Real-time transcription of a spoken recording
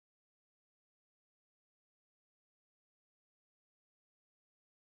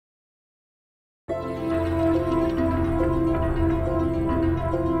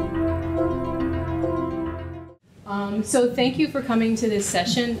So thank you for coming to this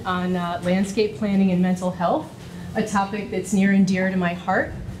session on landscape planning and mental health, a topic that's near and dear to my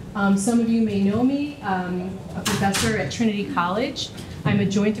heart. Some of you may know me, a professor at Trinity College. I'm a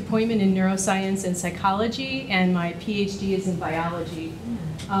joint appointment in neuroscience and psychology, and my PhD is in biology.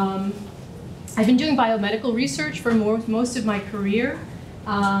 I've been doing biomedical research for most of my career,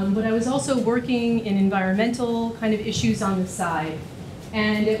 but I was also working in environmental kind of issues on the side.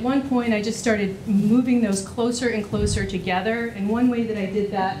 And at one point, I just started moving those closer and closer together. And one way that I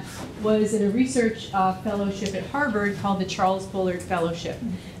did that was in a research fellowship at Harvard called the Charles Bullard Fellowship.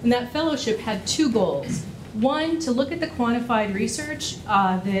 And that fellowship had two goals. One, to look at the quantified research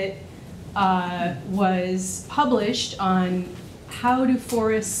that was published on how do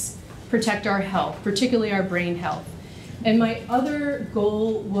forests protect our health, particularly our brain health. And my other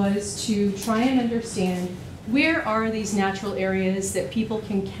goal was to try and understand where are these natural areas that people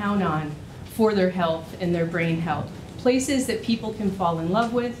can count on for their health and their brain health? Places that people can fall in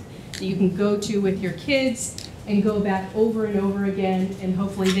love with, that you can go to with your kids and go back over and over again, and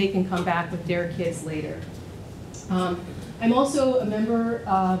hopefully they can come back with their kids later. I'm also a member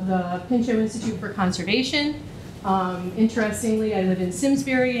of the Pinchot Institute for Conservation. Interestingly, I live in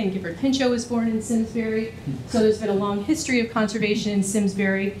Simsbury, and Gifford Pinchot was born in Simsbury. So there's been a long history of conservation in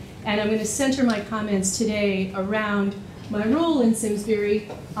Simsbury. And I'm going to center my comments today around my role in Simsbury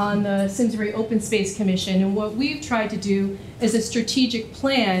on the Simsbury Open Space Commission. And what we've tried to do is a strategic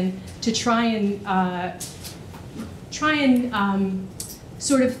plan to try and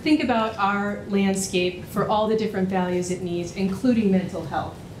sort of think about our landscape for all the different values it needs, including mental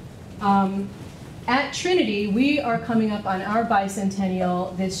health. At Trinity, we are coming up on our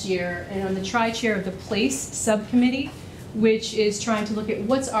bicentennial this year, and I'm the tri-chair of the Place Subcommittee, which is trying to look at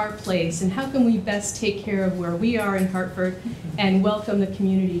what's our place and how can we best take care of where we are in Hartford and welcome the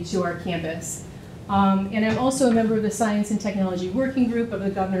community to our campus. And I'm also a member of the Science and Technology Working Group of the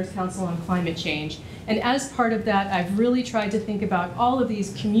Governor's Council on Climate Change. And as part of that, I've really tried to think about all of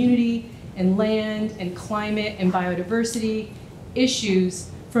these community and land and climate and biodiversity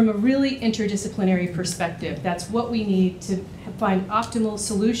issues from a really interdisciplinary perspective. That's what we need to find optimal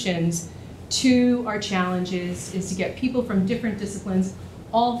solutions to our challenges, is to get people from different disciplines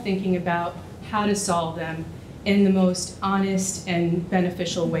all thinking about how to solve them in the most honest and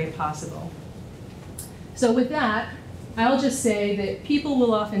beneficial way possible. So with that, I'll just say that people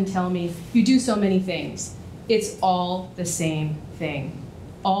will often tell me, you do so many things. It's all the same thing,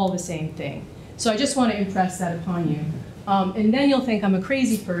 all the same thing. So I just want to impress that upon you. And then you'll think I'm a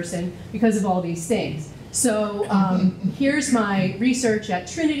crazy person because of all these things. So here's my research at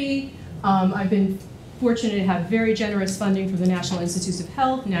Trinity. I've been fortunate to have very generous funding from the National Institutes of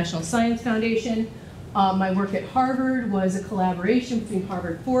Health, National Science Foundation. My work at Harvard was a collaboration between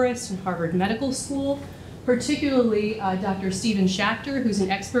Harvard Forest and Harvard Medical School, particularly Dr. Stephen Schachter, who's an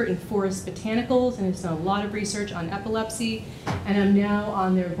expert in forest botanicals and has done a lot of research on epilepsy. And I'm now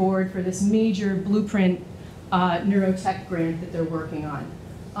on their board for this major blueprint neurotech grant that they're working on.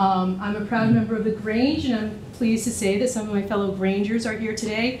 I'm a proud member of the Grange, and I'm pleased to say that some of my fellow Grangers are here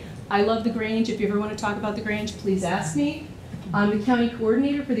today. I love the Grange. If you ever want to talk about the Grange, please ask me. I'm the county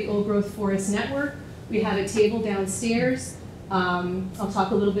coordinator for the Old Growth Forest Network. We have a table downstairs. I'll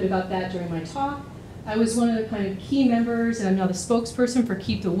talk a little bit about that during my talk. I was one of the kind of key members, and I'm now the spokesperson for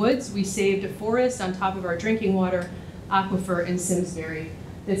Keep the Woods. We saved a forest on top of our drinking water aquifer in Simsbury.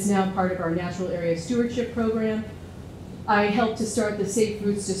 That's now part of our Natural Area Stewardship Program. I helped to start the Safe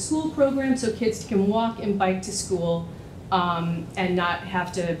Routes to School program so kids can walk and bike to school and not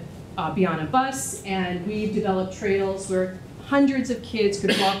have to be on a bus. And we've developed trails where hundreds of kids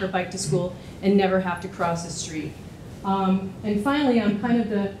could walk or bike to school and never have to cross a street. And finally, I'm kind of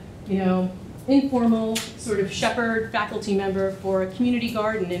the, informal sort of shepherd faculty member for a community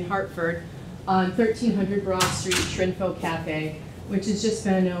garden in Hartford on 1300 Broad Street, Trinfo Cafe, which has just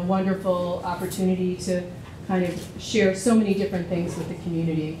been a wonderful opportunity to kind of share so many different things with the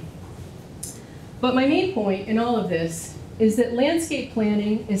community. But my main point in all of this is that landscape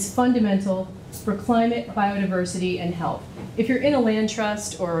planning is fundamental for climate, biodiversity, and health. If you're in a land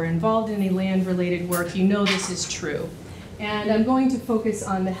trust or involved in any land-related work, you know this is true. And I'm going to focus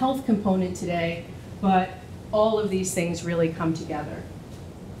on the health component today, but all of these things really come together.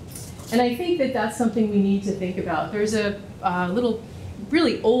 And I think that that's something we need to think about. There's a little,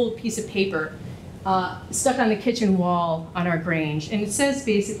 really old piece of paper stuck on the kitchen wall on our Grange, and it says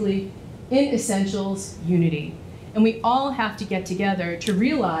basically, in essentials, unity. And we all have to get together to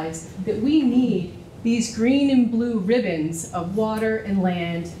realize that we need these green and blue ribbons of water and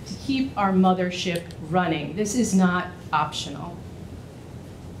land to keep our mothership running. This is not optional.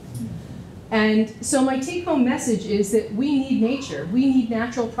 And so my take-home message is that we need nature. We need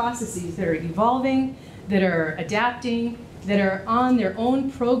natural processes that are evolving, that are adapting, that are on their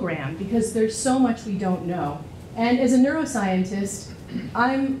own program, because there's so much we don't know. And as a neuroscientist,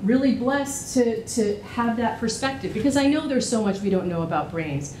 I'm really blessed to have that perspective, because I know there's so much we don't know about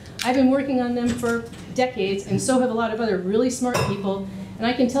brains. I've been working on them for decades, and so have a lot of other really smart people. And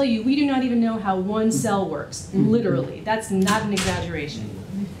I can tell you, we do not even know how one cell works, literally. That's not an exaggeration.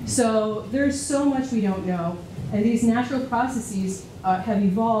 So there's so much we don't know, and these natural processes have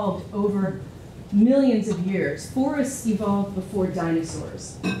evolved over millions of years. Forests evolved before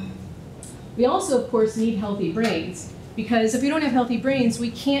dinosaurs. We also, of course, need healthy brains, because if we don't have healthy brains,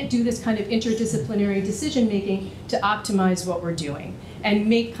 we can't do this kind of interdisciplinary decision-making to optimize what we're doing, and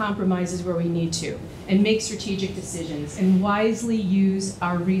make compromises where we need to, and make strategic decisions, and wisely use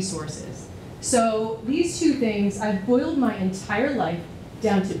our resources. So these two things, I've boiled my entire life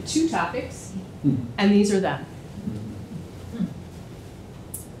down to two topics, and these are them.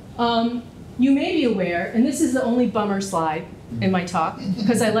 You may be aware, and this is the only bummer slide in my talk,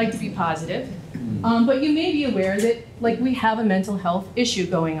 because I like to be positive, but you may be aware that we have a mental health issue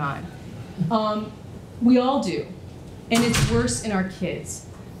going on. We all do, and it's worse in our kids.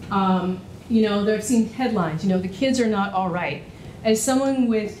 I've seen headlines, the kids are not all right. As someone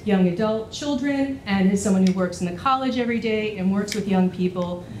with young adult children, and as someone who works in the college every day and works with young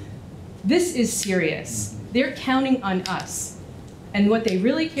people, this is serious. They're counting on us. And what they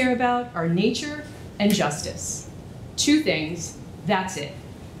really care about are nature and justice. Two things, that's it.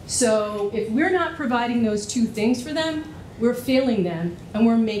 So if we're not providing those two things for them, we're failing them and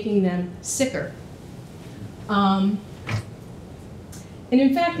we're making them sicker. And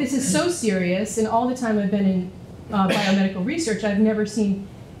in fact, this is so serious, and all the time I've been in biomedical research, I've never seen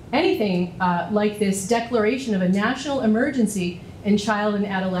anything like this declaration of a national emergency in child and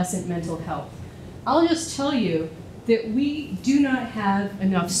adolescent mental health. I'll just tell you that we do not have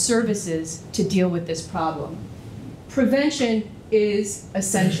enough services to deal with this problem. Prevention is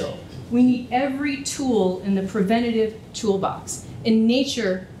essential. We need every tool in the preventative toolbox, and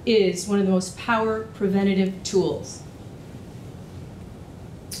nature is one of the most powerful preventative tools.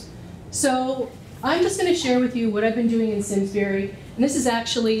 So I'm just going to share with you what I've been doing in Simsbury, and this is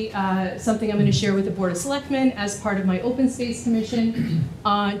actually something I'm going to share with the Board of Selectmen as part of my Open Space Commission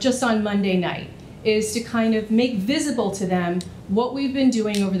just on Monday night, is to kind of make visible to them what we've been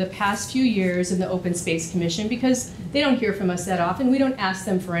doing over the past few years in the Open Space Commission, because they don't hear from us that often. We don't ask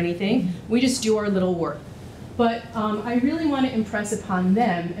them for anything. We just do our little work. But I really want to impress upon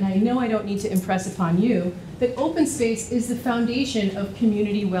them, and I know I don't need to impress upon you, that open space is the foundation of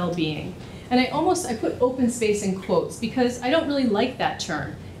community well-being. And I put open space in quotes because I don't really like that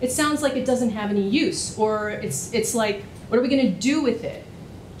term. It sounds like it doesn't have any use, or it's like, what are we going to do with it?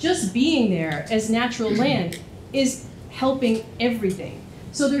 Just being there as natural land is helping everything.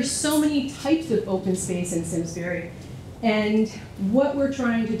 So there's so many types of open space in Simsbury. And what we're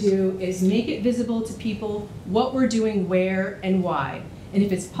trying to do is make it visible to people what we're doing where and why. And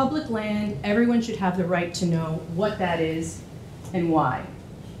if it's public land, everyone should have the right to know what that is and why.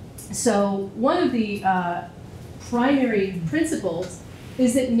 So one of the primary principles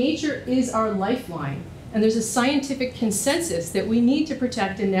is that nature is our lifeline. And there's a scientific consensus that we need to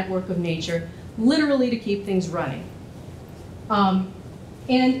protect a network of nature, literally to keep things running.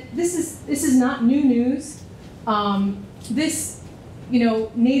 And this is not new news.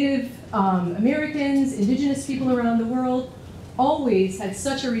 Native Americans, indigenous people around the world, always had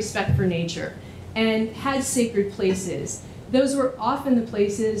such a respect for nature and had sacred places. Those were often the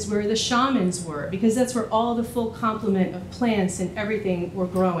places where the shamans were, because that's where all the full complement of plants and everything were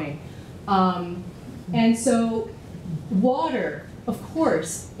growing. And so water, of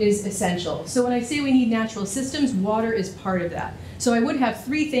course, is essential. So when I say we need natural systems, water is part of that. So I would have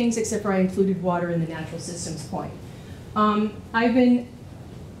three things, except for I included water in the natural systems point. I've been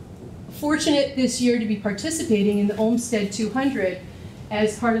fortunate this year to be participating in the Olmsted 200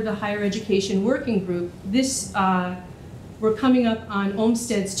 as part of the Higher Education Working Group. We're coming up on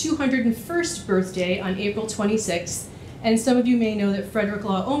Olmsted's 201st birthday on April 26th. And some of you may know that Frederick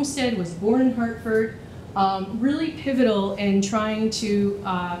Law Olmsted was born in Hartford, really pivotal in trying to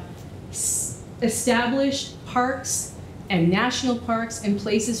establish parks and national parks and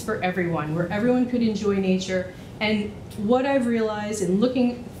places for everyone, where everyone could enjoy nature. And what I've realized in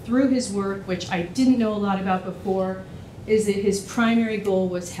looking through his work, which I didn't know a lot about before, is that his primary goal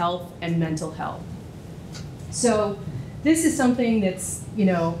was health and mental health. So this is something that's,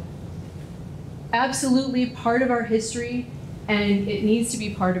 absolutely part of our history, and it needs to be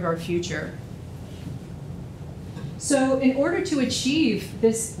part of our future. So in order to achieve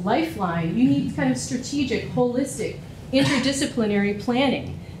this lifeline, you need kind of strategic, holistic, interdisciplinary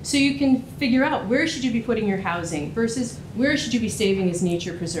planning. So you can figure out where should you be putting your housing versus where should you be saving as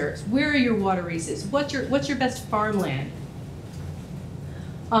nature preserves? Where are your water resources? What's your best farmland?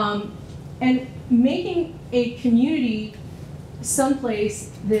 And making a community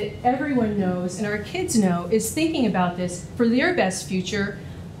someplace that everyone knows and our kids know is thinking about this for their best future,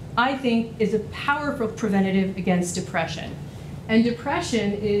 I think is a powerful preventative against depression. And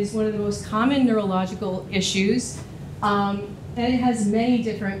depression is one of the most common neurological issues, and it has many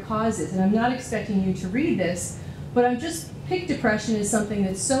different causes. And I'm not expecting you to read this, but I've just picked depression as something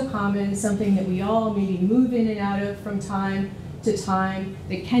that's so common, something that we all maybe move in and out of from time to time,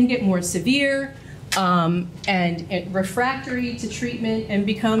 that can get more severe and refractory to treatment and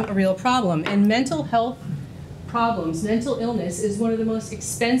become a real problem. And mental health problems, mental illness is one of the most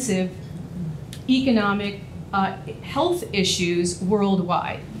expensive economic health issues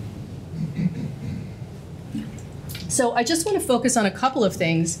worldwide. So I just want to focus on a couple of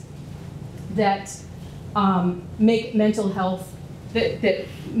things that make mental health, that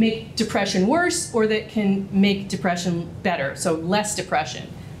make depression worse or that can make depression better, so less depression.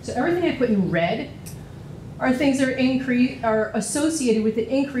 So everything I put in red are things that are associated with the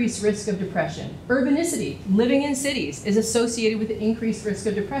increased risk of depression. Urbanicity, living in cities, is associated with the increased risk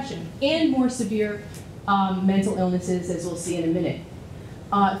of depression and more severe mental illnesses, as we'll see in a minute.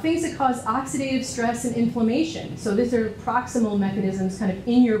 Things that cause oxidative stress and inflammation. So these are proximal mechanisms kind of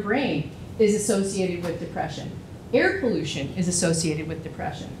in your brain, is associated with depression. Air pollution is associated with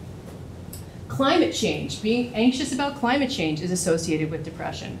depression. Climate change, being anxious about climate change, is associated with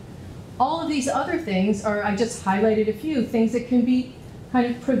depression. All of these other things are, I just highlighted a few, things that can be kind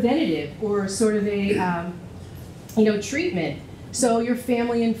of preventative or sort of a treatment. So your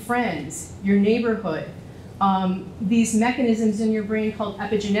family and friends, your neighborhood, these mechanisms in your brain called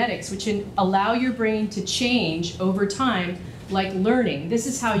epigenetics, which allow your brain to change over time, like learning. This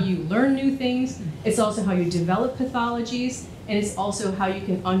is how you learn new things. It's also how you develop pathologies, and it's also how you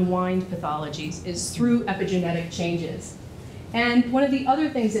can unwind pathologies, is through epigenetic changes. And one of the other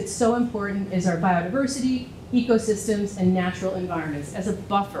things that's so important is our biodiversity, ecosystems, and natural environments as a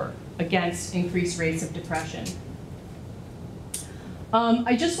buffer against increased rates of depression.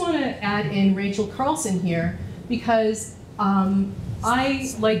 I just want to add in Rachel Carlson here because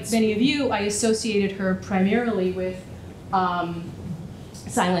I, like many of you, I associated her primarily with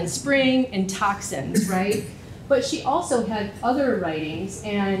Silent Spring and toxins, right? But she also had other writings,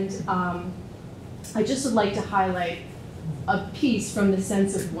 and I just would like to highlight a piece from The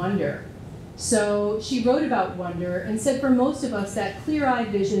Sense of Wonder. So she wrote about wonder and said, for most of us, that clear-eyed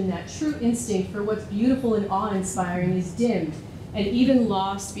vision, that true instinct for what's beautiful and awe-inspiring is dimmed and even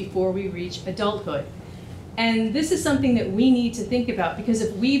lost before we reach adulthood. And this is something that we need to think about, because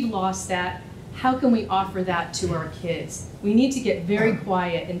if we've lost that, how can we offer that to our kids? We need to get very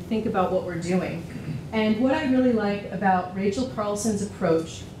quiet and think about what we're doing. And what I really like about Rachel Carlson's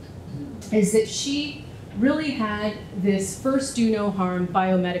approach is that she really had this first do no harm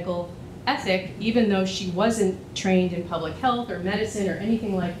biomedical ethic, even though she wasn't trained in public health or medicine or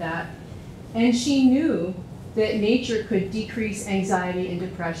anything like that. And she knew that nature could decrease anxiety and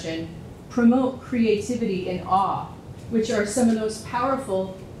depression, promote creativity and awe, which are some of those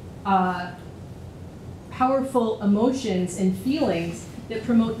powerful emotions and feelings that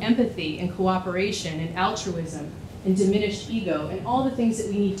promote empathy and cooperation and altruism and diminished ego, and all the things that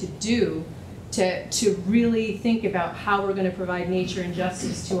we need to do to really think about how we're going to provide nature and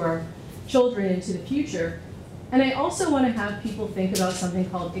justice to our children into the future. And I also want to have people think about something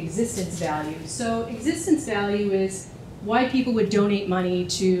called existence value. So existence value is why people would donate money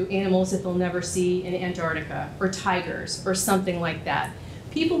to animals that they'll never see in Antarctica, or tigers, or something like that.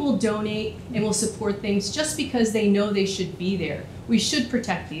 People will donate and will support things just because they know they should be there. We should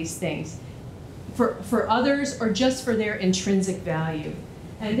protect these things for others, or just for their intrinsic value.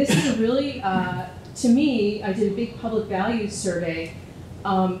 And this is a really, to me, I did a big public values survey.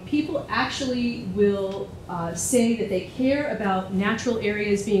 People actually will say that they care about natural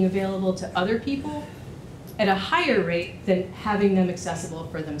areas being available to other people at a higher rate than having them accessible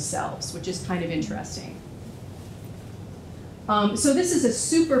for themselves, which is kind of interesting. So this is a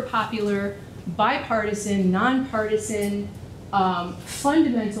super popular, bipartisan, nonpartisan,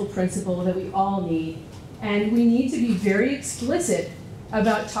 fundamental principle that we all need. And we need to be very explicit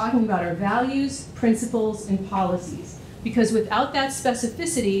about talking about our values, principles, and policies. Because without that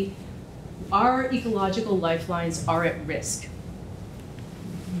specificity, our ecological lifelines are at risk.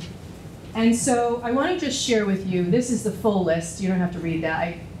 And so I want to just share with you, this is the full list, you don't have to read that.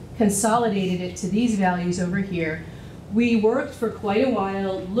 I consolidated it to these values over here. we worked for quite a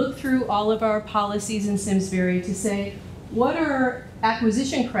while, looked through all of our policies in Simsbury to say, what are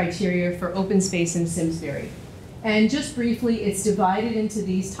acquisition criteria for open space in Simsbury? And just briefly, it's divided into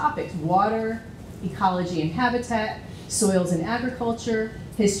these topics: water, ecology and habitat, soils and agriculture,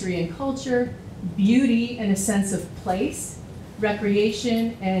 history and culture, beauty and a sense of place,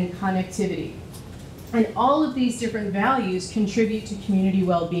 recreation and connectivity. And all of these different values contribute to community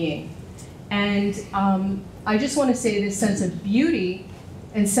well-being. And I just want to say this sense of beauty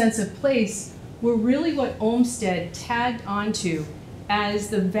and sense of place were really what Olmsted tagged onto as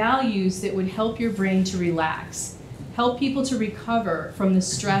the values that would help your brain to relax, help people to recover from the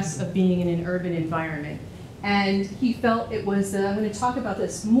stress of being in an urban environment. And he felt it was, I'm going to talk about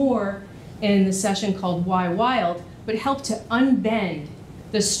this more in the session called Why Wild, but helped to unbend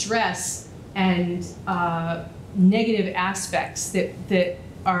the stress and negative aspects that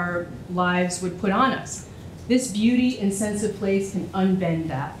our lives would put on us. This beauty and sense of place can unbend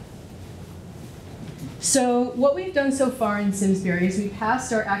that. So what we've done so far in Simsbury is we've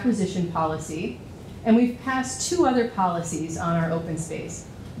passed our acquisition policy, and we've passed two other policies on our open space.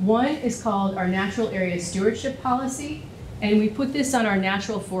 One is called our Natural Area Stewardship Policy, and we put this on our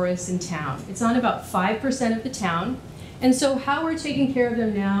natural forests in town. It's on about 5% of the town, and so how we're taking care of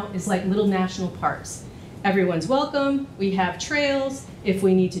them now is like little national parks. Everyone's welcome, we have trails, if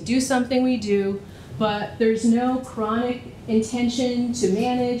we need to do something, we do, but there's no chronic intention to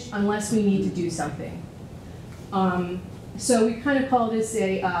manage unless we need to do something. So we kind of call this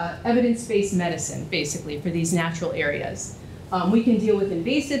a evidence-based medicine, basically, for these natural areas. We can deal with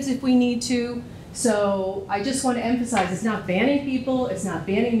invasives if we need to. So I just want to emphasize, it's not banning people, it's not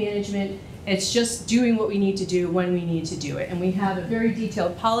banning management, it's just doing what we need to do when we need to do it. And we have a very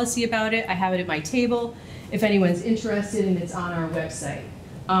detailed policy about it. I have it at my table if anyone's interested, and it's on our website.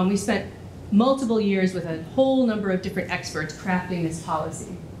 We spent multiple years with a whole number of different experts crafting this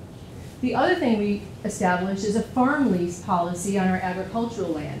policy. The other thing we established is a farm lease policy on our agricultural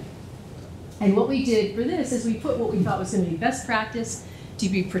land. And what we did for this is we put what we thought was going to be best practice to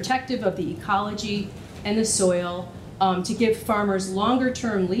be protective of the ecology and the soil, to give farmers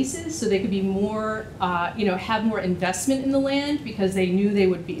longer-term leases so they could be more, have more investment in the land because they knew they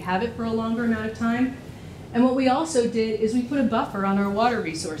would have it for a longer amount of time. And what we also did is we put a buffer on our water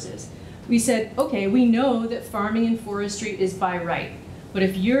resources. We said, okay, we know that farming and forestry is by right, but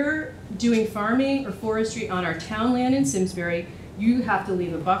if you're doing farming or forestry on our town land in Simsbury, you have to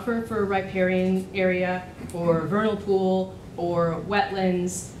leave a buffer for a riparian area or vernal pool or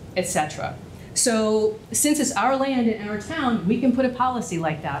wetlands, etc. So since it's our land in our town, we can put a policy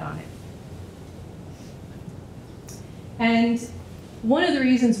like that on it. And one of the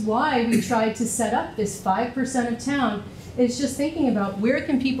reasons why we tried to set up this 5% of town is just thinking about where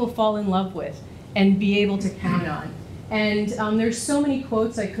can people fall in love with and be able to count on. And there's so many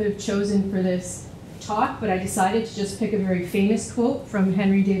quotes I could have chosen for this talk, but I decided to just pick a very famous quote from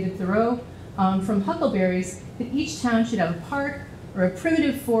Henry David Thoreau from Huckleberries, that each town should have a park or a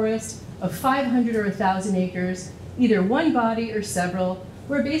primitive forest of 500 or 1,000 acres, either one body or several,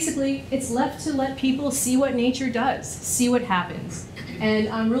 where basically it's left to let people see what nature does, see what happens. And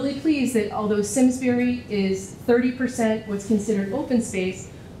I'm really pleased that although Simsbury is 30% what's considered open space,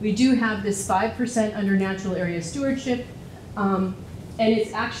 we do have this 5% under natural area stewardship, and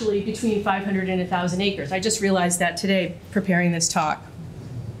it's actually between 500 and 1,000 acres. I just realized that today preparing this talk.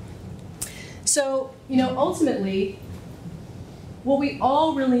 So, ultimately, what we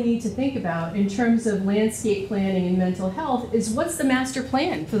all really need to think about in terms of landscape planning and mental health is what's the master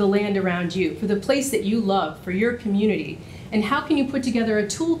plan for the land around you, for the place that you love, for your community, and how can you put together a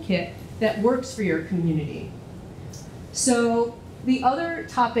toolkit that works for your community? So the other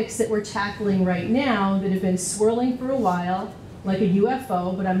topics that we're tackling right now that have been swirling for a while, like a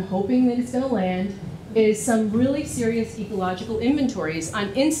UFO, but I'm hoping that it's going to land, is some really serious ecological inventories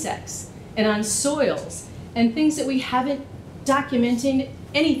on insects and on soils and things that we haven't documented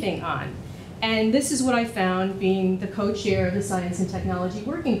anything on. And this is what I found being the co-chair of the Science and Technology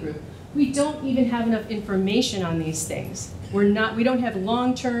Working Group. We don't even have enough information on these things. We don't have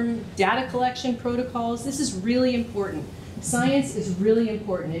long-term data collection protocols. This is really important. Science is really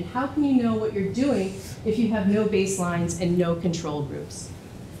important, and how can you know what you're doing if you have no baselines and no control groups?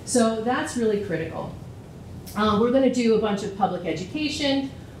 So that's really critical. We're going to do a bunch of public education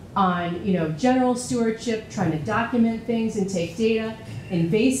on general stewardship, trying to document things and take data,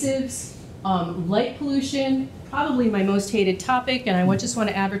 invasives, light pollution, probably my most hated topic, and I just want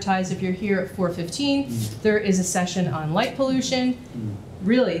to advertise if you're here at 4:15, there is a session on light pollution.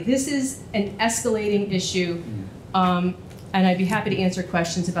 Really, this is an escalating issue. And I'd be happy to answer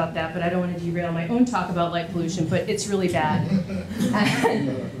questions about that, but I don't want to derail my own talk about light pollution, but it's really bad.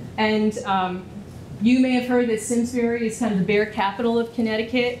 And you may have heard that Simsbury is kind of the bear capital of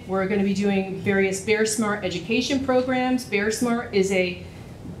Connecticut. We're going to be doing various Bear Smart education programs. Bear Smart is a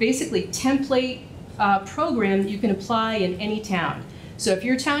basically template program that you can apply in any town. So if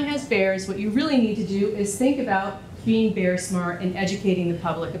your town has bears, what you really need to do is think about being bear smart and educating the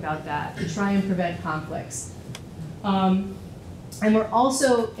public about that to try and prevent conflicts. And we're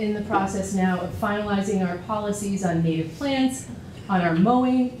also in the process now of finalizing our policies on native plants, on our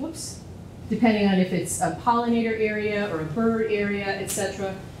mowing, depending on if it's a pollinator area or a bird area,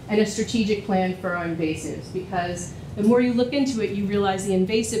 etc., and a strategic plan for our invasives, because the more you look into it, you realize the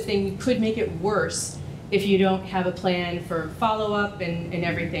invasive thing could make it worse if you don't have a plan for follow-up and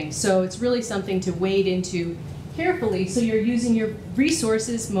everything. So it's really something to wade into carefully so you're using your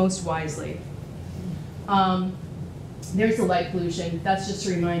resources most wisely. There's the light pollution. That's just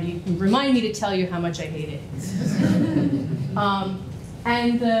to remind me to tell you how much I hate it.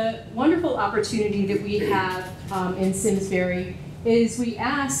 And the wonderful opportunity that we have in Simsbury is we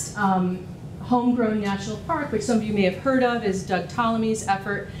asked Homegrown National Park, which some of you may have heard of, is Doug Ptolemy's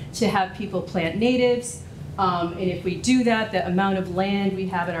effort to have people plant natives. And if we do that, the amount of land we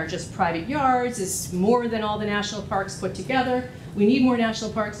have in our just private yards is more than all the national parks put together. We need more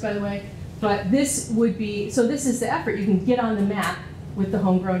national parks, by the way. But this would be, so this is the effort. You can get on the map with the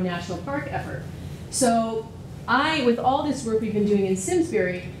Homegrown National Park effort. So with all this work we've been doing in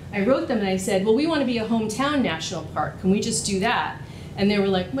Simsbury, I wrote them and I said, well, we want to be a hometown national park. Can we just do that? And they were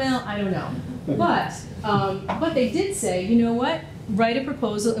like, well, I don't know. But they did say, you know what? Write a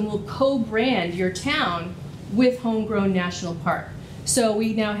proposal and we'll co-brand your town with Homegrown National Park. So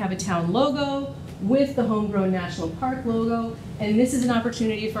we now have a town logo with the Homegrown National Park logo, and this is an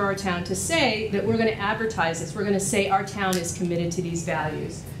opportunity for our town to say that we're going to advertise this. We're going to say our town is committed to these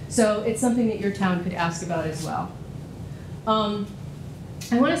values. So it's something that your town could ask about as well. I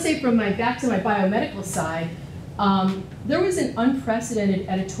want to say back to my biomedical side, there was an unprecedented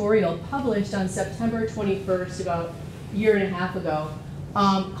editorial published on September 21st, about a year and a half ago,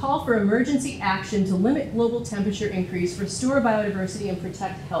 call for emergency action to limit global temperature increase, restore biodiversity, and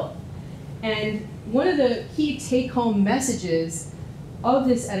protect health. And one of the key take-home messages of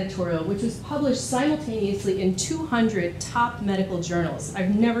this editorial, which was published simultaneously in 200 top medical journals,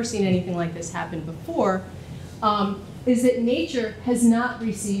 I've never seen anything like this happen before, is that nature has not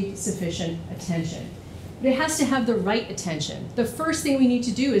received sufficient attention. But it has to have the right attention. The first thing we need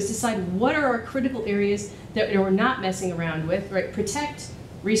to do is decide what are our critical areas that we're not messing around with, right? Protect,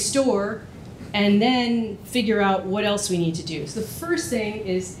 restore, and then figure out what else we need to do. So the first thing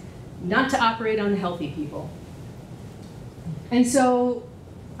is not to operate on the healthy people. And so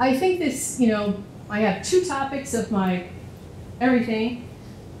I think this, I have two topics of my everything,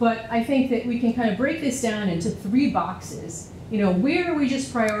 but I think that we can kind of break this down into 3 boxes. Where are we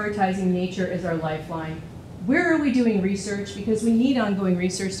just prioritizing nature as our lifeline? Where are we doing research? Because we need ongoing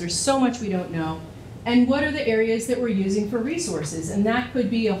research. There's so much we don't know. And what are the areas that we're using for resources? And that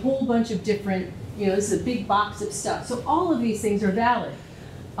could be a whole bunch of different, this is a big box of stuff. So all of these things are valid.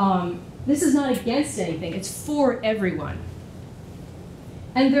 This is not against anything. It's for everyone.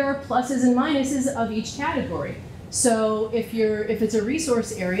 And there are pluses and minuses of each category. So if it's a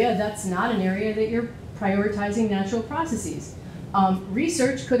resource area, that's not an area that you're prioritizing natural processes.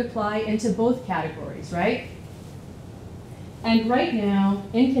 Research could apply into both categories, right? And right now,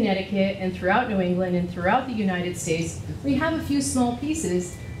 in Connecticut and throughout New England and throughout the United States, we have a few small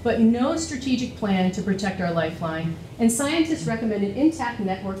pieces, but no strategic plan to protect our lifeline. And scientists recommend an intact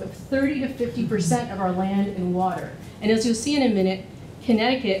network of 30 to 50% of our land and water. And as you'll see in a minute,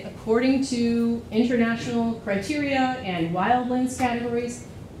 Connecticut, according to international criteria and wildlands categories,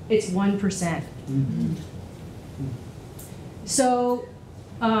 it's 1%. Mm-hmm. So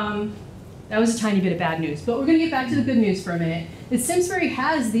that was a tiny bit of bad news, but we're going to get back to the good news for a minute. That Simsbury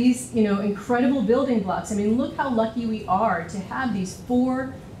has these, incredible building blocks. I mean, look how lucky we are to have these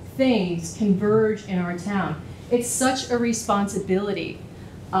 4 things converge in our town. It's such a responsibility,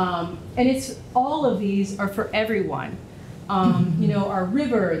 and all of these are for everyone. Our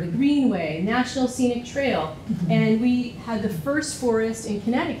river, the Greenway, National Scenic Trail, and we had the first forest in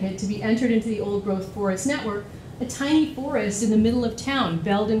Connecticut to be entered into the Old Growth Forest Network, a tiny forest in the middle of town,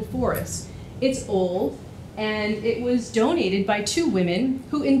 Belden Forest. It's old, and it was donated by 2 women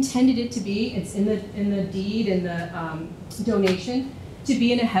who intended it to be, it's in the deed and the donation, to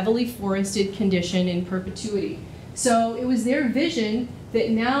be in a heavily forested condition in perpetuity. So it was their vision that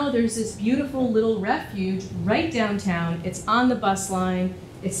now there's this beautiful little refuge right downtown. It's on the bus line.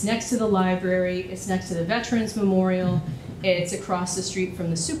 It's next to the library. It's next to the Veterans Memorial. It's across the street from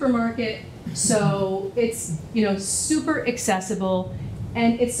the supermarket. So it's, you know, super accessible,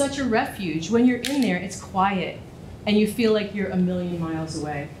 and it's such a refuge. When you're in there, it's quiet, and you feel like you're a million miles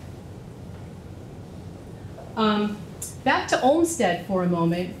away. Back to Olmsted for a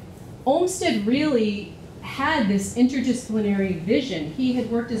moment. Olmsted really had this interdisciplinary vision. He had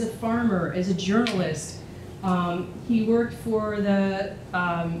worked as a farmer, as a journalist. He worked for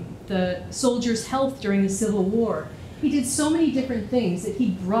the soldiers' health during the Civil War. He did so many different things that he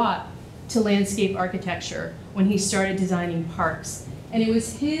brought to landscape architecture when he started designing parks. And it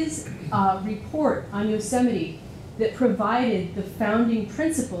was his report on Yosemite that provided the founding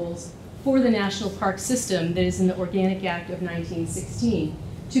principles for the national park system that is in the Organic Act of 1916,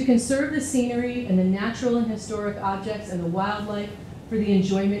 to conserve the scenery and the natural and historic objects and the wildlife for the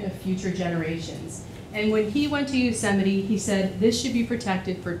enjoyment of future generations. And when he went to Yosemite, he said this should be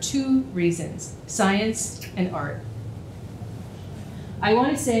protected for two reasons: science and art. I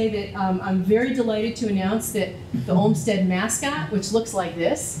want to say that I'm very delighted to announce that the Olmsted mascot, which looks like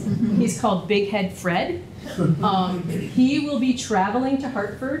this, he's called Big Head Fred. He will be traveling to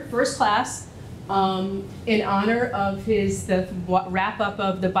Hartford, first class, in honor of the wrap-up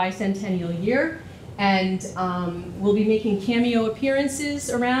of the bicentennial year, and we'll be making cameo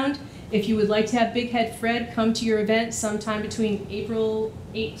appearances around. If you would like to have Big Head Fred come to your event sometime between April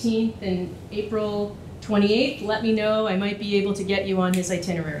 18th and April 28th, let me know. I might be able to get you on his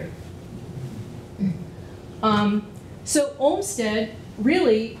itinerary. So Olmsted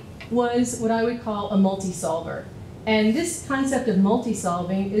really was what I would call a multi-solver. And this concept of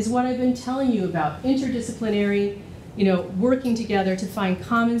multi-solving is what I've been telling you about: interdisciplinary, you know, working together to find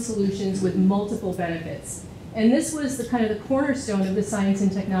common solutions with multiple benefits. And this was the kind of the cornerstone of the Science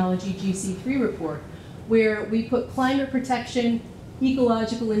and Technology GC3 report, where we put climate protection,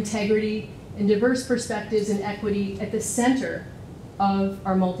 ecological integrity, and diverse perspectives and equity at the center of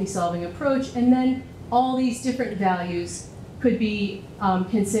our multi-solving approach, and then all these different values could be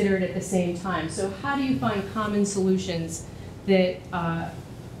considered at the same time. So how do you find common solutions that,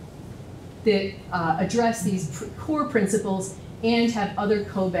 address these core principles and have other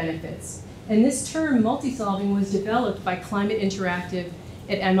co-benefits? And this term, multi-solving, was developed by Climate Interactive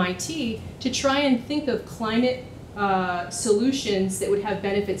at MIT to try and think of climate solutions that would have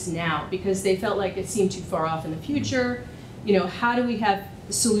benefits now, because they felt like it seemed too far off in the future. You know, how do we have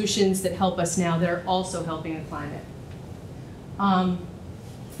solutions that help us now that are also helping the climate?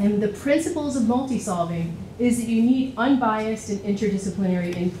 And the principles of multi-solving is that you need unbiased and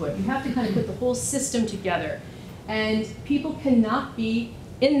interdisciplinary input. You have to kind of put the whole system together. And people cannot be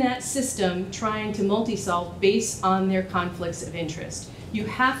in that system trying to multi-solve based on their conflicts of interest. You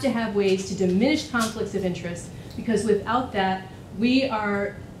have to have ways to diminish conflicts of interest, because without that, we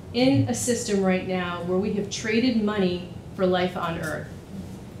are in a system right now where we have traded money for life on Earth.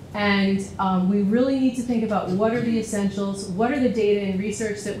 And we really need to think about what are the essentials, what are the data and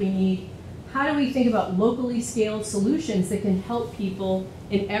research that we need, how do we think about locally scaled solutions that can help people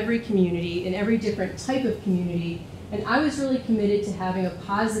in every community, in every different type of community. And I was really committed to having a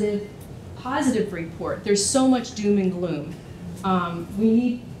positive report. There's so much doom and gloom. We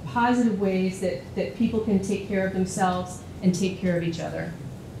need positive ways that people can take care of themselves and take care of each other.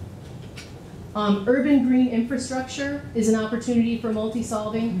 Urban green infrastructure is an opportunity for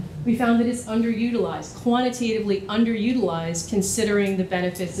multi-solving. We found that it's underutilized, quantitatively underutilized, considering the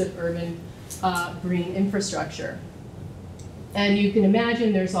benefits of urban green infrastructure. And you can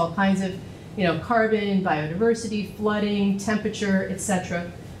imagine there's all kinds of, you know, carbon, biodiversity, flooding, temperature, etc.,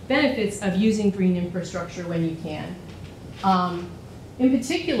 benefits of using green infrastructure when you can. In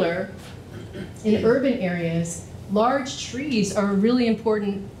particular, in urban areas, large trees are a really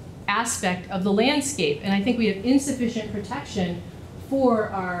important aspect of the landscape, and I think we have insufficient protection for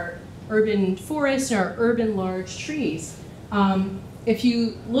our urban forests and our urban large trees. If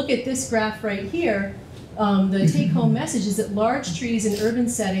you look at this graph right here, the take-home message is that large trees in urban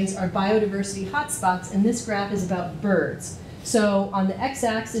settings are biodiversity hotspots, and this graph is about birds. So on the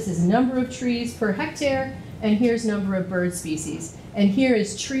x-axis is number of trees per hectare, and here's number of bird species. And here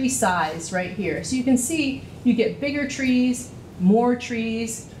is tree size right here. So you can see you get bigger trees, more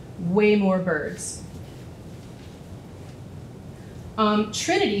trees, way more birds.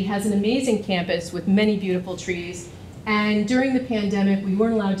 Trinity has an amazing campus with many beautiful trees, and during the pandemic we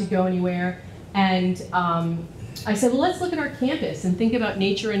weren't allowed to go anywhere, and I said, well, let's look at our campus and think about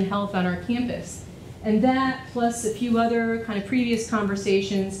nature and health on our campus. And that, plus a few other kind of previous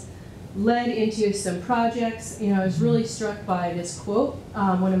conversations, led into some projects. You know, I was really struck by this quote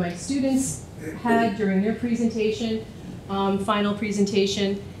one of my students had during their presentation, final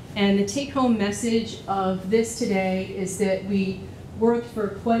presentation. And the take-home message of this today is that we worked for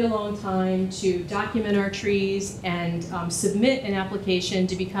quite a long time to document our trees and submit an application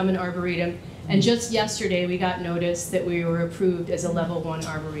to become an arboretum. And just yesterday, we got notice that we were approved as a level 1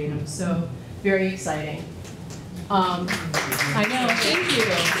 arboretum. So very exciting. I know, thank you.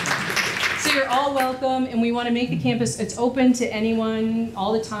 So you're all welcome, and we want to make the campus, it's open to anyone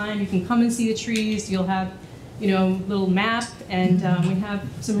all the time. You can come and see the trees. You'll have, little map, and we have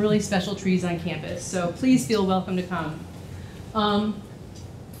some really special trees on campus. So please feel welcome to come.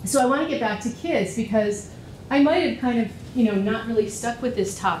 So I want to get back to kids, because I might have kind of, not really stuck with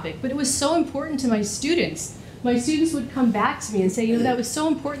this topic, but it was so important to my students. My students would come back to me and say, that was so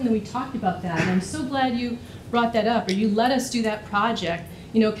important that we talked about that, and I'm so glad you brought that up, or you let us do that project.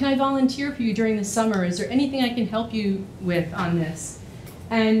 Can I volunteer for you during the summer? Is there anything I can help you with on this?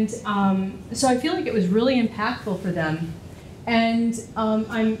 And so I feel like it was really impactful for them. And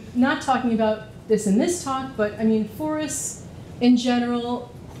I'm not talking about this in this talk, but forests in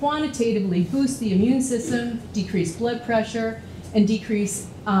general quantitatively boost the immune system, decrease blood pressure, and decrease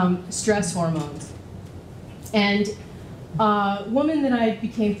stress hormones. And a woman that I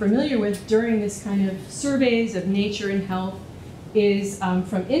became familiar with during this kind of surveys of nature and health is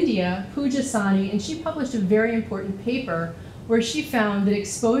from India, Pooja Sani, and she published a very important paper where she found that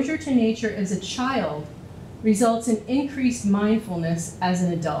exposure to nature as a child results in increased mindfulness as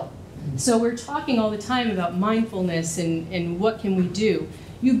an adult. So we're talking all the time about mindfulness and what can we do.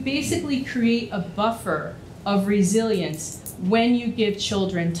 You basically create a buffer of resilience when you give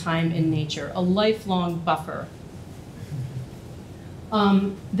children time in nature, a lifelong buffer.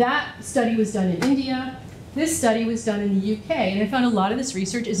 That study was done in India. This study was done in the UK, and I found a lot of this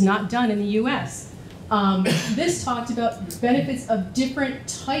research is not done in the US. This talked about benefits of different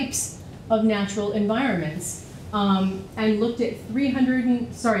types of natural environments, and looked at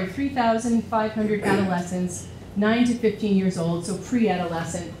 3,500 adolescents, 9 to 15 years old, so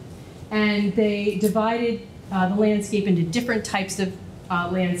pre-adolescent. And they divided the landscape into different types of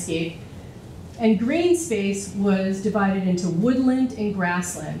landscape. And green space was divided into woodland and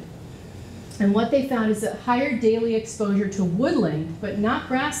grassland. And what they found is that higher daily exposure to woodland, but not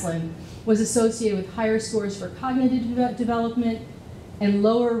grassland, was associated with higher scores for cognitive development and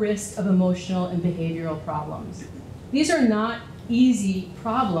lower risk of emotional and behavioral problems. These are not easy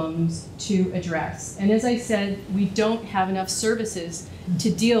problems to address. And as I said, we don't have enough services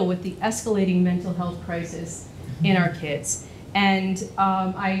to deal with the escalating mental health crisis in our kids. And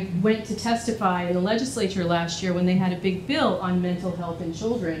I went to testify in the legislature last year when they had a big bill on mental health in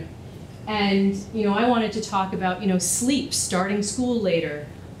children. And I wanted to talk about sleep, starting school later,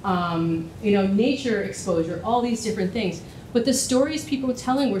 nature exposure, all these different things. But the stories people were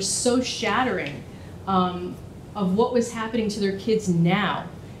telling were so shattering of what was happening to their kids now.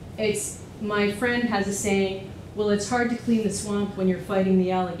 My friend has a saying, well, it's hard to clean the swamp when you're fighting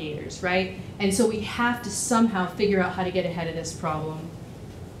the alligators, right? And so we have to somehow figure out how to get ahead of this problem.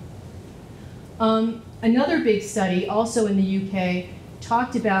 Another big study, also in the UK,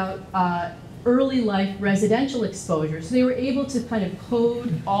 talked about early life residential exposure. So they were able to kind of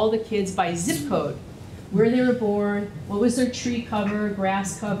code all the kids by zip code, where they were born, what was their tree cover,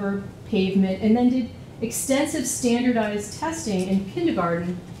 grass cover, pavement, and then did extensive standardized testing in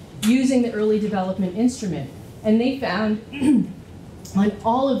kindergarten using the early development instrument. And they found on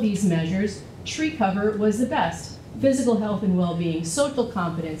all of these measures, tree cover was the best. Physical health and well-being, social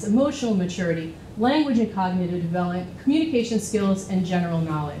competence, emotional maturity, language and cognitive development, communication skills, and general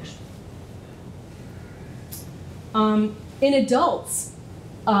knowledge. In adults,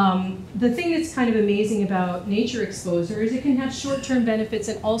 the thing that's kind of amazing about nature exposure is it can have short-term benefits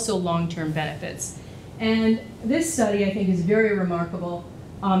and also long-term benefits. And this study, I think, is very remarkable.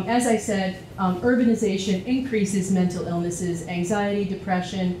 As I said, urbanization increases mental illnesses, anxiety,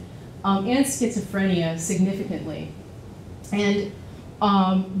 depression, and schizophrenia significantly. And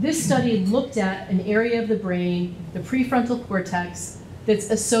this study looked at an area of the brain, the prefrontal cortex, that's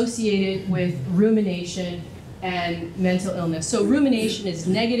associated with rumination and mental illness. So rumination is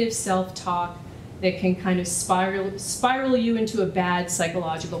negative self-talk that can kind of spiral you into a bad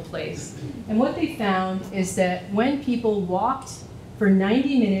psychological place. And what they found is that when people walked for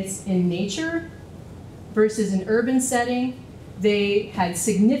 90 minutes in nature versus an urban setting, they had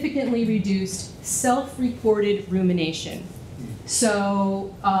significantly reduced self-reported rumination.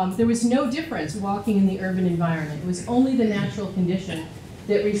 So there was no difference walking in the urban environment. It was only the natural condition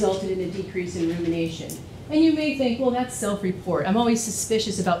that resulted in a decrease in rumination. And you may think, well, that's self-report. I'm always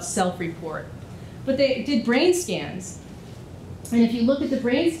suspicious about self-report. But they did brain scans. And if you look at the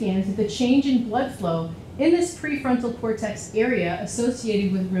brain scans, the change in blood flow in this prefrontal cortex area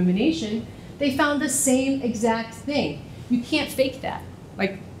associated with rumination, they found the same exact thing. You can't fake that.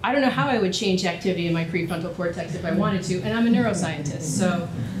 Like, I don't know how I would change activity in my prefrontal cortex if I wanted to, and I'm a neuroscientist, so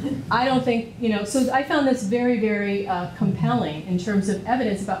I don't think, so I found this very, very compelling in terms of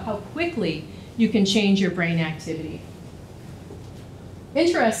evidence about how quickly you can change your brain activity.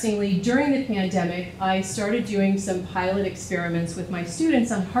 Interestingly, during the pandemic, I started doing some pilot experiments with my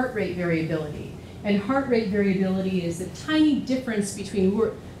students on heart rate variability. And heart rate variability is the tiny difference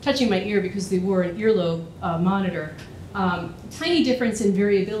between, touching my ear because they wore an earlobe monitor, tiny difference in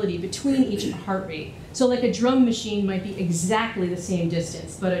variability between each heart rate. So like a drum machine might be exactly the same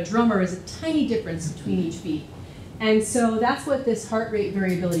distance, but a drummer is a tiny difference between each beat. And so that's what this heart rate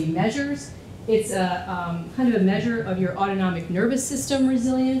variability measures. It's a kind of a measure of your autonomic nervous system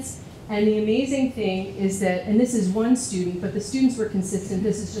resilience. And the amazing thing is that, and this is one student, but the students were consistent.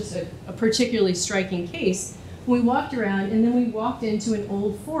 This is just a particularly striking case. We walked around, and then we walked into an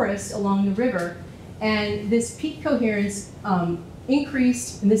old forest along the river, and this peak coherence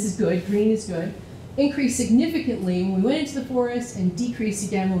increased, and this is good, green is good, increased significantly when we went into the forest and decreased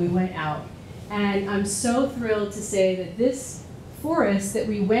again when we went out. And I'm so thrilled to say that this forest that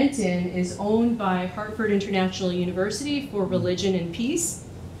we went in is owned by Hartford International University for Religion and Peace.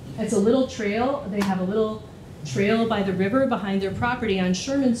 It's a little trail. They have a little trail by the river behind their property on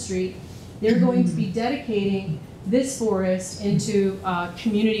Sherman Street. They're going to be dedicating this forest into a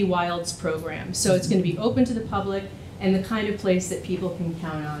community wilds program. So it's going to be open to the public and the kind of place that people can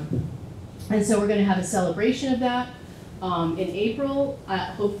count on. And so we're going to have a celebration of that in April,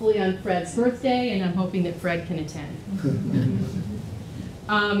 hopefully on Fred's birthday, and I'm hoping that Fred can attend.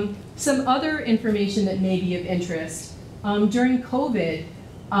 Some other information that may be of interest. During COVID,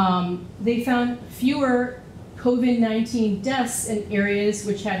 they found fewer COVID-19 deaths in areas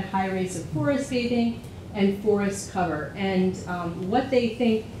which had high rates of forest bathing and forest cover. And what they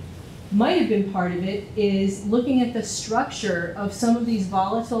think might have been part of it is looking at the structure of some of these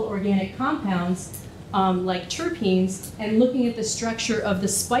volatile organic compounds, like terpenes, and looking at the structure of the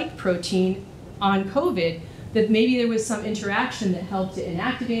spike protein on COVID, that maybe there was some interaction that helped to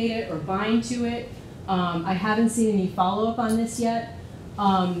inactivate it or bind to it. I haven't seen any follow-up on this yet.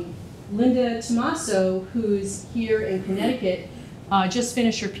 Linda Tomaso, who's here in Connecticut, just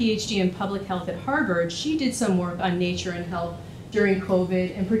finished her PhD in public health at Harvard. She did some work on nature and health during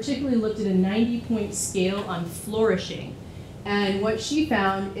COVID, and particularly looked at a 90-point scale on flourishing. And what she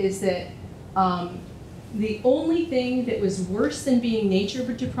found is that the only thing that was worse than being nature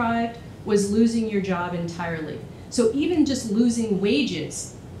deprived was losing your job entirely. So even just losing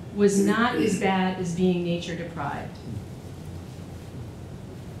wages was not as bad as being nature deprived.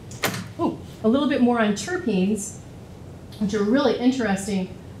 Oh, a little bit more on terpenes, which are a really interesting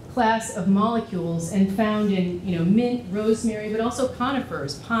class of molecules and found in mint, rosemary, but also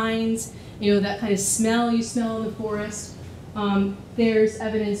conifers, pines, that kind of smell you smell in the forest. There's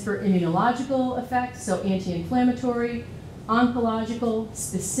evidence for immunological effects, so anti-inflammatory, oncological,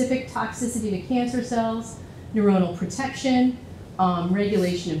 specific toxicity to cancer cells, neuronal protection,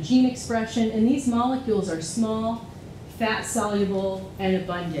 regulation of gene expression, and these molecules are small, fat-soluble, and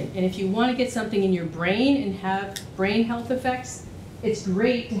abundant. And if you want to get something in your brain and have brain health effects, it's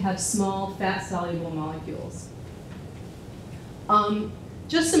great to have small, fat-soluble molecules.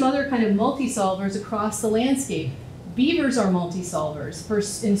 Just some other kind of multi-solvers across the landscape. Beavers are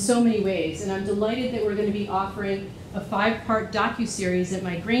multi-solvers in so many ways, and I'm delighted that we're going to be offering a 5-part docuseries at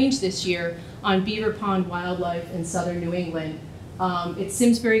my Grange this year on beaver pond wildlife in southern New England. It's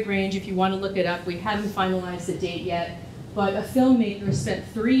Simsbury Grange, if you want to look it up. We haven't finalized the date yet, but a filmmaker spent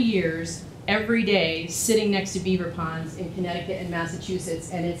 3 years every day sitting next to beaver ponds in Connecticut and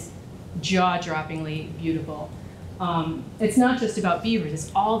Massachusetts, and it's jaw-droppingly beautiful. It's not just about beavers,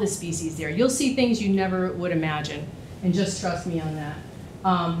 it's all the species there. You'll see things you never would imagine, and just trust me on that.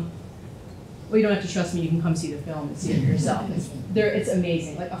 Well, you don't have to trust me, you can come see the film and see it for yourself. It's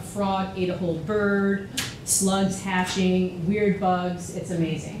amazing. Like a frog ate a whole bird, slugs hatching, weird bugs, it's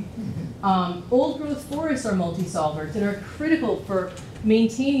amazing. Old growth forests are multi-solvers and are critical for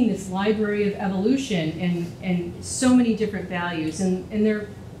maintaining this library of evolution and so many different values. And they're,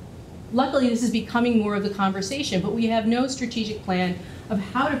 luckily this is becoming more of the conversation, but we have no strategic plan of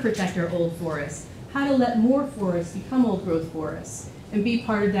how to protect our old forests, how to let more forests become old growth forests and be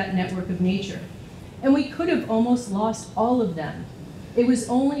part of that network of nature. And we could have almost lost all of them. It was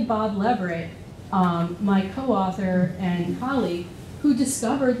only Bob Leverett, my co-author and colleague, who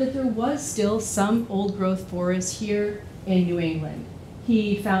discovered that there was still some old growth forests here in New England.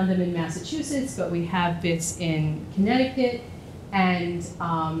 He found them in Massachusetts, but we have bits in Connecticut, and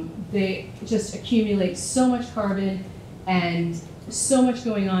they just accumulate so much carbon and so much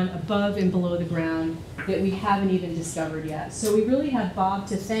going on above and below the ground that we haven't even discovered yet. So we really have Bob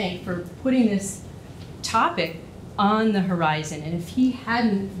to thank for putting this topic on the horizon. And if he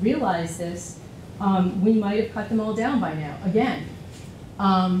hadn't realized this, we might have cut them all down by now, again.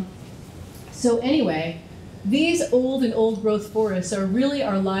 So anyway, these old and old growth forests are really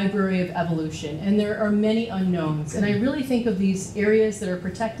our library of evolution, and there are many unknowns. And I really think of these areas that are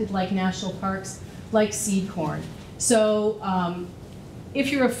protected like national parks, like seed corn. So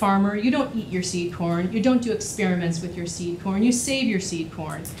if you're a farmer, you don't eat your seed corn, you don't do experiments with your seed corn, you save your seed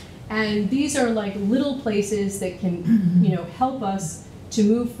corn. And these are like little places that can, you know, help us to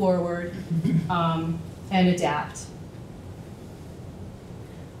move forward and adapt.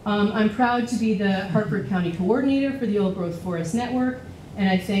 I'm proud to be the Hartford County Coordinator for the Old Growth Forest Network, and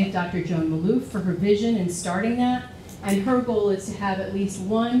I thank Dr. Joan Maloof for her vision in starting that. And her goal is to have at least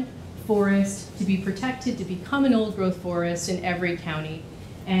one forest to be protected, to become an old growth forest in every county.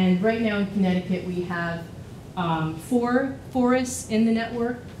 And right now in Connecticut, we have 4 forests in the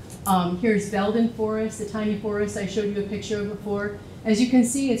network. Here's Belden Forest, the tiny forest I showed you a picture of before. As you can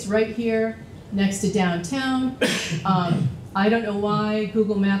see, it's right here next to downtown. I don't know why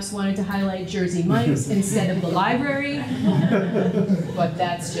Google Maps wanted to highlight Jersey Mike's instead of the library, but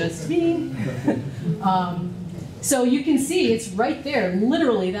that's just me. So you can see it's right there,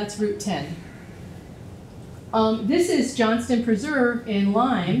 literally that's Route 10. This is Johnston Preserve in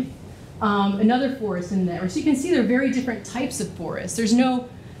Lyme, another forest in there. So you can see there are very different types of forests. There's no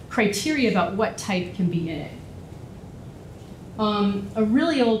criteria about what type can be in it. A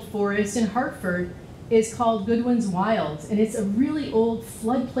really old forest in Hartford is called Goodwin's Wilds, and it's a really old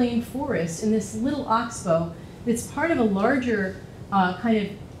floodplain forest in this little oxbow that's part of a larger kind of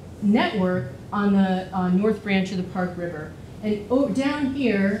network on the north branch of the Park River. And down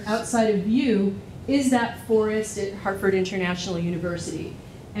here, outside of view, is that forest at Hartford International University.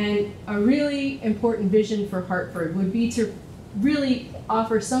 And a really important vision for Hartford would be to really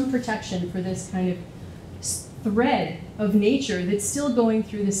offer some protection for this kind of thread of nature that's still going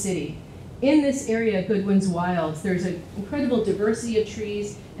through the city. In this area, Goodwin's Wilds, there's an incredible diversity of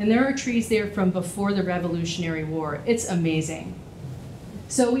trees, and there are trees there from before the Revolutionary War. It's amazing.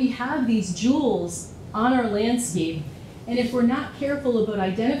 So we have these jewels on our landscape, and if we're not careful about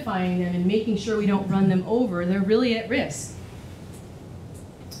identifying them and making sure we don't run them over, they're really at risk.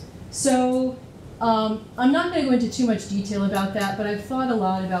 So I'm not going to go into too much detail about that, but I've thought a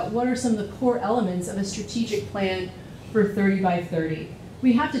lot about what are some of the core elements of a strategic plan for 30 by 30.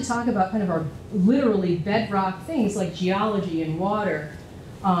 We have to talk about kind of our literally bedrock things like geology and water,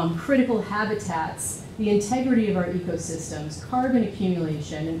 critical habitats, the integrity of our ecosystems, carbon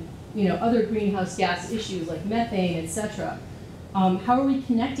accumulation, and other greenhouse gas issues like methane, etc. How are we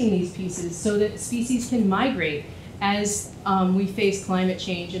connecting these pieces so that species can migrate as we face climate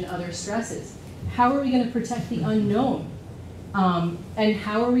change and other stresses? How are we going to protect the unknown? And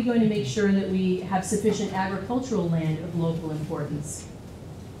how are we going to make sure that we have sufficient agricultural land of local importance?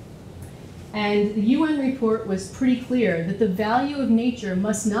 And the UN report was pretty clear that the value of nature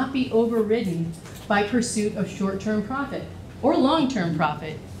must not be overridden by pursuit of short-term profit, or long-term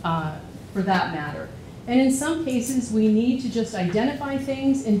profit, for that matter. And in some cases, we need to just identify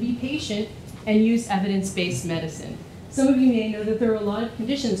things and be patient and use evidence-based medicine. Some of you may know that there are a lot of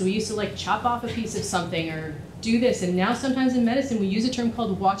conditions. We used to like chop off a piece of something or do this, and now sometimes in medicine we use a term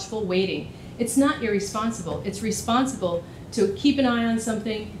called watchful waiting. It's not irresponsible. It's responsible to keep an eye on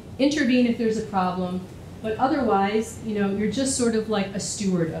something, intervene if there's a problem, but otherwise, you're just sort of like a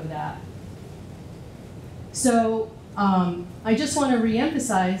steward of that. So I just want to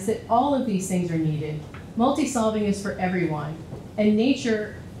reemphasize that all of these things are needed. Multi-solving is for everyone, and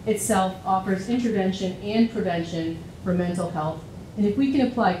nature itself offers intervention and prevention for mental health. And if we can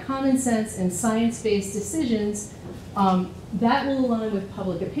apply common sense and science-based decisions, that will align with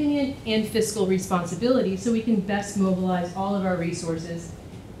public opinion and fiscal responsibility so we can best mobilize all of our resources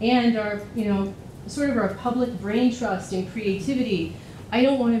and our, sort of our public brain trust and creativity. I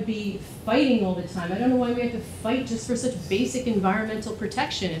don't want to be fighting all the time. I don't know why we have to fight just for such basic environmental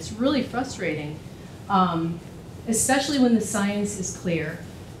protection. It's really frustrating, especially when the science is clear.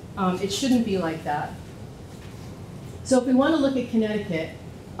 It shouldn't be like that. So if we want to look at Connecticut,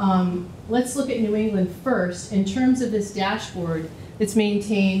 let's look at New England first in terms of this dashboard that's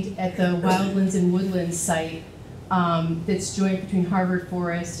maintained at the Wildlands and Woodlands site that's joint between Harvard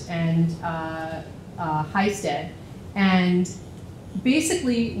Forest and Highstead. And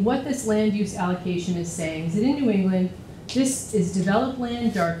basically what this land use allocation is saying is that in New England, this is developed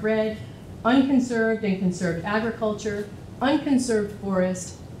land, dark red, unconserved and conserved agriculture, unconserved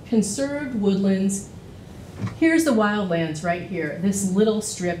forest, conserved woodlands. Here's the wildlands right here, this little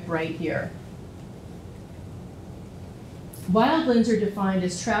strip right here. Wildlands are defined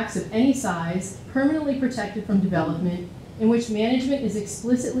as tracts of any size, permanently protected from development, in which management is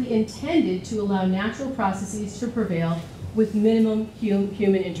explicitly intended to allow natural processes to prevail with minimum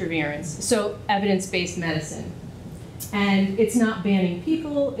human interference. So evidence-based medicine. And it's not banning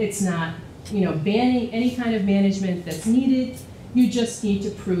people, it's not banning any kind of management that's needed. You just need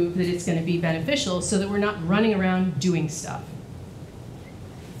to prove that it's going to be beneficial so that we're not running around doing stuff.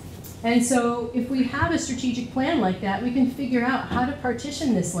 And so if we have a strategic plan like that, we can figure out how to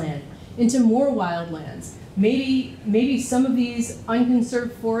partition this land into more wildlands. Maybe some of these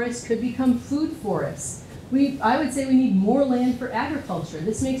unconserved forests could become food forests. I would say we need more land for agriculture.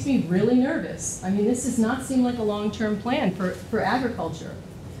 This makes me really nervous. I mean, this does not seem like a long-term plan for agriculture.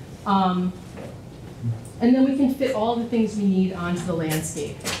 And then we can fit all the things we need onto the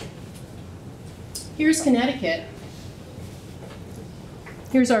landscape. Here's Connecticut.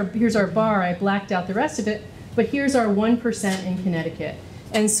 Here's our bar. I blacked out the rest of it, but here's our 1% in Connecticut.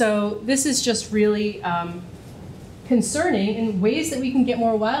 And so this is just really concerning, and ways that we can get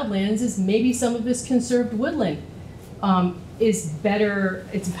more wildlands is maybe some of this conserved woodland is better,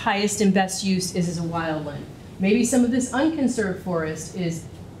 its highest and best use is as a wildland. Maybe some of this unconserved forest is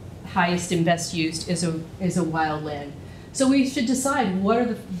highest and best used is a wildland. So we should decide what are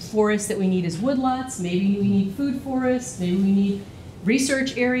the forests that we need as woodlots. Maybe we need food forests, maybe we need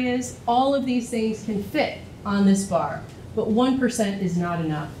research areas. All of these things can fit on this bar, but 1% is not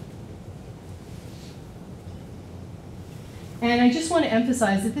enough. And I just want to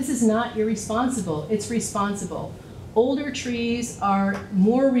emphasize that this is not irresponsible, it's responsible. Older trees are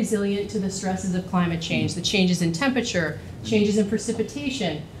more resilient to the stresses of climate change, the changes in temperature, changes in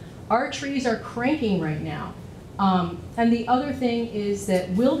precipitation. Our trees are cranking right now. And the other thing is that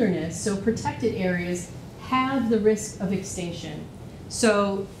wilderness, so protected areas, have the risk of extinction.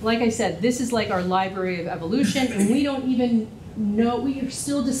 So, like I said, this is like our library of evolution, and we don't even know, we are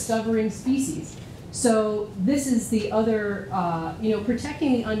still discovering species. So this is the other,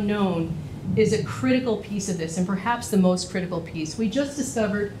 protecting the unknown is a critical piece of this, and perhaps the most critical piece. We just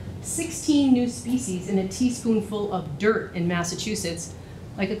discovered 16 new species in a teaspoonful of dirt in Massachusetts,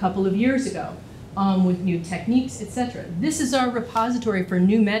 like a couple of years ago, with new techniques, etc. This is our repository for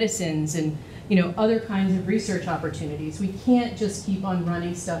new medicines and other kinds of research opportunities. We can't just keep on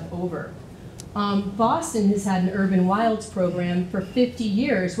running stuff over. Boston has had an urban wilds program for 50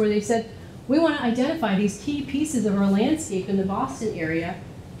 years where they said, we want to identify these key pieces of our landscape in the Boston area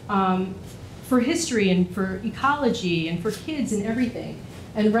for history and for ecology and for kids and everything.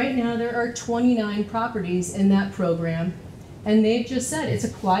 And right now there are 29 properties in that program, and they've just said it's a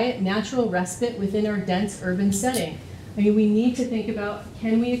quiet, natural respite within our dense urban setting. I mean, we need to think about,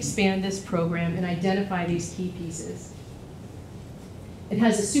 can we expand this program and identify these key pieces? It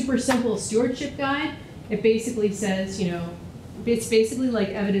has a super simple stewardship guide. It basically says, it's basically like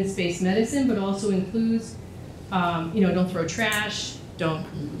evidence-based medicine, but also includes, don't throw trash, don't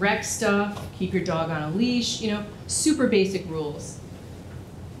wreck stuff, keep your dog on a leash, super basic rules.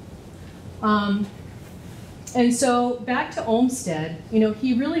 And so back to Olmsted,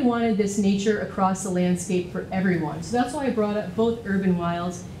 he really wanted this nature across the landscape for everyone. So that's why I brought up both urban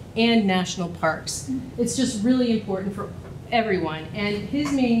wilds and national parks. It's just really important for everyone. And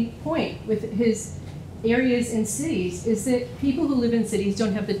his main point with his areas in cities is that people who live in cities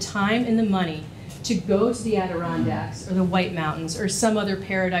don't have the time and the money to go to the Adirondacks or the White Mountains or some other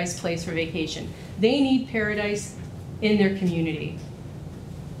paradise place for vacation. They need paradise in their community.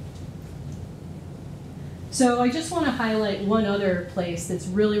 So I just want to highlight one other place that's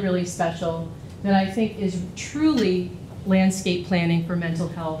really, really special that I think is truly landscape planning for mental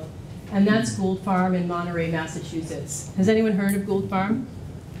health, and that's Gould Farm in Monterey, Massachusetts. Has anyone heard of Gould Farm?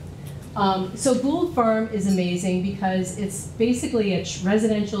 So Gould Farm is amazing because it's basically a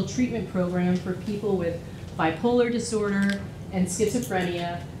residential treatment program for people with bipolar disorder and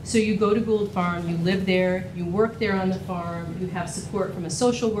schizophrenia. So you go to Gould Farm, you live there, you work there on the farm, you have support from a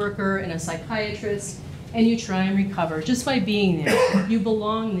social worker and a psychiatrist, and you try and recover just by being there. You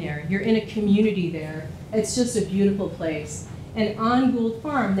belong there, you're in a community there. It's just a beautiful place. And on Gould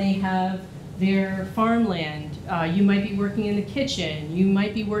Farm, they have their farmland. You might be working in the kitchen, you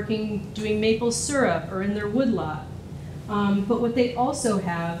might be doing maple syrup or in their woodlot. But what they also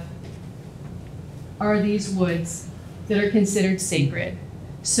have are these woods that are considered sacred.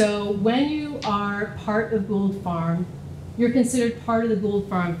 So when you are part of Gould Farm, you're considered part of the Gould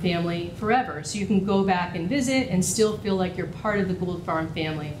Farm family forever. So you can go back and visit and still feel like you're part of the Gould Farm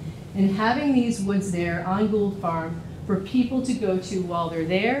family. And having these woods there on Gould Farm for people to go to while they're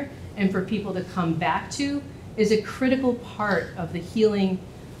there and for people to come back to is a critical part of the healing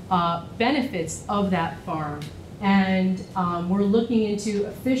benefits of that farm. And we're looking into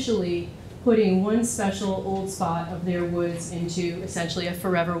officially putting one special old spot of their woods into essentially a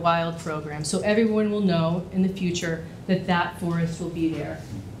Forever Wild program. So everyone will know in the future that that forest will be there.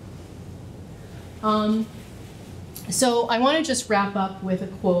 So I want to just wrap up with a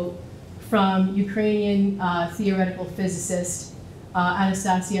quote from Ukrainian theoretical physicist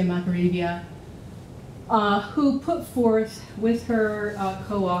Anastasia Makarevia, who put forth with her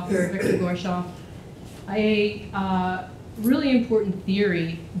co-author Viktor Gorshov a really important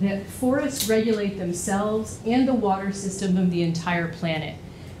theory that forests regulate themselves and the water system of the entire planet.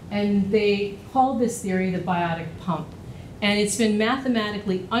 And they call this theory the biotic pump. And it's been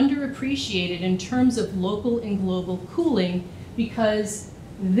mathematically underappreciated in terms of local and global cooling because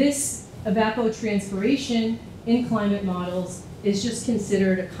this evapotranspiration in climate models is just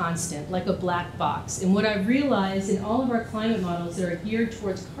considered a constant, like a black box. And what I've realized in all of our climate models that are geared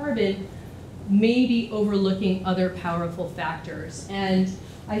towards carbon may be overlooking other powerful factors. And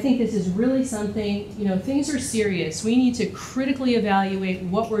I think this is really something, you know, things are serious. We need to critically evaluate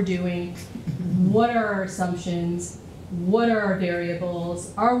what we're doing, what are our assumptions, what are our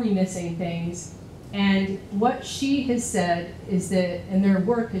variables, are we missing things? And what she has said is that, and their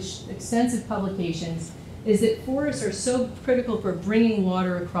work has extensive publications, is that forests are so critical for bringing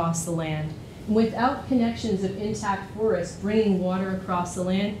water across the land. And without connections of intact forests bringing water across the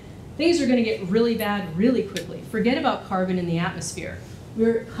land, things are going to get really bad really quickly. Forget about carbon in the atmosphere.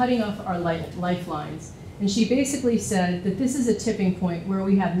 We're cutting off our lifelines. And she basically said that this is a tipping point where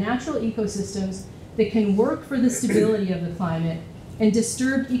we have natural ecosystems that can work for the stability of the climate and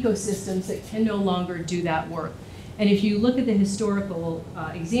disturbed ecosystems that can no longer do that work. And if you look at the historical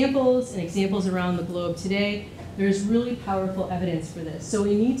examples and examples around the globe today, there's really powerful evidence for this. So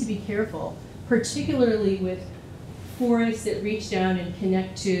we need to be careful, particularly with forests that reach down and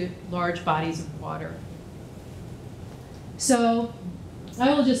connect to large bodies of water. So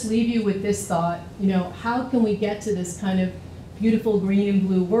I will just leave you with this thought, you know, how can we get to this kind of beautiful green and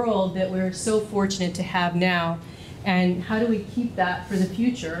blue world that we're so fortunate to have now? And how do we keep that for the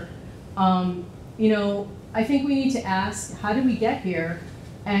future? You know, I think we need to ask, how did we get here?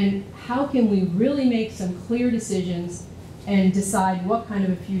 And how can we really make some clear decisions and decide what kind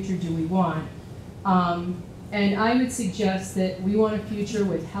of a future do we want? And I would suggest that we want a future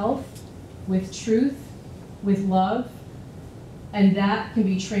with health, with truth, with love, and that can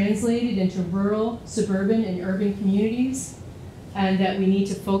be translated into rural, suburban, and urban communities, and that we need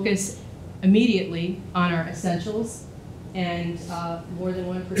to focus immediately on our essentials and more than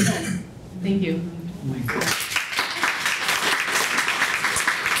 1%. Thank you.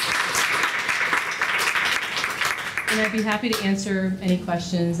 And I'd be happy to answer any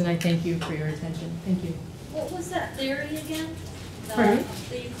questions, and I thank you for your attention. Thank you. What was that theory again? Pardon?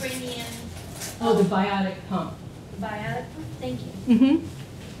 The Ukrainian... Oh, the biotic pump. Biotic pump? Thank you.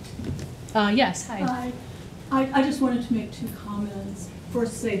 Yes, hi. Hi. I just wanted to make two comments.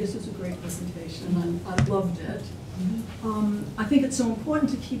 First, say this was a great presentation, and I loved it. I think it's so important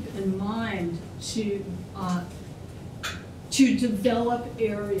to keep in mind to develop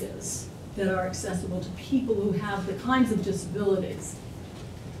areas that are accessible to people who have the kinds of disabilities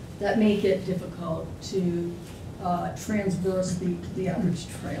that make it difficult to transverse the average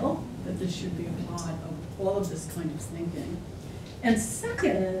trail, that this should be a part of all of this kind of thinking. And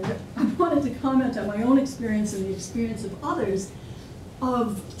second, I wanted to comment on my own experience and the experience of others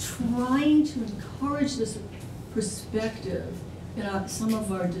of trying to encourage this perspective in some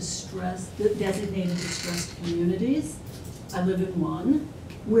of our designated distressed communities. I live in one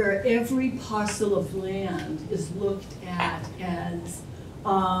where every parcel of land is looked at as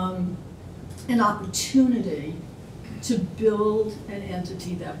an opportunity to build an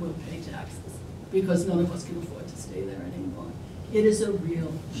entity that will pay taxes, because none of us can afford to stay there anymore. It is a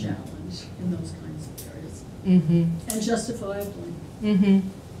real challenge in those kinds of areas, and justifiably.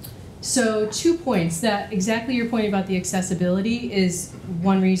 So 2 points. That exactly your point about the accessibility is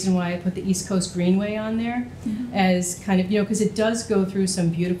one reason why I put the East Coast Greenway on there as kind of, you know, because it does go through some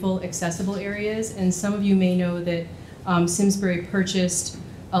beautiful accessible areas, and some of you may know that Simsbury purchased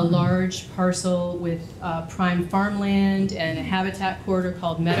a large parcel with prime farmland and a habitat corridor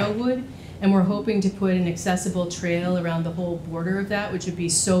called Meadowwood, and we're hoping to put an accessible trail around the whole border of that, which would be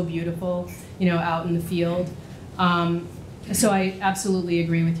so beautiful, you know, out in the field. So I absolutely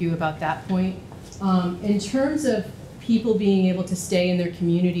agree with you about that point. In terms of people being able to stay in their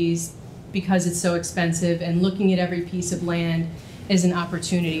communities because it's so expensive and looking at every piece of land as an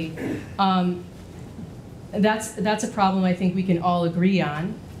opportunity, That's a problem I think we can all agree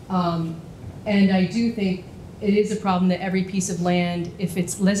on. And I do think it is a problem that every piece of land,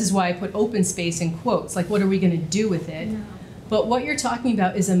 this is why I put open space in quotes, like what are we gonna do with it? No. But what you're talking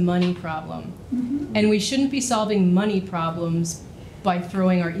about is a money problem. Mm-hmm. And we shouldn't be solving money problems by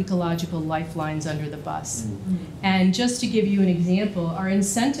throwing our ecological lifelines under the bus. And just to give you an example, our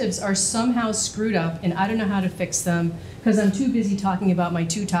incentives are somehow screwed up, and I don't know how to fix them because I'm too busy talking about my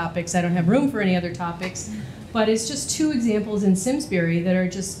 2 topics. I don't have room for any other topics. But it's just 2 examples in Simsbury that are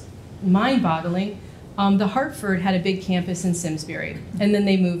just mind-boggling. The Hartford had a big campus in Simsbury, and then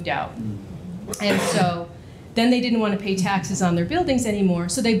they moved out. And so then they didn't want to pay taxes on their buildings anymore,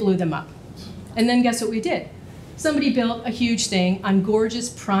 so they blew them up. And then guess what we did? Somebody built a huge thing on gorgeous,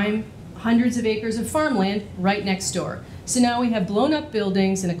 prime, hundreds of acres of farmland right next door. So now we have blown up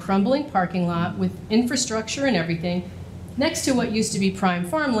buildings and a crumbling parking lot with infrastructure and everything next to what used to be prime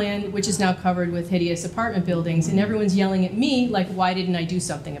farmland, which is now covered with hideous apartment buildings, and everyone's yelling at me like, why didn't I do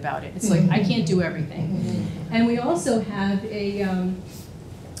something about it? It's like, I can't do everything. And we also have a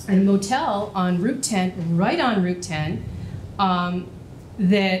motel on Route 10, right on Route 10,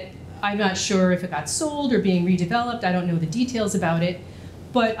 that I'm not sure if it got sold or being redeveloped. I don't know the details about it.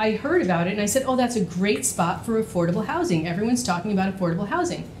 But I heard about it and I said, oh, that's a great spot for affordable housing. Everyone's talking about affordable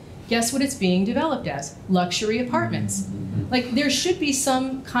housing. Guess what it's being developed as? Luxury apartments. Like, there should be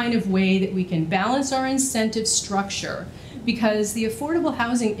some kind of way that we can balance our incentive structure, because the affordable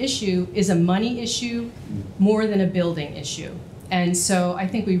housing issue is a money issue more than a building issue. And so I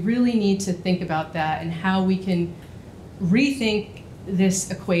think we really need to think about that and how we can rethink this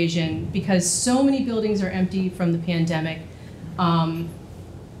equation, because so many buildings are empty from the pandemic.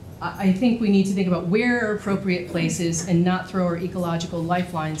 I think we need to think about where are appropriate places and not throw our ecological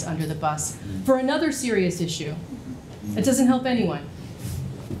lifelines under the bus for another serious issue. It doesn't help anyone.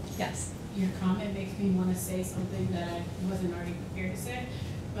 Yes? Your comment makes me want to say something that I wasn't already prepared to say,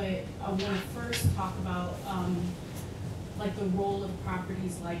 but I want to first talk about like the role of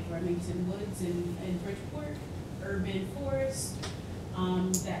properties like Remington Woods and Bridgeport, urban forest,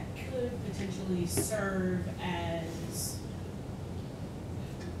 that could potentially serve as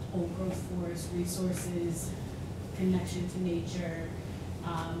old growth forest resources, connection to nature,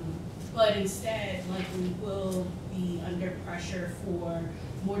 but instead likely will be under pressure for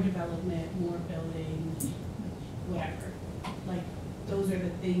more development, more building, whatever. Like, those are the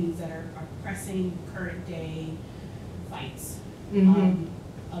things that are pressing current day fights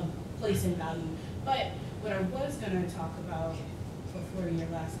of place and value. But what I was gonna talk about before your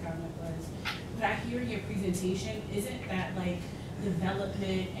last comment was, what I hear in your presentation isn't that like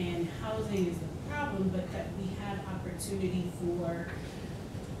development and housing is the problem, but that we have opportunity for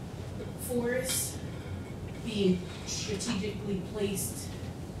forests being strategically placed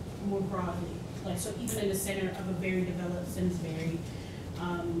more broadly. Like, so even in the center of a very developed Simsbury,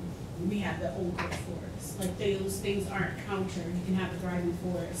 we have the old growth forest. Like, those things aren't countered. You can have a thriving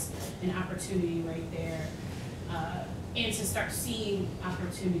forest, an opportunity right there, and to start seeing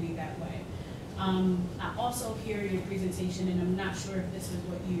opportunity that way. I also hear in your presentation, and I'm not sure if this is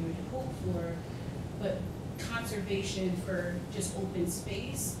what you would hope for, but conservation for just open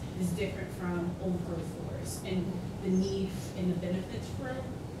space is different from old growth forests, and the need and the benefits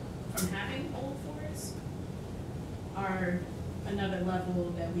from having old forests are another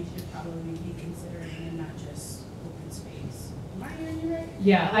level that we should probably be considering, and not just open space. Am I hearing you right?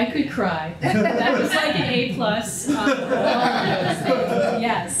 Yeah, I could cry. That was like an A+.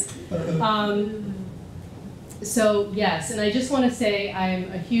 Yes. So yes, and I just want to say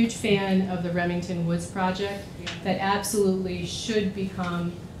I'm a huge fan of the Remington Woods project. That absolutely should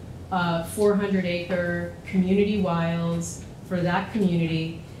become 400-acre community wilds for that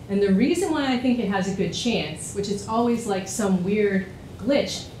community. And the reason why I think it has a good chance, which is always like some weird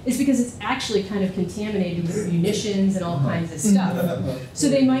glitch, is because it's actually kind of contaminated with munitions and all kinds of stuff. So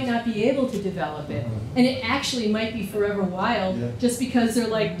they might not be able to develop it. And it actually might be forever wild just because they're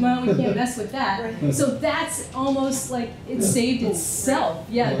like, well, we can't mess with that. So that's almost like it saved itself.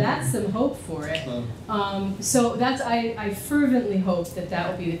 Yeah, that's some hope for it. So that's, I fervently hope that that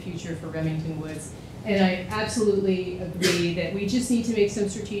will be the future for Remington Woods. And I absolutely agree that we just need to make some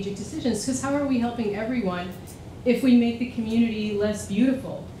strategic decisions, because how are we helping everyone if we make the community less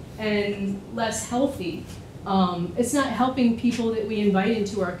beautiful and less healthy? It's not helping people that we invite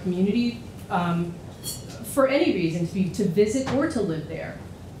into our community for any reason, to visit or to live there.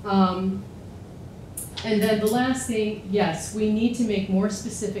 And then the last thing, yes, we need to make more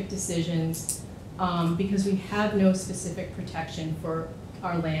specific decisions because we have no specific protection for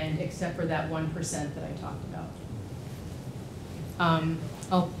our land except for that 1% that I talked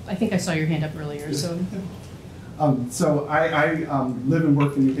I think I saw your hand up earlier, so. So I live and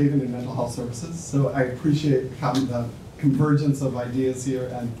work in New Haven in mental health services, so I appreciate the convergence of ideas here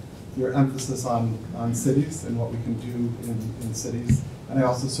and your emphasis on cities and what we can do in cities. And I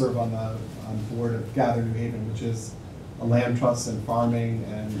also serve on the board of Gather New Haven, which is a land trust and farming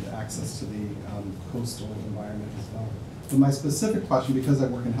and access to the coastal environment as well. But my specific question, because I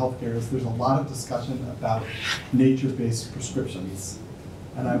work in healthcare, is there's a lot of discussion about nature-based prescriptions.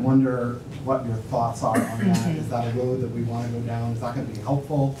 And I wonder what your thoughts are on that. Is that a road that we want to go down? Is that going to be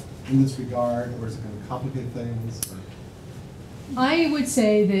helpful in this regard, or is it going to complicate things? I would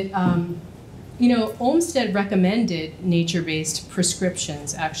say that, Olmsted recommended nature-based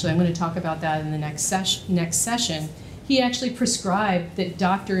prescriptions. Actually, I'm going to talk about that in the next session. He actually prescribed that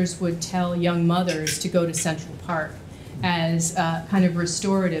doctors would tell young mothers to go to Central Park as kind of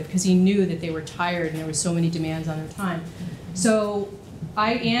restorative, because he knew that they were tired and there were so many demands on their time. So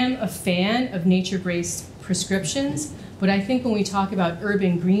I am a fan of nature-based prescriptions, but I think when we talk about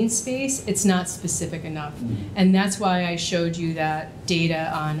urban green space, it's not specific enough. And that's why I showed you that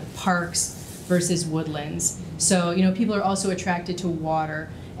data on parks versus woodlands. So, people are also attracted to water.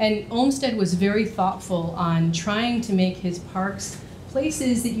 And Olmsted was very thoughtful on trying to make his parks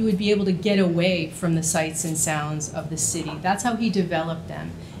places that you would be able to get away from the sights and sounds of the city. That's how he developed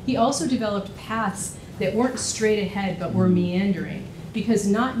them. He also developed paths that weren't straight ahead but were meandering, because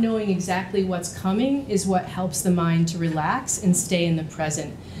not knowing exactly what's coming is what helps the mind to relax and stay in the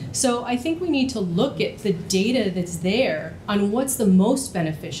present. So I think we need to look at the data that's there on what's the most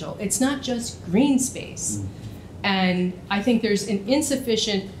beneficial. It's not just green space. And I think there's an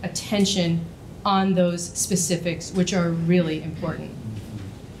insufficient attention on those specifics, which are really important.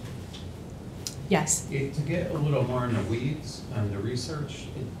 Yes? To get a little more in the weeds on the research,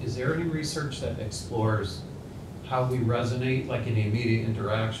 is there any research that explores how we resonate, like in the immediate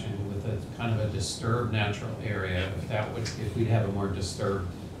interaction with a kind of a disturbed natural area, if we'd have a more disturbed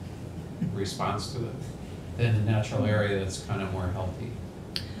response to it than a natural area that's kind of more healthy?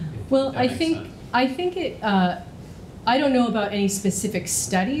 Well, I think it, I don't know about any specific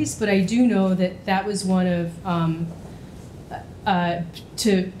studies, but I do know that that was one of,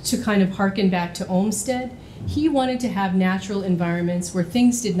 to kind of harken back to Olmsted, he wanted to have natural environments where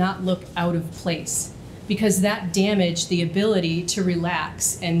things did not look out of place, because that damaged the ability to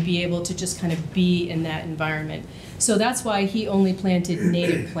relax and be able to just kind of be in that environment. So that's why he only planted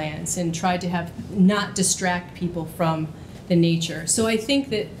native plants and tried to not distract people from the nature. So I think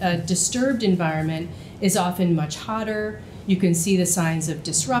that a disturbed environment is often much hotter. You can see the signs of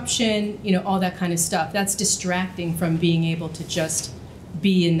disruption, all that kind of stuff. That's distracting from being able to just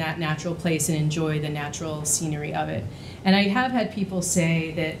be in that natural place and enjoy the natural scenery of it. And I have had people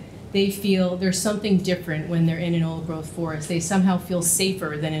say that they feel there's something different when they're in an old growth forest. They somehow feel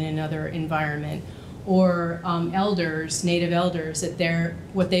safer than in another environment. Or elders, native elders, that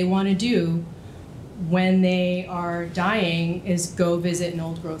what they want to do when they are dying is go visit an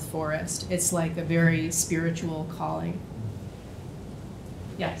old growth forest. It's like a very spiritual calling.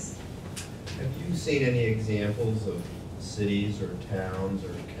 Yes? Have you seen any examples of cities or towns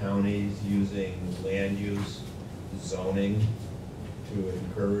or counties using land use zoning to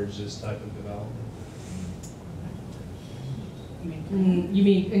encourage this type of development? You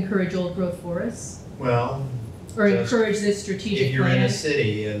mean encourage old growth forests? Well, or encourage this strategic plan? If you're in a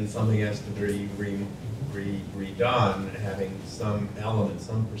city and something has to be redone, having some element,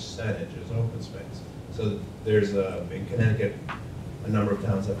 some percentage as open space. So there's in Connecticut, a number of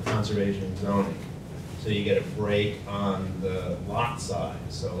towns have conservation zoning. So you get a break on the lot size.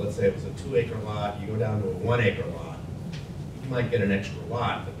 So let's say it was a 2-acre lot, you go down to a 1-acre lot. You might get an extra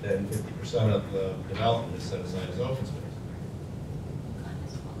lot, but then 50% of the development is set aside as open space.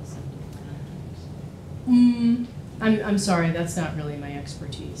 I'm sorry, that's not really my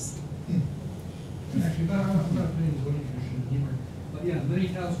expertise. Actually, I'm not putting the zoning commission anymore. But yeah, many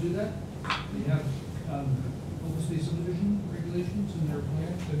towns do that. They have open space subdivision regulations in their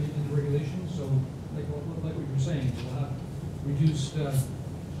plans, in the regulations. So like what you were saying, we'll have reduced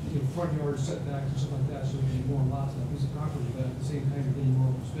front yard setbacks and stuff like that, so you're getting more lots on a piece of property, but at the same time you're getting more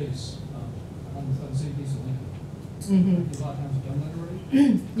open space on the same piece of land. A lot of towns have done that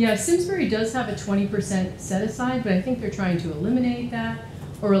already. Yeah, Simsbury does have a 20% set aside, but I think they're trying to eliminate that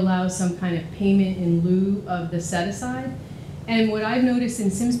or allow some kind of payment in lieu of the set aside. And what I've noticed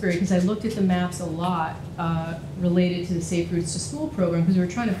in Simsbury, because I looked at the maps a lot related to the Safe Routes to School program, because we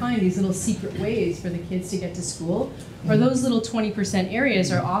were trying to find these little secret ways for the kids to get to school, or those little 20%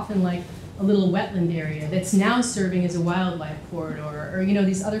 areas are often like a little wetland area that's now serving as a wildlife corridor, or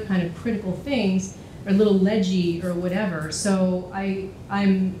these other kind of critical things or a little ledgy or whatever. So I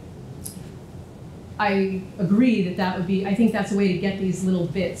agree that would be, I think that's a way to get these little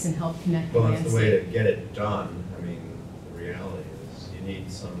bits and help connect the Well, that's the way landscape. to get it done. I mean, the reality is you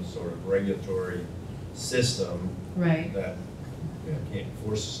need some sort of regulatory system Right. that can't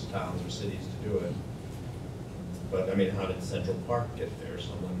force towns or cities to do it. But I mean, how did Central Park get there?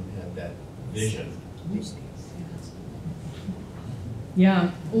 Someone had that vision.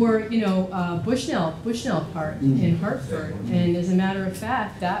 Yeah, or, Bushnell Park in Hartford. And as a matter of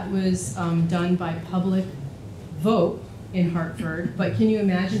fact, that was done by public vote in Hartford. But can you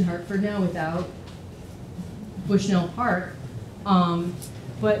imagine Hartford now without Bushnell Park?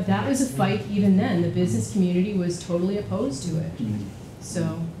 But that was a fight even then. The business community was totally opposed to it.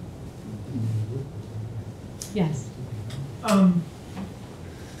 So, yes.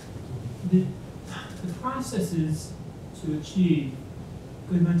 The processes to achieve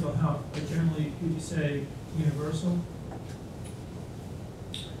good mental health are generally, would you say, universal?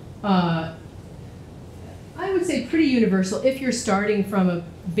 I would say pretty universal if you're starting from a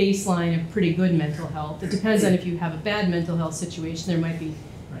baseline of pretty good mental health. It depends on if you have a bad mental health situation. There might be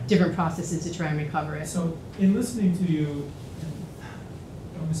different processes to try and recover it. So in listening to you,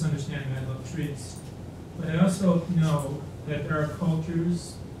 don't misunderstand me, I love trees, but I also know that there are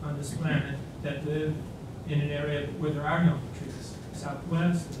cultures on this planet that live in an area where there are no trees.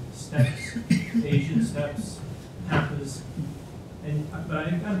 Southwest, steppes, Asian steppes, pampas, but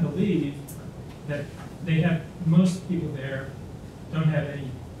I gotta believe that most people there don't have any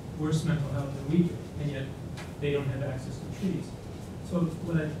worse mental health than we do, and yet they don't have access to trees. So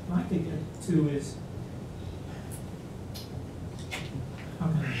what I'd like to get to is, how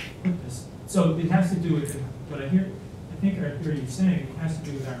can I put this? So it has to do with what I think I hear you saying, it has to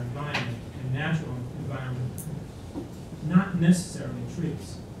do with our environment and natural environment, not necessarily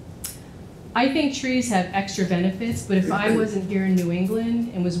trees. I think trees have extra benefits, but if I wasn't here in New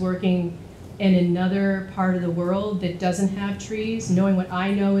England and was working in another part of the world that doesn't have trees, knowing what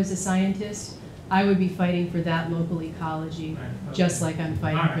I know as a scientist, I would be fighting for that local ecology, Right, okay. just like I'm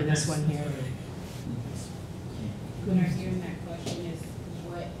fighting All right, for this thanks. one here. What I hear in that question is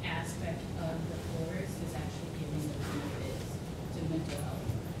what aspect of the forest is actually giving the benefits to mental health?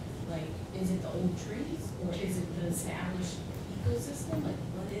 Like, is it the old trees or is it the established ecosystem? Like,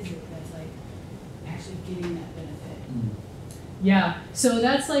 what is it that's like actually getting that benefit? Yeah, so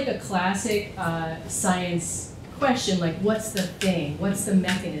that's like a classic science question, like what's the thing, what's the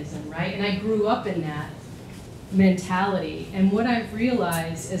mechanism, right? And I grew up in that mentality. And what I've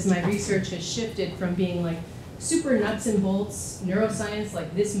realized as my research has shifted from being like super nuts and bolts neuroscience,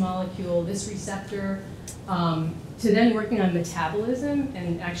 like this molecule, this receptor, to then working on metabolism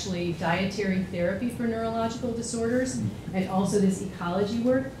and actually dietary therapy for neurological disorders, and also this ecology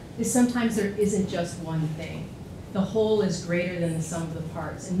work, is sometimes there isn't just one thing. The whole is greater than the sum of the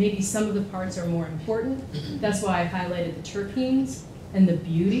parts, and maybe some of the parts are more important. That's why I highlighted the terpenes and the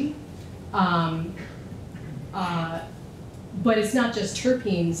beauty. But it's not just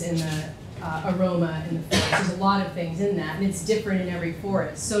terpenes in the aroma in the forest. There's a lot of things in that, and it's different in every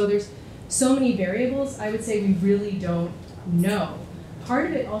forest. So there's so many variables, I would say we really don't know. Part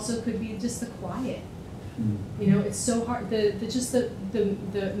of it also could be just the quiet. You know, it's so hard, the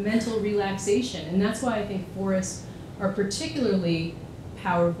mental relaxation. And that's why I think forests are particularly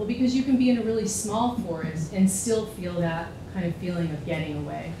powerful, because you can be in a really small forest and still feel that kind of feeling of getting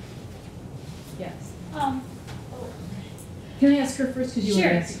away. Yes. Can I ask her first, because you want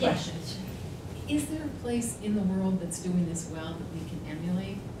to ask a question? Is there a place in the world that's doing this well that we can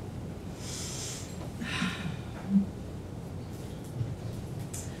emulate?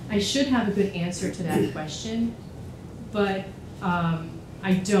 I should have a good answer to that question, but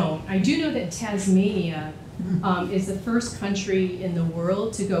I don't. I do know that Tasmania is the first country in the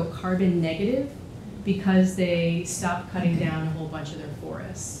world to go carbon negative because they stopped cutting down a whole bunch of their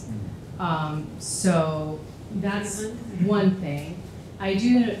forests. So that's one thing. I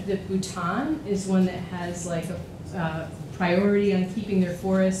do know that Bhutan is one that has like a priority on keeping their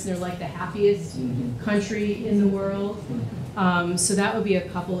forests. They're like the happiest country in the world. So that would be a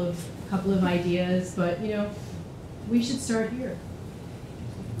couple of ideas, but you know, we should start here.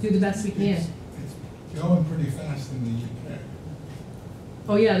 Do the best we can. It's going pretty fast in the UK.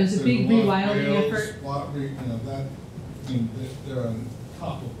 Oh yeah, there's a big rewilding effort. They're on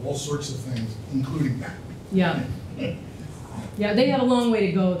top of all sorts of things, including that. Yeah. Yeah, they have a long way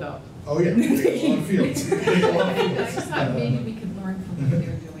to go though. Oh yeah, they go on fields. I just thought maybe we could learn from what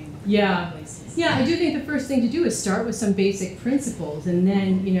they're doing. Yeah. Yeah, I do think the first thing to do is start with some basic principles and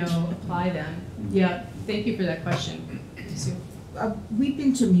then, you know, apply them. Yeah, thank you for that question, Sue. We've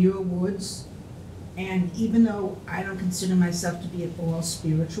been to Muir Woods, And even though I don't consider myself to be at all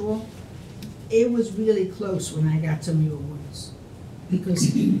spiritual, it was really close when I got to Muir Woods.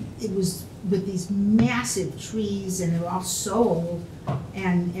 Because it was with these massive trees and they were all so old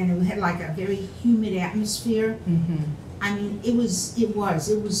and it had like a very humid atmosphere. Mm-hmm. I mean, it was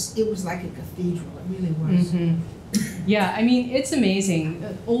like a cathedral, it really was. Mm-hmm. Yeah, I mean, it's amazing.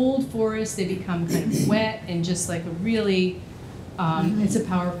 Old forests, they become kind of wet and just like a really, it's a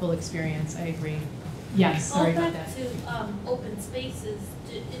powerful experience, I agree. Yes, sorry about that. All back to open spaces,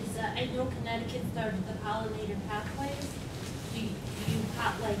 I know Connecticut started the pollinator pathways. Do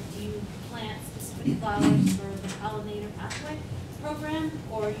you plant specific flowers for the pollinator pathway program,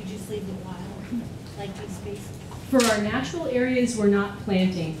 or you just leave it wild, like these spaces? For our natural areas, we're not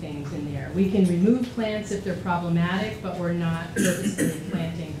planting things in there. We can remove plants if they're problematic, but we're not purposely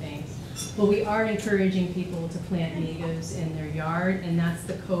planting things. But we are encouraging people to plant natives in their yard, and that's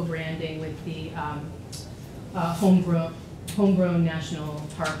the co-branding with the homegrown national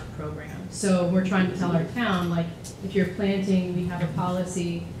park program. So we're trying to tell our town, like, if you're planting, we have a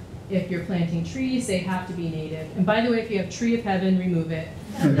policy, if you're planting trees, they have to be native. And by the way, if you have tree of heaven, remove it.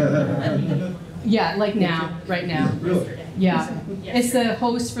 Yeah, like now, right now. Yeah. It's the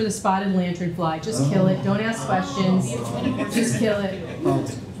host for the spotted lanternfly. Just kill it. Don't ask questions. Just kill it.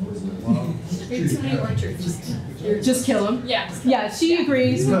 Just kill them. Yes. Yeah, she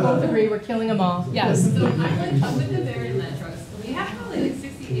agrees. We both agree. We're killing them all. Yes. So I'm with the Barry Land Trust. We have probably like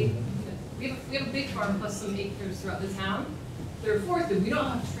 60 acres. We have a big farm plus some acres throughout the town. They're forested. We don't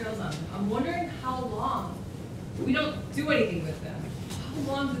have trails on them. I'm wondering how long. We don't do anything with them.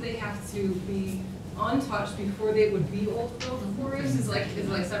 How long do they have to be untouched before they would be old growth forest? Is it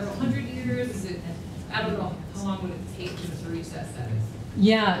like several hundred years? Is it, I don't know, how long would it take to reach that status?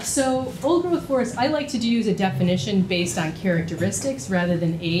 Yeah, so old growth forest, I like to use a definition based on characteristics rather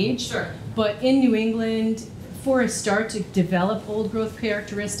than age. Sure. But in New England, forests start to develop old growth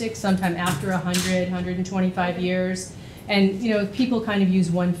characteristics sometime after 100, 125 years. And, you know, people kind of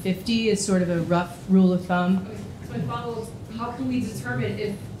use 150 as sort of a rough rule of thumb. Okay. So my follow-up, how can we determine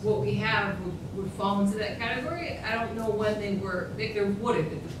if what we have would fall into that category? I don't know when they were, they're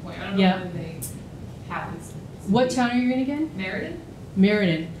wooded at this point. I don't know when they happened. What town are you in again? Meriden?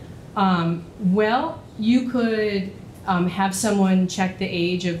 Meriden. Well, you could have someone check the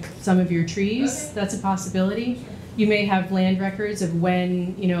age of some of your trees. Okay. That's a possibility. Sure. You may have land records of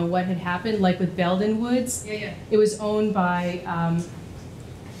when, you know, what had happened, like with Belden Woods. Yeah. It was owned by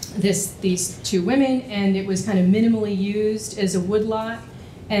these two women, and it was kind of minimally used as a woodlot.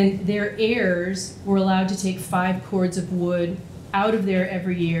 And their heirs were allowed to take 5 cords of wood out of there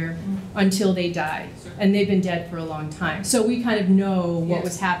every year until they died. Sure. And they've been dead for a long time. So we kind of know what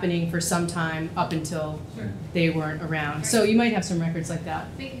was happening for some time up until they weren't around. Right. So you might have some records like that.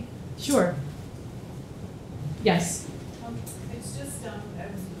 Thank you. Sure. Yes? It's just, I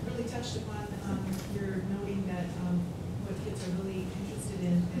was really touched upon your noting that what kids are really interested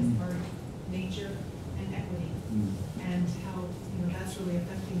in is art, nature, and equity, and how, you know, that's really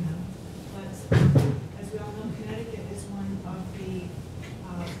affecting them. But as we all know, Connecticut is one of the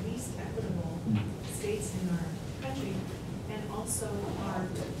least equitable states in our country, and also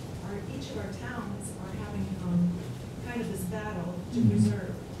each of our towns are having kind of this battle to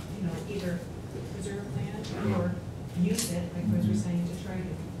preserve, you know, either preserve land or use it, like Rose was saying, to try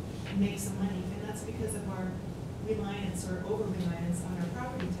to make some money, and that's because of our reliance or over-reliance on our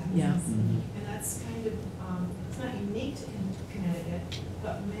property taxes. Yeah. And that's kind of, it's not unique to Connecticut,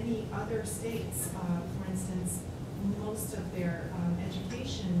 but many other states, for instance, most of their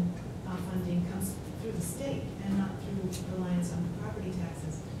education funding comes through the state and not through reliance on property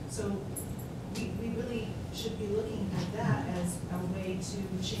taxes. So we really should be looking at that as a way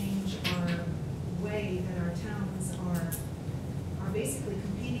to change our way that our towns are basically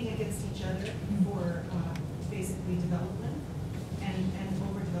competing against each other for basically development and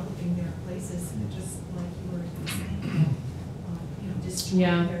overdeveloping their places, just like you were saying, you know,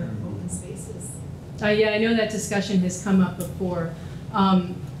 destroying their open spaces. Yeah, I know that discussion has come up before,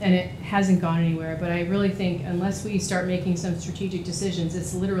 and it hasn't gone anywhere, but I really think unless we start making some strategic decisions,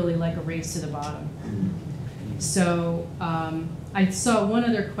 it's literally like a race to the bottom. So I saw one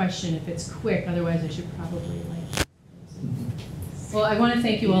other question, if it's quick, otherwise I should probably like. Well, I want to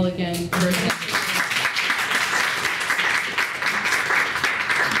thank you all again for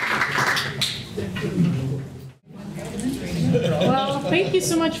Well, thank you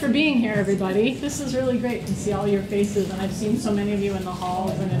so much for being here, everybody. This is really great to see all your faces, and I've seen so many of you in the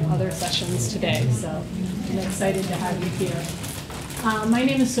halls and in other sessions today, so I'm excited to have you here. My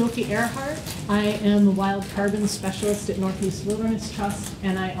name is Sophie Earhart. I am a wild carbon specialist at Northeast Wilderness Trust,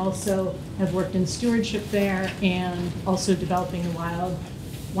 and I also have worked in stewardship there and also developing the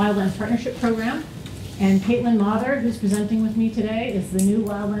Wildlands Partnership Program. And Caitlin Mather, who's presenting with me today, is the new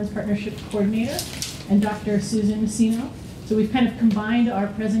Wildlands Partnership Coordinator, and Dr. Susan Messino. So we've kind of combined our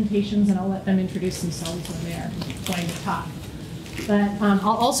presentations, and I'll let them introduce themselves when they're going to talk. But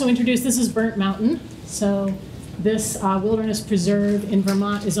I'll also introduce, this is Burnt Mountain. So this wilderness preserve in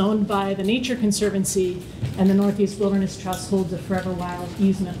Vermont is owned by the Nature Conservancy, and the Northeast Wilderness Trust holds a Forever Wild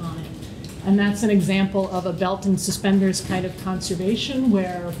easement on it. And that's an example of a belt and suspenders kind of conservation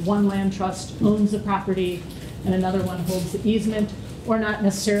where one land trust owns the property and another one holds the easement, or not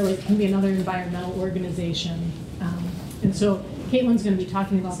necessarily, it can be another environmental organization. And so Caitlin's going to be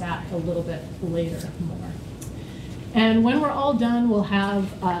talking about that a little bit later more. And when we're all done, we'll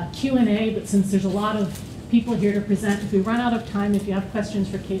have a Q&A, but since there's a lot of people here to present, if we run out of time, if you have questions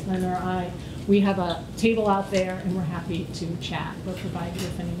for Caitlin or I, we have a table out there and we're happy to chat or provide you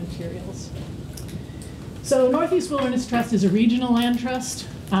with any materials. So Northeast Wilderness Trust is a regional land trust.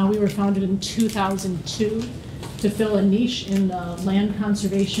 We were founded in 2002 to fill a niche in the land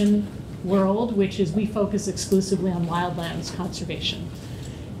conservation world, which is we focus exclusively on wildlands conservation.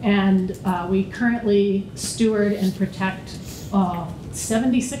 And we currently steward and protect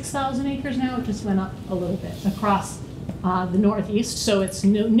 76,000 acres now. It just went up a little bit across the Northeast. So it's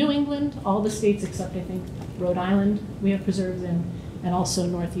New England, all the states except I think Rhode Island we have preserves in, and also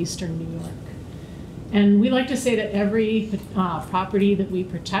northeastern New York. And we like to say that every property that we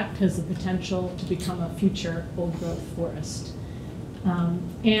protect has the potential to become a future old growth forest.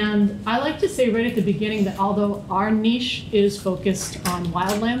 And I like to say right at the beginning that although our niche is focused on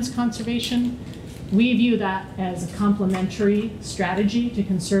wildlands conservation, we view that as a complementary strategy to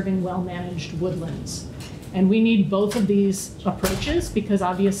conserving well-managed woodlands. And we need both of these approaches because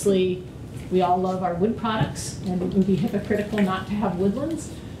obviously we all love our wood products and it would be hypocritical not to have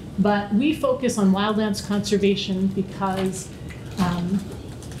woodlands. But we focus on wildlands conservation because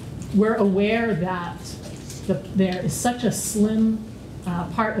we're aware that there is such a slim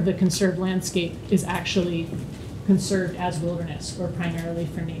part of the conserved landscape is actually conserved as wilderness or primarily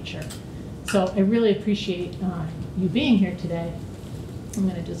for nature. So I really appreciate you being here today. I'm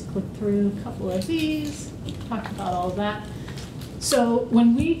going to just click through a couple of these, talk about all of that. So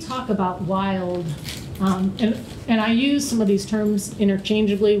when we talk about wild, and I use some of these terms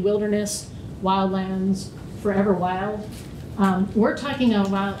interchangeably, wilderness, wildlands, forever wild, we're talking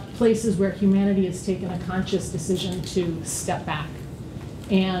about places where humanity has taken a conscious decision to step back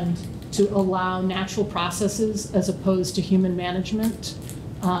and to allow natural processes as opposed to human management,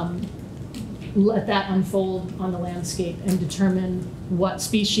 let that unfold on the landscape and determine what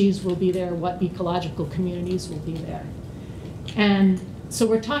species will be there, what ecological communities will be there. And so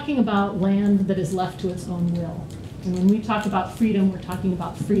we're talking about land that is left to its own will. And when we talk about freedom, we're talking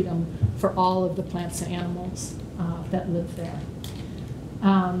about freedom for all of the plants and animals that live there.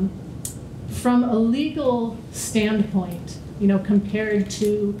 From a legal standpoint, you know, compared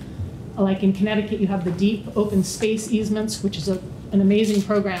to, like in Connecticut, you have the deep open space easements, which is an amazing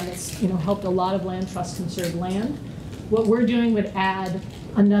program that's, you know, helped a lot of land trusts conserve land. What we're doing would add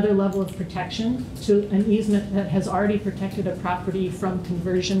another level of protection to an easement that has already protected a property from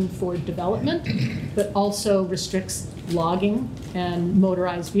conversion for development, but also restricts logging and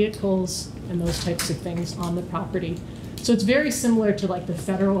motorized vehicles and those types of things on the property. So it's very similar to like the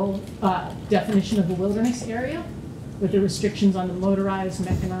federal definition of a wilderness area, with the restrictions on the motorized,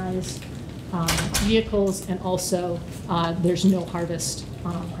 mechanized vehicles, and also there's no harvest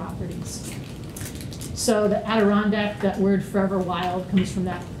on properties. So the Adirondack, that word forever wild comes from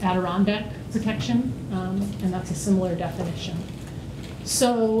that Adirondack protection, and that's a similar definition.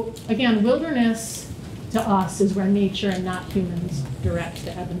 So again, wilderness to us is where nature and not humans direct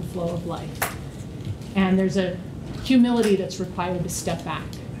the ebb and flow of life. And there's a humility that's required to step back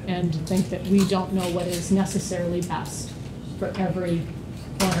and think that we don't know what is necessarily best for every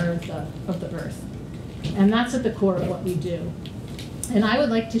corner of the earth. And that's at the core of what we do. And I would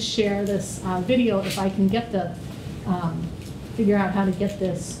like to share this video if I can get the, figure out how to get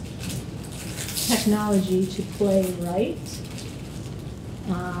this technology to play right.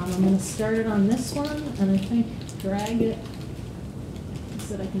 I'm going to start it on this one, and I think drag it,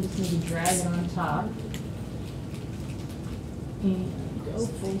 so that I can just maybe drag it on top. And go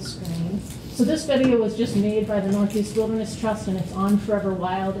full screen. So this video was just made by the Northeast Wilderness Trust, and it's on Forever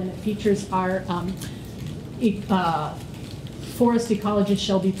Wild, and it features our forest ecologist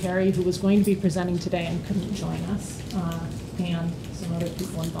Shelby Perry, who was going to be presenting today and couldn't join us, and some other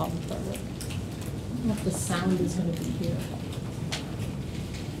people involved with our work. I don't know if the sound is going to be here.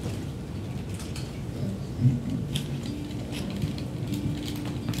 I'm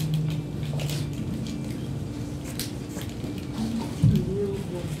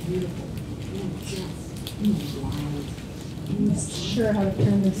not sure how to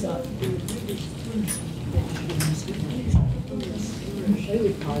turn this up. I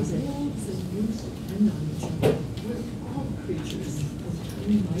would pause it. We're all creatures of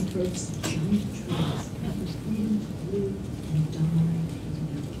tiny microbes, giant trees, evergreen, blue, and die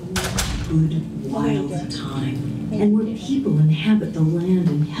in their own good, wild time. And where people inhabit the land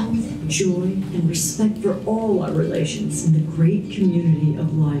in health, joy, and respect for all our relations in the great community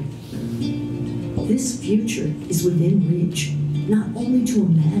of life. This future is within reach, not only to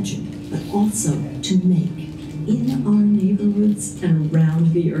imagine, but also to make in our neighborhoods and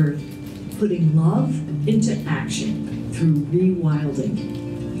around the earth, putting love into action through rewilding.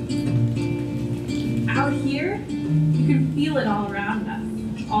 Out here, you can feel it all around us.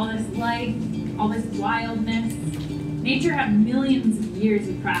 All this life, all this wildness. Nature had millions of years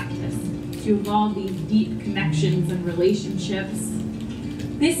of practice to evolve these deep connections and relationships.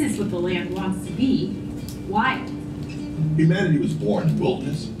 This is what the land wants to be, wild. Humanity was born in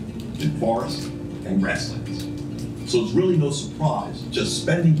wilderness, in forests, and grasslands. So it's really no surprise just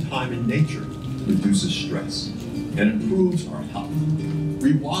spending time in nature reduces stress and improves our health.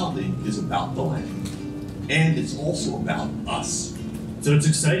 Rewilding is about the land, and it's also about us. So it's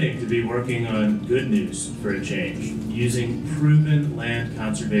exciting to be working on good news for a change, using proven land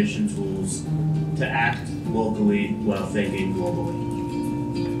conservation tools to act locally while thinking globally.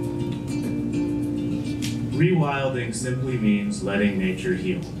 Rewilding simply means letting nature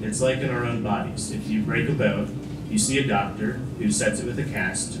heal. It's like in our own bodies. If you break a bone, you see a doctor who sets it with a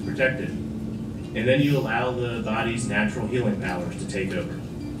cast to protect it. And then you allow the body's natural healing powers to take over.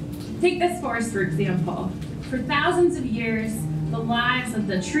 Take this forest, for example. For thousands of years, the lives of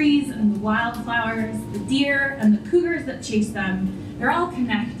the trees and the wildflowers, the deer and the cougars that chase them, they're all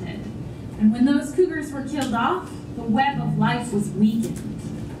connected. And when those cougars were killed off, the web of life was weakened.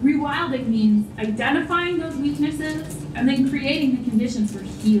 Rewilding means identifying those weaknesses and then creating the conditions for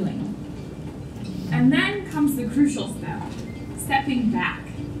healing. And then comes the crucial step, stepping back,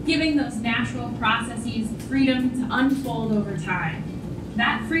 giving those natural processes freedom to unfold over time.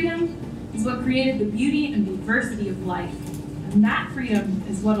 That freedom is what created the beauty and diversity of life. And that freedom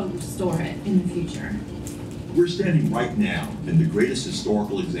is what will restore it in the future. We're standing right now in the greatest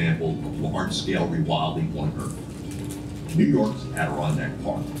historical example of large-scale rewilding on Earth. New York's Adirondack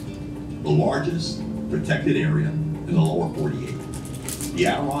Park, the largest protected area in the lower 48. The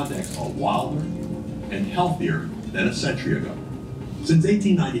Adirondacks are wilder and healthier than a century ago. Since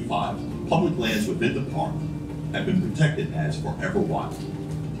 1895, public lands within the park have been protected as forever wild,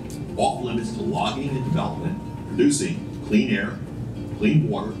 off limits to logging and development, producing clean air, clean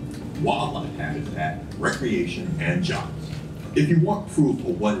water, wildlife habitat, recreation, and jobs. If you want proof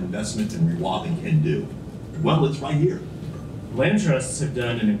of what investment in rewilding can do, well, it's right here. Land trusts have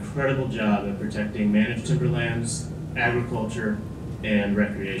done an incredible job at protecting managed timberlands, agriculture, and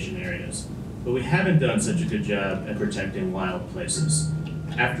recreation areas. But we haven't done such a good job at protecting wild places.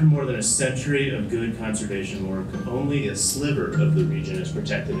 After more than a century of good conservation work, only a sliver of the region is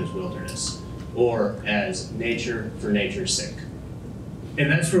protected as wilderness, or as nature for nature's sake. And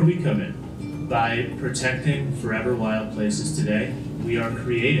that's where we come in. By protecting forever wild places today, we are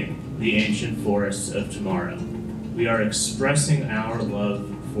creating the ancient forests of tomorrow. We are expressing our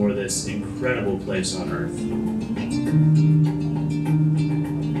love for this incredible place on Earth.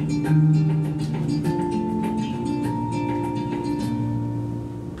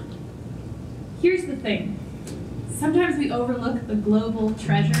 Here's the thing. Sometimes we overlook the global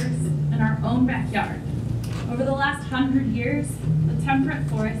treasures in our own backyard. Over the last 100 years, the temperate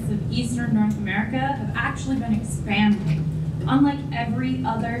forests of eastern North America have actually been expanding, unlike every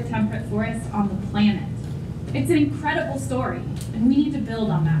other temperate forest on the planet. It's an incredible story, and we need to build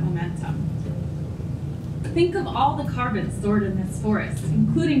on that momentum. Think of all the carbon stored in this forest,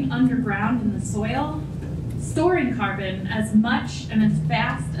 including underground in the soil. Storing carbon as much and as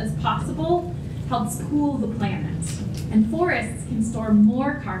fast as possible helps cool the planet. And forests can store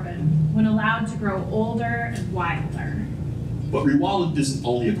more carbon when allowed to grow older and wilder. But rewilding isn't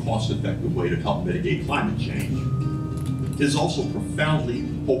only a cost-effective way to help mitigate climate change. It is also profoundly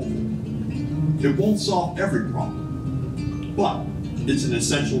hopeful. It won't solve every problem, but it's an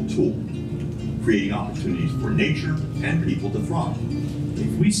essential tool, creating opportunities for nature and people to thrive.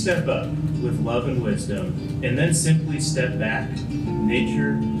 If we step up with love and wisdom, and then simply step back,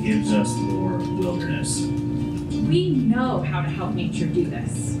 nature gives us more wilderness. We know how to help nature do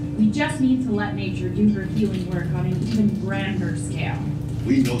this. We just need to let nature do her healing work on an even grander scale.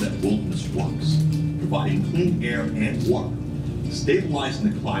 We know that wilderness works. providing clean air and water,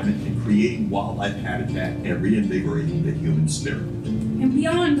 stabilizing the climate and creating wildlife habitat and reinvigorating the human spirit. And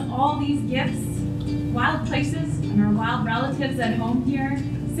beyond all these gifts, wild places and our wild relatives at home here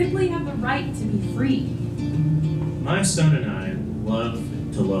simply have the right to be free. My son and I love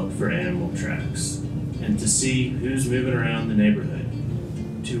to look for animal tracks and to see who's moving around the neighborhood,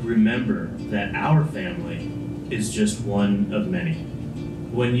 to remember that our family is just one of many.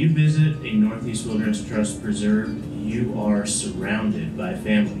 When you visit a Northeast Wilderness Trust preserve, you are surrounded by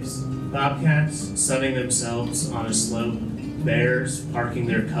families. Bobcats sunning themselves on a slope, bears parking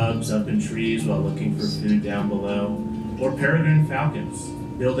their cubs up in trees while looking for food down below, or peregrine falcons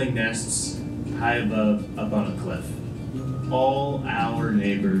building nests high above up on a cliff. All our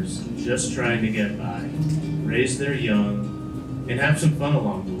neighbors just trying to get by, raise their young, and have some fun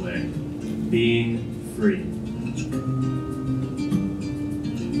along the way, being free.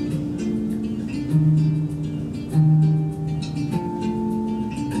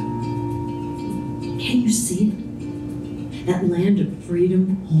 Can you see it? That land of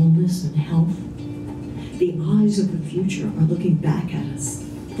freedom, wholeness, and health? The eyes of the future are looking back at us,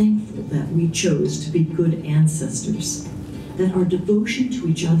 thankful that we chose to be good ancestors, that our devotion to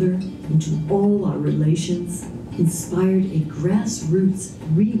each other and to all our relations inspired a grassroots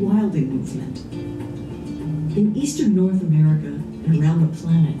rewilding movement. In eastern North America and around the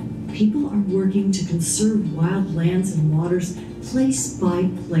planet, people are working to conserve wild lands and waters place by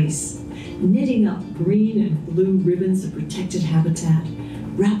place, knitting up green and blue ribbons of protected habitat,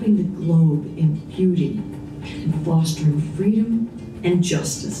 wrapping the globe in beauty, and fostering freedom and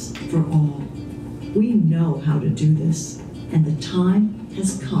justice for all. We know how to do this, and the time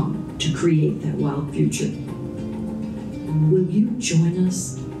has come to create that wild future. Will you join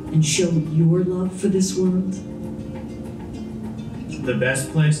us and show your love for this world? The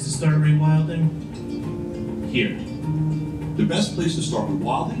best place to start rewilding? Here. The best place to start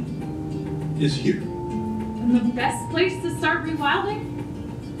rewilding is here. And the best place to start rewilding?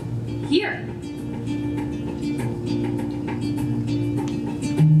 Here.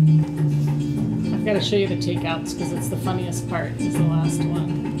 I've got to show you the takeouts because it's the funniest part, is the last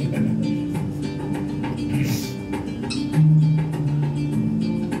one.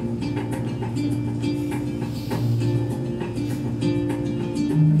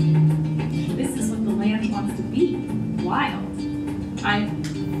 This is what the land wants to be. Wild. I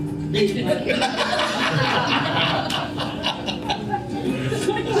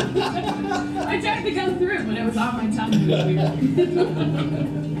tried to go through it, but it was on my tongue.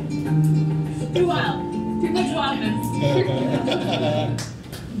 Too wild. Too much wildness.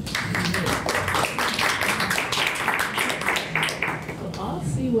 So I'll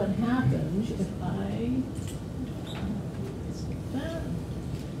see what happens if I that.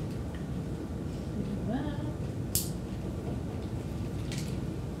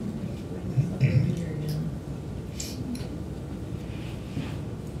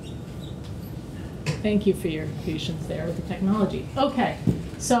 Thank you for your patience there with the technology. Okay,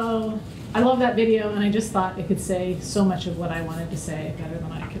 so I love that video, and I just thought it could say so much of what I wanted to say better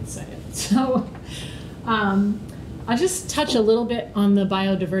than I could say it. So I'll just touch a little bit on the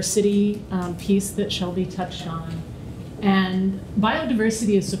biodiversity piece that Shelby touched on. And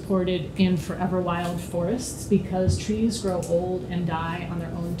biodiversity is supported in forever wild forests because trees grow old and die on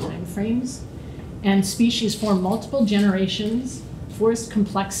their own time frames. And species form multiple generations, forest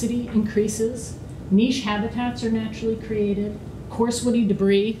complexity increases, niche habitats are naturally created, coarse woody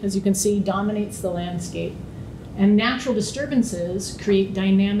debris, as you can see, dominates the landscape, and natural disturbances create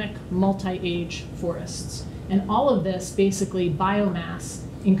dynamic multi-age forests. And all of this, basically, biomass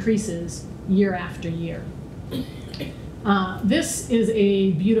increases year after year. This is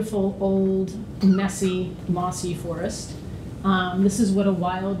a beautiful, old, messy, mossy forest. This is what a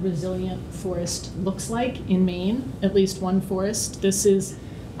wild, resilient forest looks like in Maine, at least one forest. This is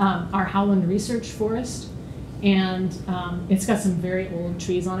our Howland Research Forest, and it's got some very old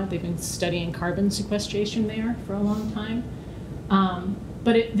trees on it. They've been studying carbon sequestration there for a long time.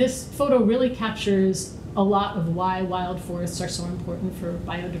 But this photo really captures a lot of why wild forests are so important for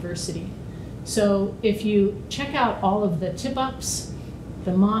biodiversity. So if you check out all of the tip-ups,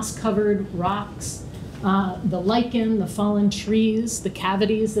 the moss-covered rocks, the lichen, the fallen trees, the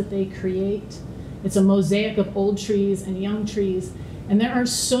cavities that they create, it's a mosaic of old trees and young trees. And there are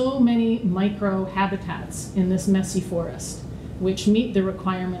so many micro-habitats in this messy forest, which meet the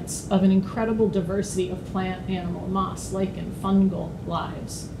requirements of an incredible diversity of plant, animal, moss, lichen, fungal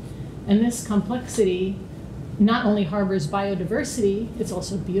lives. And this complexity not only harbors biodiversity, it's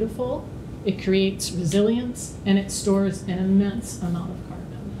also beautiful, it creates resilience, and it stores an immense amount of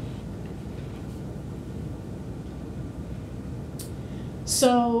carbon.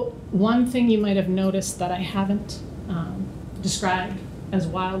 So one thing you might have noticed that I haven't described as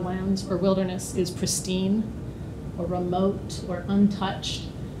wildlands or wilderness is pristine or remote or untouched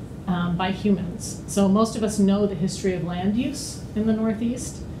by humans. So most of us know the history of land use in the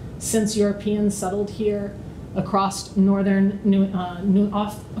Northeast. Since Europeans settled here across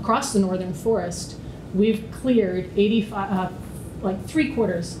across the northern forest, we've cleared 85, like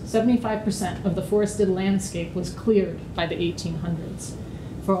 3/4, 75% of the forested landscape was cleared by the 1800s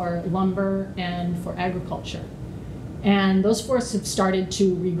for lumber and for agriculture. And those forests have started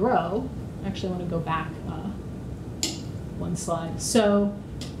to regrow. Actually, I want to go back one slide. So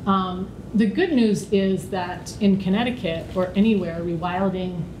the good news is that in Connecticut or anywhere,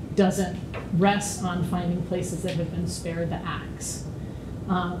 rewilding doesn't rest on finding places that have been spared the axe.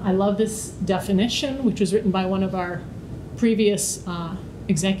 I love this definition, which was written by one of our previous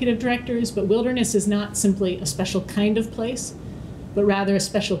executive directors, but wilderness is not simply a special kind of place, but rather a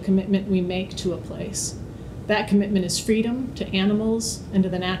special commitment we make to a place. That commitment is freedom to animals and to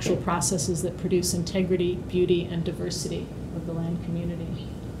the natural processes that produce integrity, beauty, and diversity of the land community.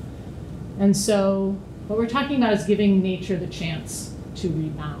 And so what we're talking about is giving nature the chance to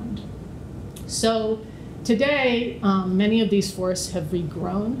rebound. So today, many of these forests have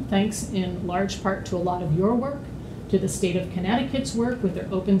regrown, thanks in large part to a lot of your work, to the state of Connecticut's work with their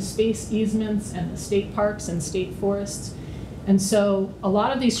open space easements and the state parks and state forests. And so a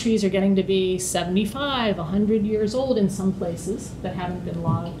lot of these trees are getting to be 75, 100 years old in some places that haven't been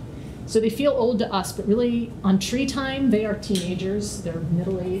logged. So they feel old to us, but really on tree time, they are teenagers, they're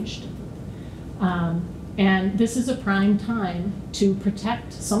middle-aged. And this is a prime time to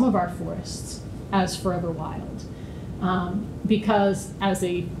protect some of our forests as forever wild. Because as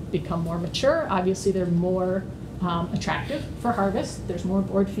they become more mature, obviously they're more attractive for harvest. There's more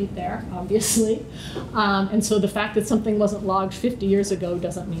board feet there, obviously. And so the fact that something wasn't logged 50 years ago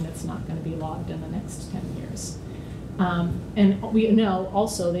doesn't mean it's not going to be logged in the next 10 years. And we know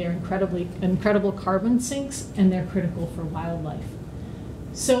also they are incredible carbon sinks, and they're critical for wildlife.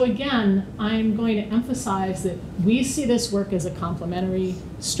 So again, I'm going to emphasize that we see this work as a complementary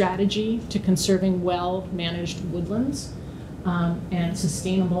strategy to conserving well-managed woodlands and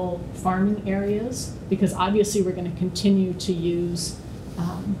sustainable farming areas, because obviously we're going to continue to use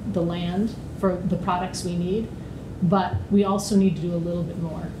the land for the products we need, but we also need to do a little bit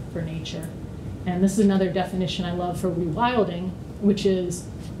more for nature. And this is another definition I love for rewilding, which is,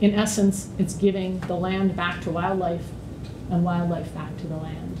 in essence, it's giving the land back to wildlife and wildlife back to the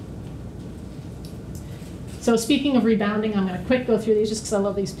land. So speaking of rebounding, I'm going to quick go through these just because I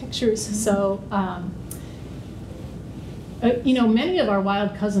love these pictures. So, you know, many of our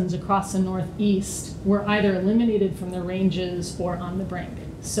wild cousins across the Northeast were either eliminated from their ranges or on the brink.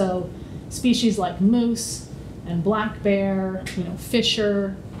 So species like moose and black bear, you know,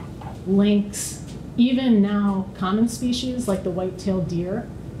 fisher, lynx, even now common species like the white-tailed deer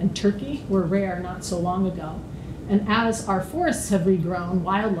and turkey were rare not so long ago. And as our forests have regrown,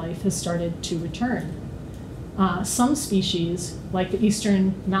 wildlife has started to return. Some species, like the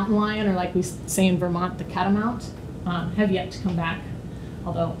eastern mountain lion, or like we say in Vermont, the catamount, have yet to come back,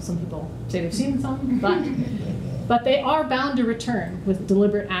 although some people say they've seen some, but they are bound to return with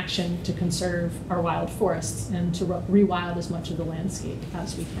deliberate action to conserve our wild forests and to rewild as much of the landscape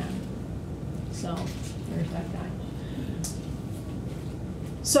as we can. So there's that guy.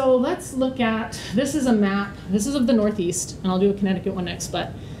 So let's look at, this is a map, this is of the Northeast, and I'll do a Connecticut one next,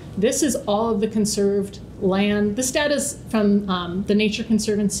 but this is all of the conserved land. This data is from the Nature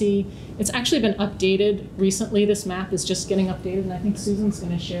Conservancy. It's actually been updated recently. This map is just getting updated, and I think Susan's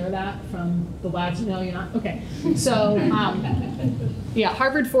going to share that from the labs. No, you're not? Okay. So, yeah,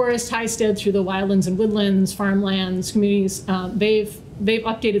 Harvard Forest, Highstead, through the wildlands and woodlands, farmlands, communities, they've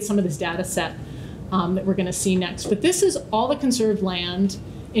updated some of this data set that we're going to see next. But this is all the conserved land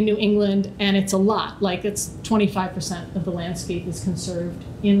in New England, and it's a lot. Like, it's 25% of the landscape is conserved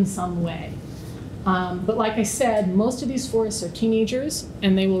in some way. But like I said, most of these forests are teenagers,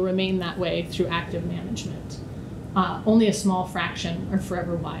 and they will remain that way through active management. Only a small fraction are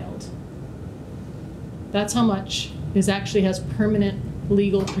forever wild. That's how much actually has permanent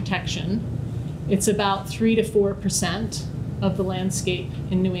legal protection. It's about 3 to 4% of the landscape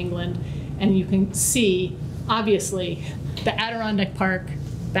in New England. And you can see, obviously, the Adirondack Park,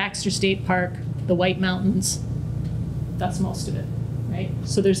 Baxter State Park, the White Mountains, that's most of it, right?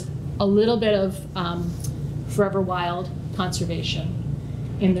 So there's a little bit of forever wild conservation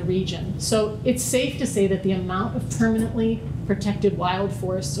in the region. So it's safe to say that the amount of permanently protected wild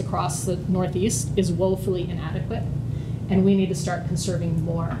forests across the Northeast is woefully inadequate, and we need to start conserving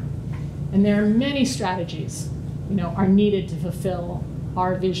more. And there are many strategies, you know, are needed to fulfill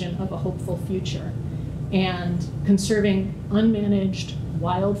our vision of a hopeful future. And conserving unmanaged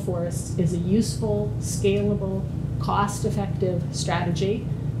wild forests is a useful, scalable, cost-effective strategy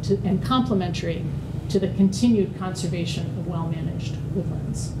and complementary to the continued conservation of well-managed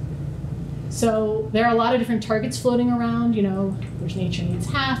woodlands. So there are a lot of different targets floating around. You know, there's nature needs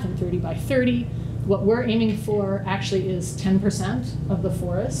half and 30 by 30. What we're aiming for actually is 10% of the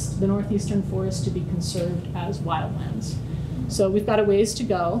forest, the northeastern forest, to be conserved as wildlands. So we've got a ways to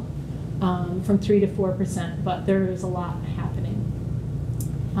go from 3 to 4%, but there is a lot happening.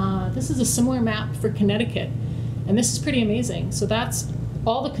 This is a similar map for Connecticut, and this is pretty amazing. So that's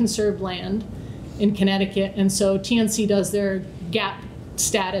all the conserved land in Connecticut, and so TNC does their gap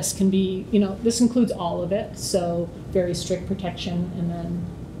status can be, you know, this includes all of it, so very strict protection, and then,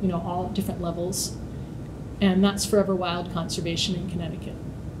 you know, all different levels. And that's Forever Wild Conservation in Connecticut.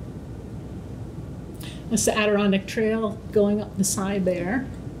 That's the Adirondack Trail going up the side there.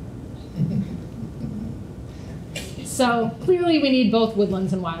 So clearly we need both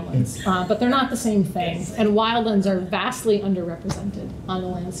woodlands and wildlands, but they're not the same thing. And wildlands are vastly underrepresented on the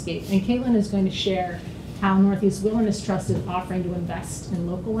landscape. And Caitlin is going to share how Northeast Wilderness Trust is offering to invest in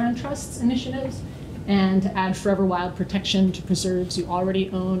local land trusts initiatives and to add forever wild protection to preserves you already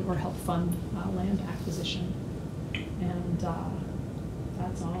own or help fund land acquisition. And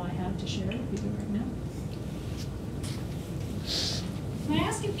that's all I have to share with you right now. Can I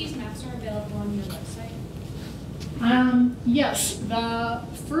ask if these maps are available on your website? Yes, the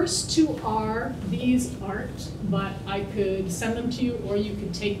first two are, these aren't, but I could send them to you, or you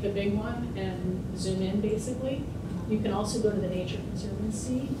could take the big one and zoom in, basically. You can also go to the Nature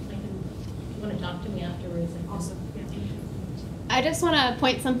Conservancy. If you want to talk to me afterwards. Also, yeah. I just want to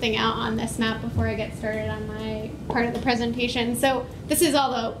point something out on this map before I get started on my part of the presentation. So this is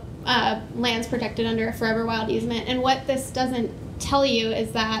all the lands protected under a Forever Wild easement, and what this doesn't tell you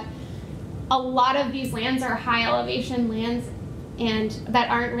is that a lot of these lands are high elevation lands and that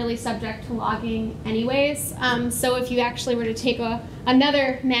aren't really subject to logging anyways. So if you actually were to take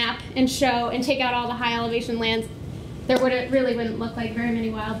another map and show and take out all the high elevation lands, there really wouldn't look like very many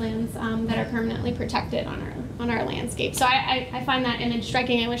wildlands that are permanently protected on our landscape. So I find that image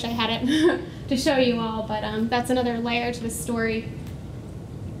striking. I wish I had it to show you all, but that's another layer to the story.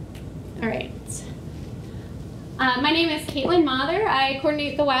 All right. My name is Caitlin Mather. I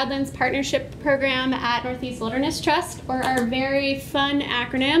coordinate the Wildlands Partnership Program at Northeast Wilderness Trust, or our very fun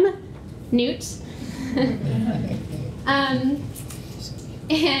acronym, NEWT.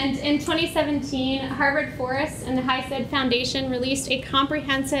 And in 2017, Harvard Forests and the HISED Foundation released a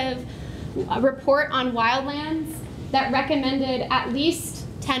comprehensive report on wildlands that recommended at least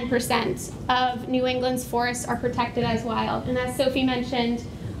 10% of New England's forests are protected as wild. And as Sophie mentioned,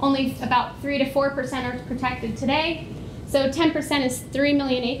 only about 3 to 4% are protected today. So 10% is 3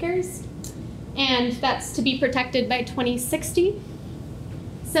 million acres, and that's to be protected by 2060.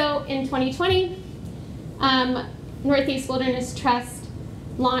 So in 2020, Northeast Wilderness Trust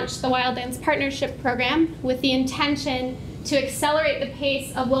launched the Wildlands Partnership Program with the intention to accelerate the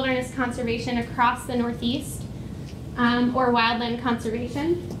pace of wilderness conservation across the Northeast, or wildland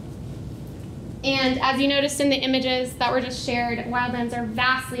conservation. And as you noticed in the images that were just shared, wildlands are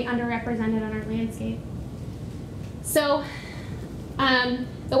vastly underrepresented on our landscape. So what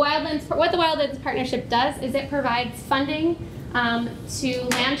the Wildlands Partnership does is it provides funding to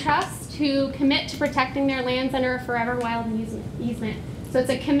land trusts who commit to protecting their lands under a forever wild easement. So it's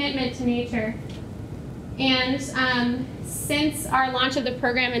a commitment to nature. And since our launch of the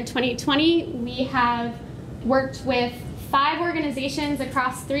program in 2020, we have worked with 5 organizations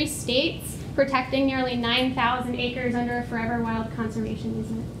across 3 states protecting nearly 9,000 acres under a forever wild conservation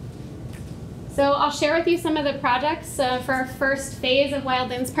easement. So I'll share with you some of the projects for our first phase of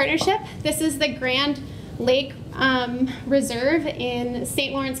Wildlands Partnership. This is the Grand Lake Reserve in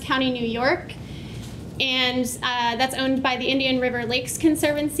St. Lawrence County, New York, and that's owned by the Indian River Lakes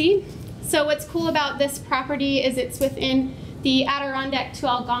Conservancy. So what's cool about this property is it's within the Adirondack to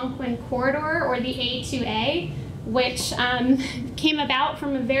Algonquin corridor, or the A2A, which came about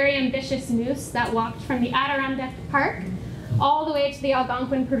from a very ambitious moose that walked from the Adirondack Park all the way to the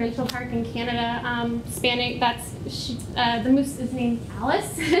Algonquin Provincial Park in Canada, spanning, the moose is named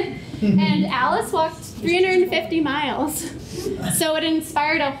Alice, and Alice walked 350 miles. So it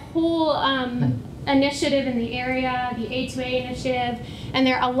inspired a whole initiative in the area, the A2A initiative, and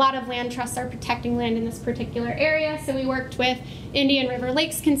there are a lot of land trusts are protecting land in this particular area. So we worked with Indian River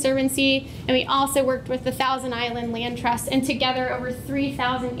Lakes Conservancy, and we also worked with the Thousand Island Land Trust, and together over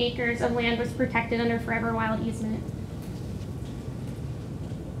 3,000 acres of land was protected under forever wild easement.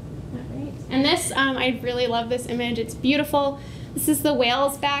 All right. And this, I really love this image. It's beautiful. This is the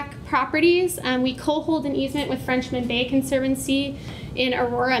Whalesback properties. We co-hold an easement with Frenchman Bay Conservancy in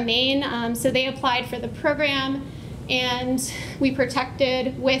Aurora, Maine. So they applied for the program, and we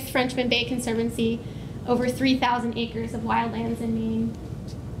protected with Frenchman Bay Conservancy over 3,000 acres of wildlands in Maine.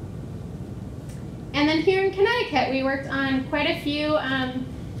 And then here in Connecticut, we worked on quite a few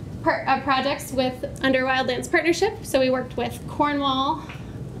projects under Wildlands Partnership. So we worked with Cornwall,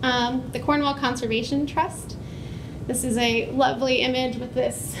 the Cornwall Conservation Trust. This is a lovely image with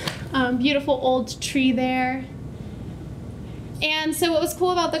this beautiful old tree there. And so what was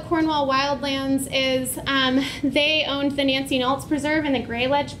cool about the Cornwall Wildlands is they owned the Nancy Naults Preserve and the Grey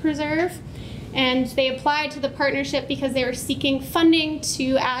Ledge Preserve. And they applied to the partnership because they were seeking funding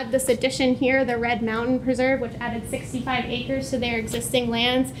to add this addition here, the Red Mountain Preserve, which added 65 acres to their existing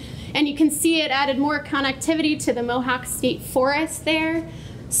lands. And you can see it added more connectivity to the Mohawk State Forest there.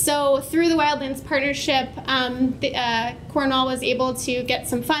 So through the Wildlands Partnership, Cornwall was able to get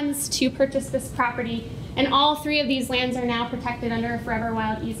some funds to purchase this property. And all three of these lands are now protected under a Forever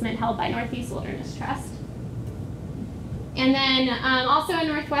Wild easement held by Northeast Wilderness Trust. And then also in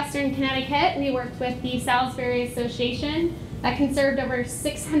northwestern Connecticut, we worked with the Simsbury Association that conserved over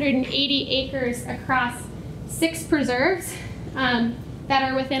 680 acres across 6 preserves that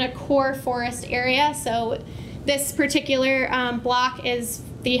are within a core forest area. So this particular block is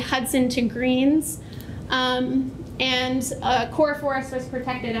the Hudson to Greens. And core forest was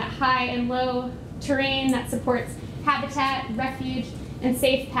protected at high and low terrain that supports habitat, refuge, and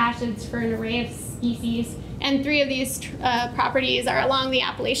safe passage for an array of species. And 3 of these properties are along the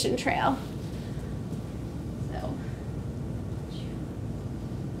Appalachian Trail. So,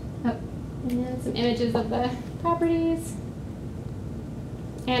 and then some images of the properties.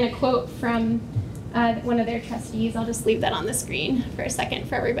 And a quote from one of their trustees. I'll just leave that on the screen for a second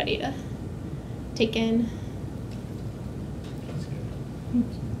for everybody to take in.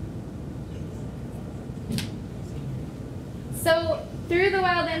 So through the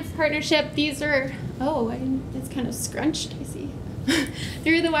Wildlands Partnership, these are, it's kind of scrunched, I see.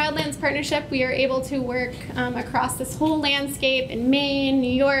 Through the Wildlands Partnership, we are able to work across this whole landscape in Maine,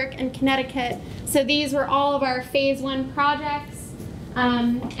 New York, and Connecticut. So these were all of our phase 1 projects.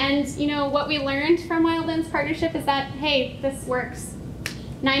 And you know, what we learned from Wildlands Partnership is that, hey, this works.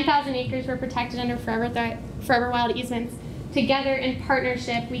 9,000 acres were protected under Forever Wild easements. Together in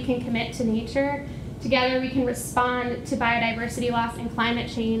partnership, we can commit to nature. Together we can respond to biodiversity loss and climate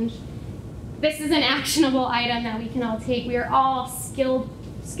change. This is an actionable item that we can all take. We are all skilled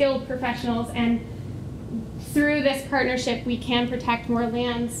professionals, and through this partnership we can protect more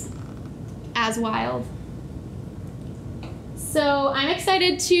lands as wild. So I'm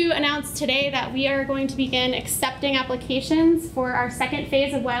excited to announce today that we are going to begin accepting applications for our second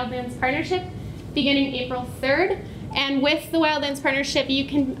phase of Wildlands Partnership beginning April 3rd. And with the Wildlands Partnership, you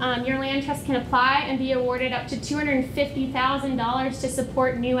can, your land trust can apply and be awarded up to $250,000 to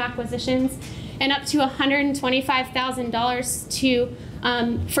support new acquisitions, and up to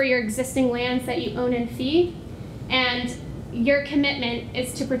 $125,000 for your existing lands that you own in fee. And your commitment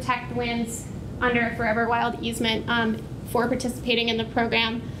is to protect lands under a Forever Wild easement for participating in the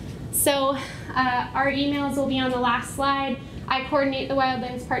program. So our emails will be on the last slide. I coordinate the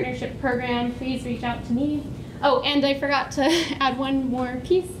Wildlands Partnership program. Please reach out to me. Oh, and I forgot to add one more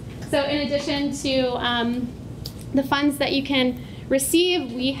piece. So in addition to the funds that you can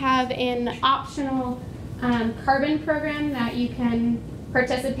receive, we have an optional carbon program that you can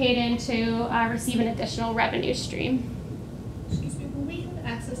participate in to receive an additional revenue stream. Excuse me, will we have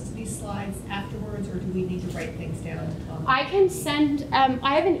access to these slides afterwards, or do we need to write things down? I can send,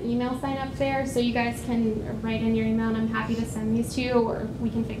 I have an email sign up there, so you guys can write in your email, and I'm happy to send these to you, or we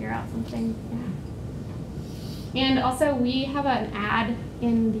can figure out something. Yeah. And also, we have an ad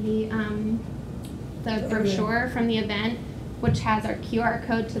in the brochure from the event, which has our QR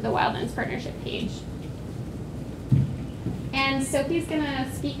code to the Wildlands Partnership page. And Sophie's gonna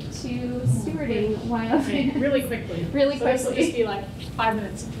speak to stewarding wildlands. Really quickly. Really So this will quickly. just be like 5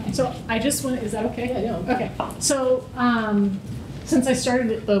 minutes. So I just want, is that okay? Yeah. Okay. So since I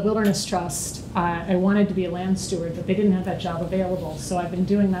started at the Wilderness Trust, I wanted to be a land steward, but they didn't have that job available. So I've been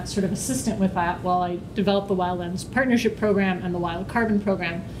doing that sort of assistant with that while I developed the Wildlands Partnership Program and the Wild Carbon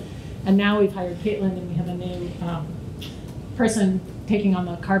Program. And now we've hired Caitlin, and we have a new person taking on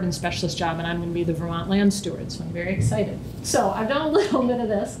the carbon specialist job, and I'm going to be the Vermont land steward, so I'm very excited. So I've done a little bit of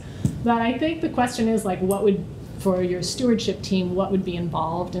this, but I think the question is, like, what would, for your stewardship team, what would be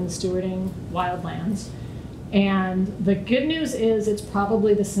involved in stewarding wildlands? And the good news is it's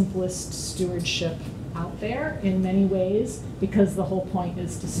probably the simplest stewardship out there in many ways, because the whole point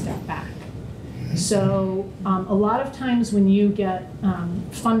is to step back. So a lot of times when you get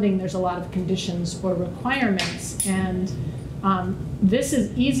funding, there's a lot of conditions or requirements. And this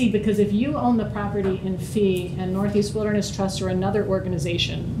is easy because if you own the property in fee and Northeast Wilderness Trust or another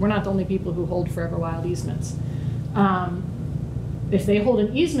organization, we're not the only people who hold forever wild easements. If they hold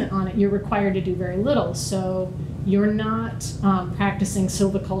an easement on it, you're required to do very little. So you're not practicing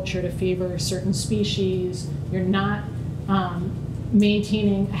silviculture to favor certain species. You're not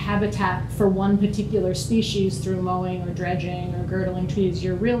maintaining a habitat for one particular species through mowing or dredging or girdling trees.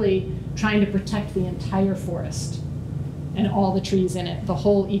 You're really trying to protect the entire forest and all the trees in it, the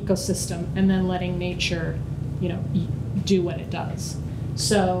whole ecosystem, and then letting nature, you know, do what it does.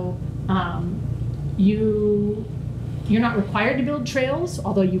 So you're not required to build trails,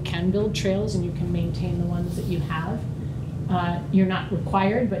 although you can build trails and you can maintain the ones that you have. You're not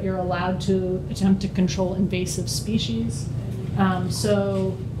required, but you're allowed to attempt to control invasive species.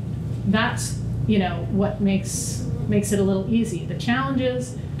 So that's, you know, what makes it a little easy. The challenge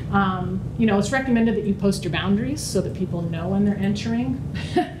is, you know, it's recommended that you post your boundaries so that people know when they're entering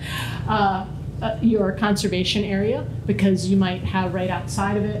your conservation area, because you might have right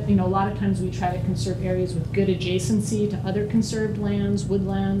outside of it, you know, a lot of times we try to conserve areas with good adjacency to other conserved lands,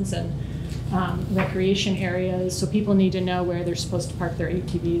 woodlands, and recreation areas, so people need to know where they're supposed to park their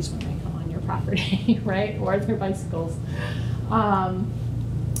ATVs when they come on your property, right, or their bicycles.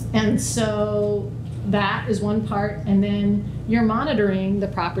 And so that is one part, and then you're monitoring the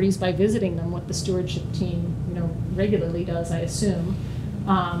properties by visiting them, what the stewardship team, you know, regularly does, I assume,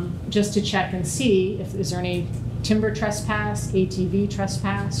 just to check and see if is there any timber trespass, ATV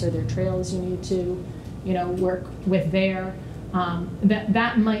trespass, or there trails you need to, you know, work with there.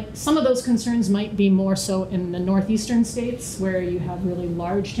 That might, some of those concerns might be more so in the northeastern states where you have really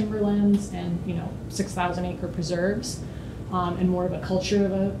large timberlands and, you know, 6,000 acre preserves, and more of a culture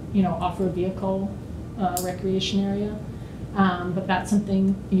of a, you know, off-road vehicle recreation area. But that's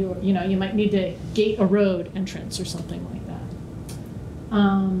something you know, you might need to gate a road entrance or something like that.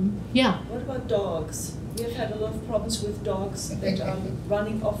 Yeah. What about dogs? We have had a lot of problems with dogs that are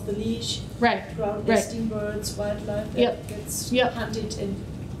running off the leash, right, ground right. nesting birds, wildlife that gets hunted and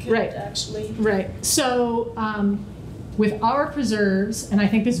killed, right, actually. Right. So with our preserves, and I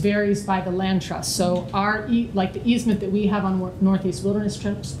think this varies by the land trust. So our like the easement that we have on Northeast Wilderness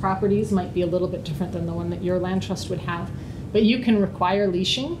Trust properties might be a little bit different than the one that your land trust would have. But you can require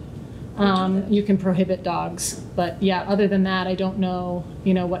leashing. You can prohibit dogs, but yeah, other than that, I don't know,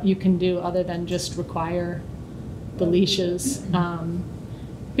 you know, what you can do other than just require the leashes,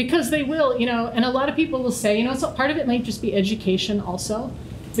 because they will, you know, and a lot of people will say, you know, so part of it might just be education also,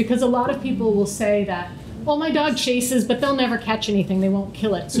 because a lot of people will say that, well, my dog chases, but they'll never catch anything, they won't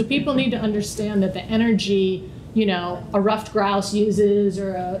kill it. So people need to understand that the energy, you know, a ruffed grouse uses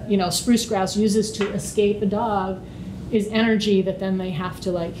or a, you know, spruce grouse uses to escape a dog is energy that then they have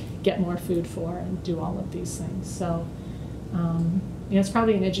to like get more food for and do all of these things. So yeah, it's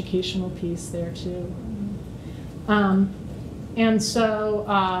probably an educational piece there too. And so,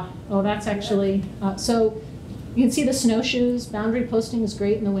 oh, that's actually, so you can see the snowshoes. Boundary posting is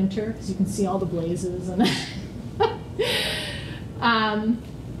great in the winter because you can see all the blazes. And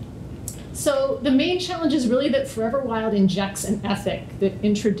so the main challenge is really that Forever Wild injects an ethic that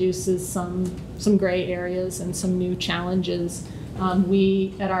introduces some gray areas and some new challenges.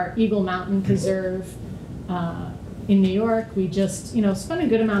 We, at our Eagle Mountain Preserve in New York, we just, you know, spent a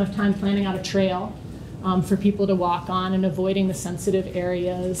good amount of time planning out a trail for people to walk on and avoiding the sensitive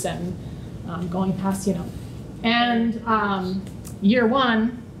areas and going past, you know. And year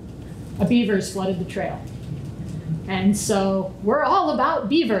one, a beaver's flooded the trail. And so we're all about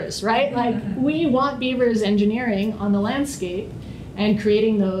beavers, right? Like we want beavers engineering on the landscape and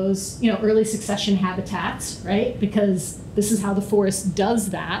creating those, you know, early succession habitats, right? Because this is how the forest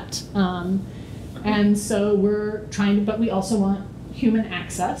does that. And so we're trying to, but we also want human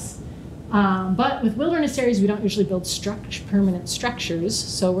access. But with wilderness areas, we don't usually build permanent structures.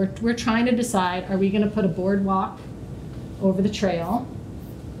 So we're trying to decide, are we going to put a boardwalk over the trail?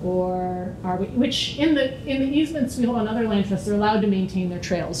 Or are we, which in the easements we hold on other land trusts, they're allowed to maintain their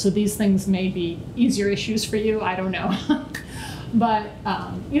trails. So these things may be easier issues for you, I don't know. But,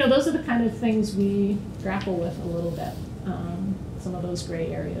 you know, those are the kind of things we grapple with a little bit, some of those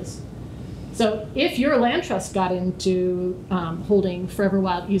gray areas. So if your land trust got into holding Forever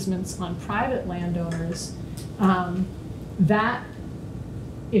Wild easements on private landowners, that,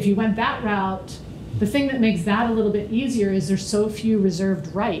 if you went that route, the thing that makes that a little bit easier is there's so few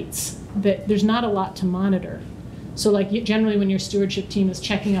reserved rights that there's not a lot to monitor. So like generally when your stewardship team is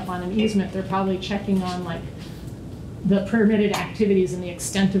checking up on an easement, they're probably checking on like the permitted activities and the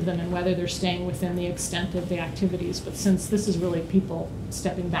extent of them and whether they're staying within the extent of the activities. But since this is really people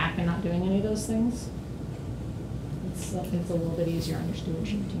stepping back and not doing any of those things, it's a little bit easier on your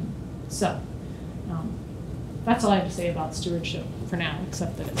stewardship team. So that's all I have to say about stewardship for now,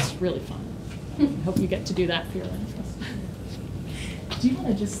 except that it's really fun. I hope you get to do that for your land trust. Do you want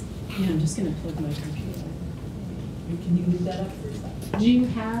to just... Yeah, I'm just going to plug my computer. Can you leave that up for a second? Do you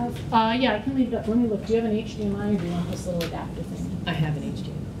have... yeah, I can leave it up. Let me look. Do you have an HDMI or do you want this little adapter thing? I have an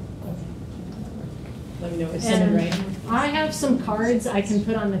HDMI. Let me know if And right. I have some cards I can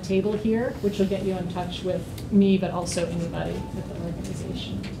put on the table here, which will get you in touch with me, but also anybody at the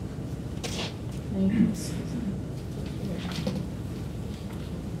organization. Thank you, Susan.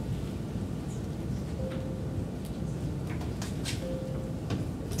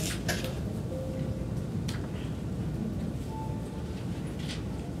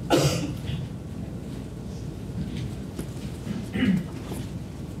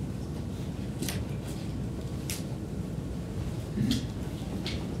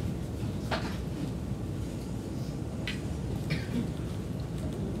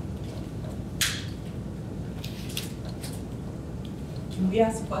 Can we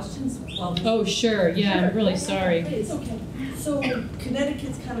ask questions? Oh, sure. Yeah, I'm really sorry. It's okay. So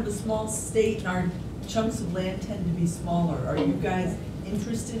Connecticut's kind of a small state and our chunks of land tend to be smaller. Are you guys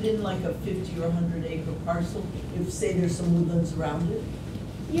interested in like a 50 or 100 acre parcel if, say, there's some woodlands around it?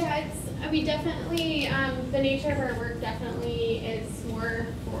 Yeah, we definitely, the nature of our work definitely is more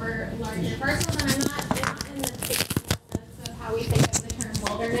for larger parcels, and I'm not in the sense of how we think of the term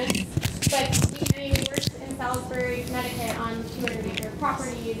wilderness, but we work in Salisbury, Connecticut on 200 acre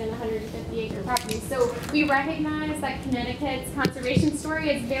properties and 150 acre properties. So we recognize that Connecticut's conservation story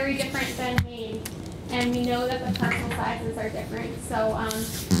is very different than Maine. And we know that the parcel sizes are different. So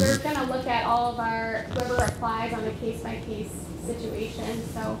we're going to look at all of our, whoever applies on a case-by-case situation.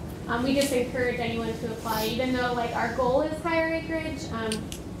 So we just encourage anyone to apply, even though like our goal is higher acreage,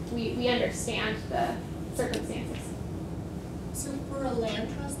 we understand the circumstances. So for a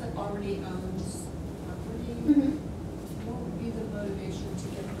land trust that already owns property, what would be the motivation to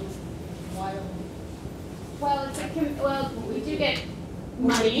get those wild? Well, we do get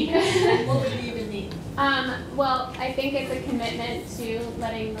money. What would we even need? Well, I think it's a commitment to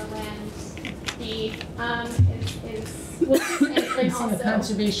letting the land be, and also, a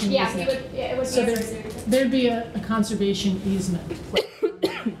conservation yeah, easement. it would So be there'd be a conservation easement.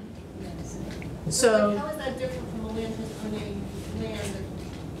 So how is that different from a land trust owning land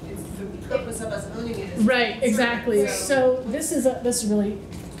that it's the purpose of us owning it? Is right, exactly. So this is really,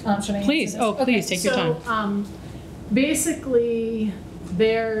 should I Please, answer this? please, take your time. Basically,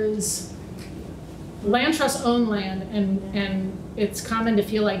 there's land trusts own land, and it's common to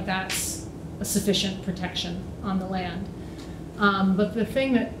feel like that's a sufficient protection on the land. But the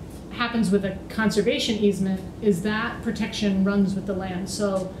thing that happens with a conservation easement is that protection runs with the land.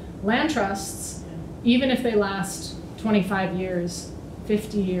 So land trusts, even if they last 25 years,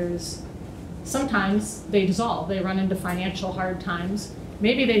 50 years, sometimes they dissolve. They run into financial hard times.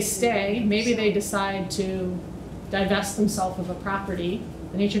 Maybe they stay, maybe they decide to divest themselves of a property.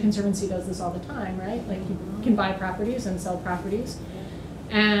 The Nature Conservancy does this all the time, right? Like you can buy properties and sell properties,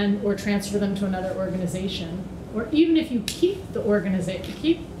 or transfer them to another organization. Or even if you keep the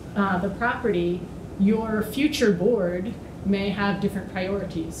the property, your future board may have different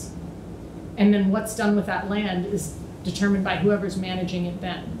priorities. And then what's done with that land is determined by whoever's managing it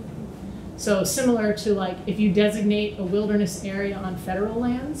then. So similar to like if you designate a wilderness area on federal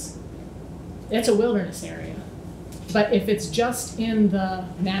lands, it's a wilderness area. But if it's just in the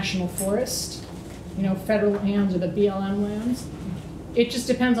national forest, federal lands or the BLM lands, it just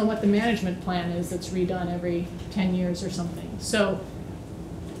depends on what the management plan is that's redone every 10 years or something. So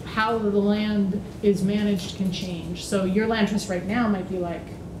how the land is managed can change. So your land trust right now might be like,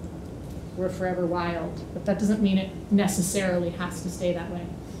 we're forever wild, but that doesn't mean it necessarily has to stay that way.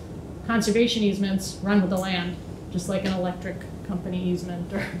 Conservation easements run with the land, just like an electric company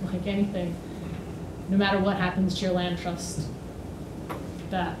easement or like anything. No matter what happens to your land trust,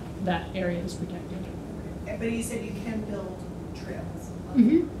 that area is protected. But you said you can build trails.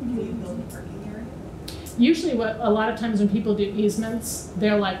 Mm-hmm. Can you build a parking area? Usually a lot of times when people do easements,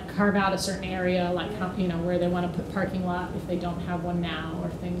 they'll like carve out a certain area, like, where they want to put parking lot if they don't have one now or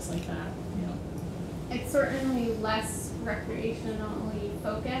things like that. It's certainly less recreationally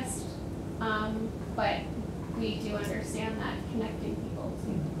focused, but we do understand that connecting people to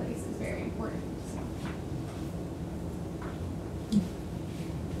the place is very important.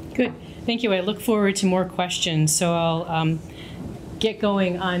 Good. Thank you. I look forward to more questions. So I'll get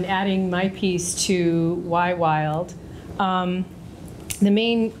going on adding my piece to Why Wild. The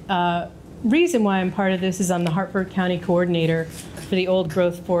main reason why I'm part of this is I'm the Hartford County Coordinator for the Old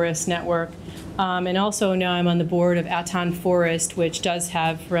Growth Forest Network. And also now I'm on the board of Aton Forest, which does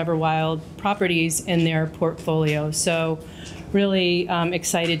have Forever Wild properties in their portfolio. So really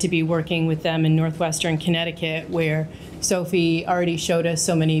excited to be working with them in northwestern Connecticut, where Sophie already showed us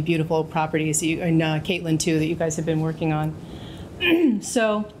so many beautiful properties, and Caitlin too, that you guys have been working on.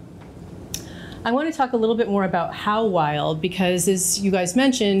 So I want to talk a little bit more about how wild, because as you guys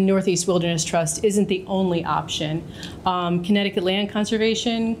mentioned, Northeast Wilderness Trust isn't the only option. Connecticut Land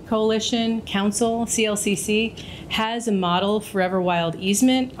Conservation Coalition Council, CLCC, has a model Forever Wild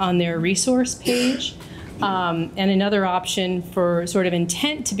easement on their resource page. And another option for sort of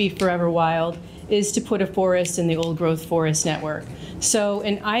intent to be Forever Wild is to put a forest in the Old Growth Forest Network. So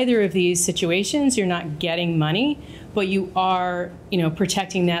in either of these situations, you're not getting money, but you are,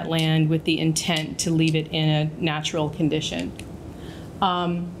 protecting that land with the intent to leave it in a natural condition.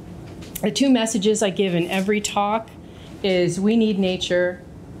 The two messages I give in every talk is we need nature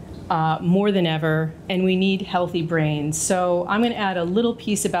more than ever, and we need healthy brains. So I'm going to add a little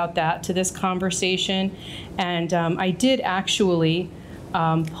piece about that to this conversation. And I did actually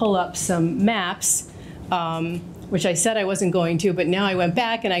pull up some maps, which I said I wasn't going to, but now I went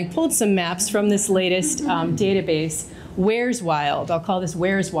back and I pulled some maps from this latest database, Where's Wild? I'll call this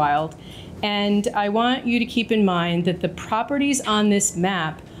Where's Wild. And I want you to keep in mind that the properties on this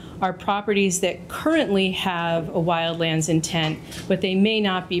map are properties that currently have a wildlands intent, but they may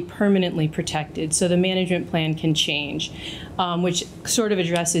not be permanently protected, so the management plan can change, which sort of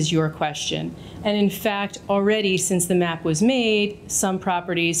addresses your question. And in fact, already since the map was made, some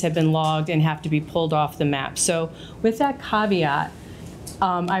properties have been logged and have to be pulled off the map. So with that caveat,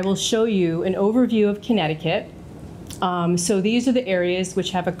 I will show you an overview of Connecticut. So these are the areas which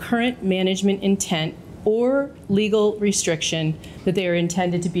have a current management intent or legal restriction that they are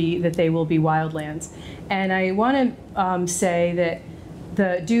intended to be, that they will be wildlands. And I want to say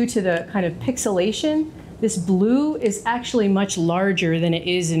that due to the kind of pixelation, this blue is actually much larger than it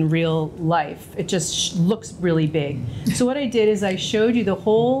is in real life. It just looks really big. So what I did is I showed you the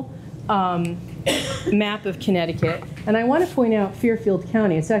whole map of Connecticut, and I want to point out Fairfield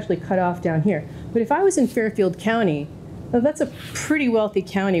County. It's actually cut off down here. But if I was in Fairfield County, well, that's a pretty wealthy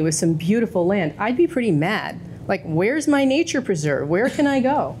county with some beautiful land. I'd be pretty mad. Like, where's my nature preserve? Where can I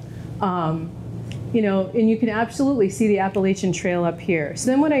go? And you can absolutely see the Appalachian Trail up here. So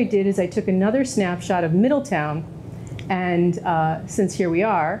then what I did is I took another snapshot of Middletown, and since here we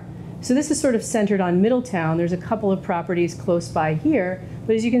are, so this is sort of centered on Middletown. There's a couple of properties close by here,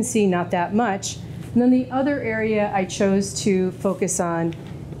 but as you can see, not that much. And then the other area I chose to focus on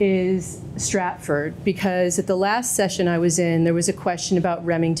is Stratford, because at the last session I was in, there was a question about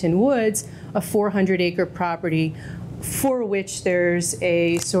Remington Woods, a 400-acre property for which there's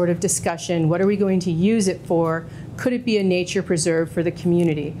a sort of discussion, what are we going to use it for? Could it be a nature preserve for the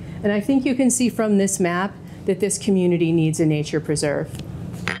community? And I think you can see from this map that this community needs a nature preserve.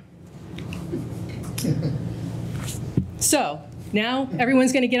 So now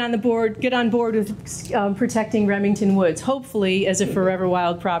everyone's going to get on board with protecting Remington Woods, hopefully as a Forever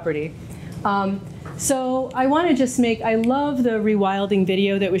Wild property. So I want to just I love the rewilding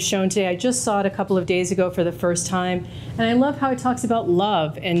video that was shown today. I just saw it a couple of days ago for the first time, and I love how it talks about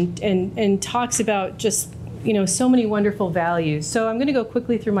love and talks about just, so many wonderful values. So I'm going to go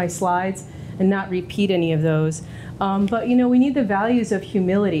quickly through my slides and not repeat any of those. But we need the values of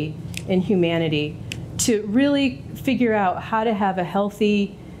humility and humanity to really figure out how to have a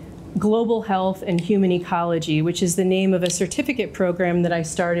healthy global health and human ecology, which is the name of a certificate program that I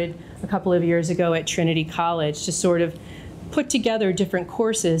started a couple of years ago at Trinity College to sort of put together different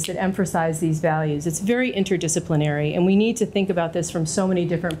courses that emphasize these values. It's very interdisciplinary, and we need to think about this from so many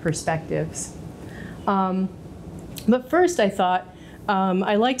different perspectives. But first I thought,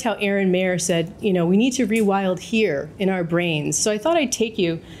 I liked how Aaron Mayer said, we need to rewild here in our brains. So I thought I'd take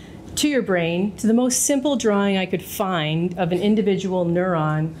you to your brain, to the most simple drawing I could find of an individual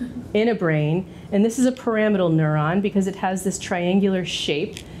neuron in a brain. And this is a pyramidal neuron because it has this triangular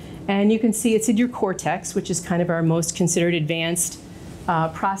shape. And you can see it's in your cortex, which is kind of our most considered advanced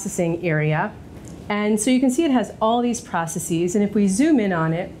processing area. And so you can see it has all these processes. And if we zoom in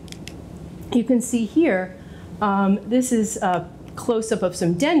on it, you can see here, this is a close-up of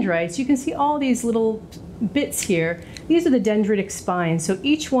some dendrites. You can see all these little bits here. These are the dendritic spines. So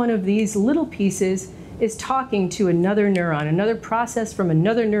each one of these little pieces is talking to another neuron. Another process from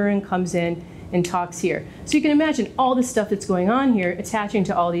another neuron comes in and talks here. So you can imagine all the stuff that's going on here attaching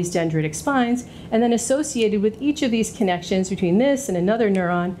to all these dendritic spines, and then associated with each of these connections between this and another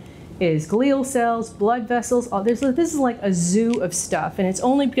neuron is glial cells, blood vessels. This is like a zoo of stuff, and it's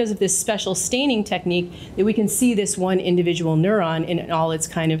only because of this special staining technique that we can see this one individual neuron in all its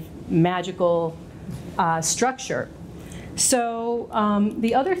kind of magical structure. So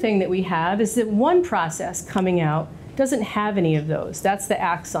the other thing that we have is that one process coming out doesn't have any of those. That's the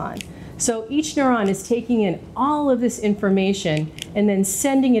axon. So each neuron is taking in all of this information and then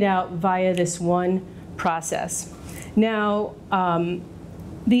sending it out via this one process. Now,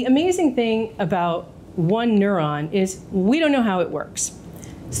 the amazing thing about one neuron is we don't know how it works.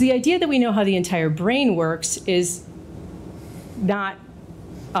 So the idea that we know how the entire brain works is not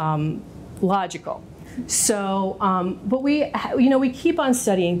logical. So, but we keep on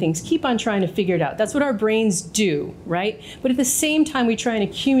studying things, keep on trying to figure it out. That's what our brains do, right? But at the same time, we try and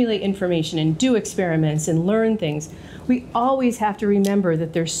accumulate information and do experiments and learn things. We always have to remember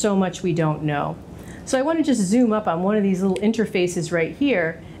that there's so much we don't know. So I want to just zoom up on one of these little interfaces right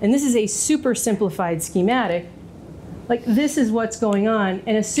here. And this is a super simplified schematic. Like, this is what's going on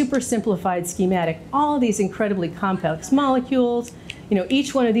in a super simplified schematic. All of these incredibly complex molecules. You know,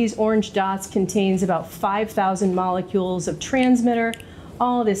 each one of these orange dots contains about 5,000 molecules of transmitter,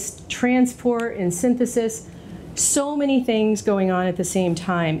 all this transport and synthesis, so many things going on at the same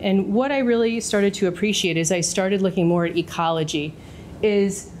time. And what I really started to appreciate as I started looking more at ecology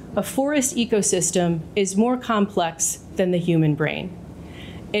is a forest ecosystem is more complex than the human brain.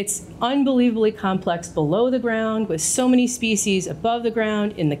 It's unbelievably complex below the ground with so many species above the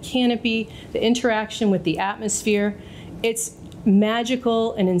ground, in the canopy, the interaction with the atmosphere. It's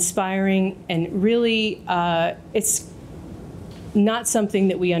magical and inspiring, and really it's not something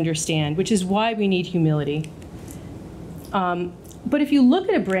that we understand, which is why we need humility. But if you look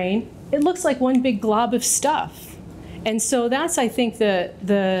at a brain, it looks like one big glob of stuff. And so that's, I think,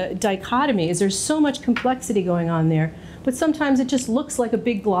 the dichotomy is there's so much complexity going on there, but sometimes it just looks like a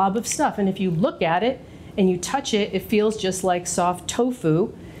big glob of stuff. And if you look at it and you touch it, it feels just like soft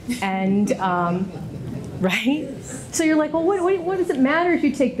tofu. And right? So you're like, well, what does it matter if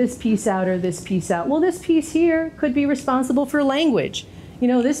you take this piece out or this piece out? Well, this piece here could be responsible for language. You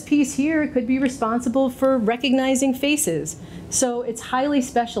know, this piece here could be responsible for recognizing faces. So it's highly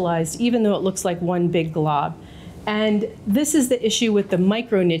specialized, even though it looks like one big glob. And this is the issue with the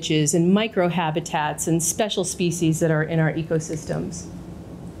micro niches and micro habitats and special species that are in our ecosystems.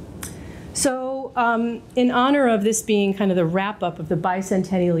 So in honor of this being kind of the wrap up of the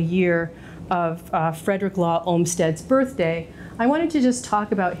bicentennial year of Frederick Law Olmsted's birthday, I wanted to just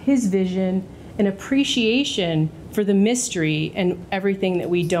talk about his vision and appreciation for the mystery and everything that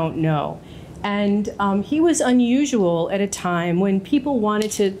we don't know. And he was unusual at a time when people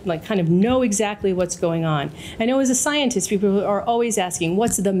wanted to kind of know exactly what's going on. I know as a scientist, people are always asking,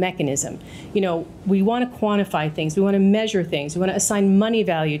 what's the mechanism? You know, we want to quantify things, we want to measure things, we want to assign money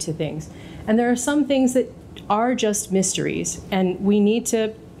value to things. And there are some things that are just mysteries, and we need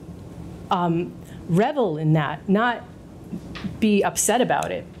to revel in that, not be upset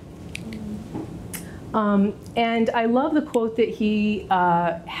about it. And I love the quote that he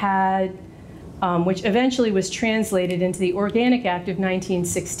had, which eventually was translated into the Organic Act of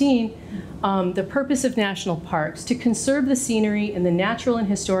 1916, the purpose of national parks, to conserve the scenery and the natural and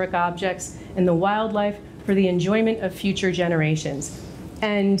historic objects and the wildlife for the enjoyment of future generations.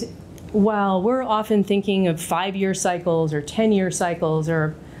 And while we're often thinking of 5-year cycles or 10-year cycles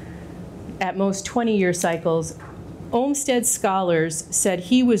or at most 20-year cycles, Olmsted's scholars said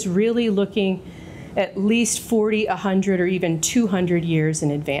he was really looking at least 40, 100, or even 200 years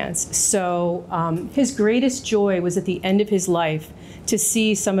in advance. So his greatest joy was at the end of his life to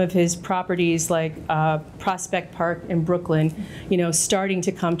see some of his properties like Prospect Park in Brooklyn, you know, starting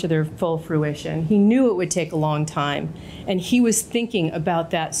to come to their full fruition. He knew it would take a long time, and he was thinking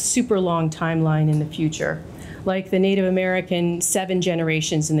about that super long timeline in the future. Like the Native American 7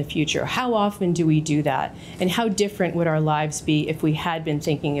 generations in the future. How often do we do that? And how different would our lives be if we had been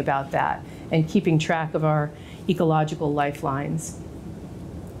thinking about that and keeping track of our ecological lifelines?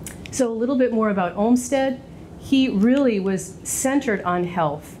 So a little bit more about Olmsted. He really was centered on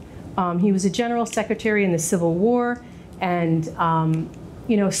health. He was a general secretary in the Civil War, and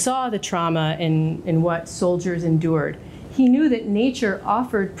you know, saw the trauma in what soldiers endured. He knew that nature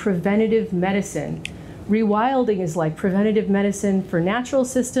offered preventative medicine. Rewilding is like preventative medicine for natural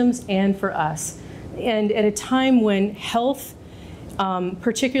systems and for us. And at a time when health,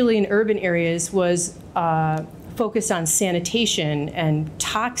 particularly in urban areas, was focused on sanitation and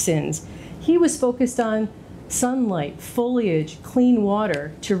toxins, he was focused on sunlight, foliage, clean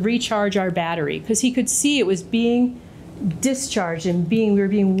water to recharge our battery, because he could see it was being discharged and we were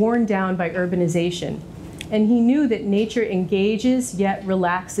being worn down by urbanization. And he knew that nature engages yet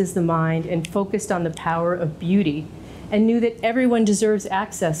relaxes the mind and focused on the power of beauty, and knew that everyone deserves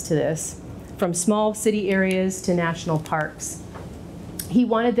access to this, from small city areas to national parks. He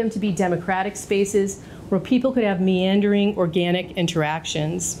wanted them to be democratic spaces where people could have meandering, organic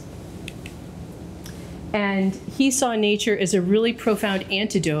interactions. And he saw nature as a really profound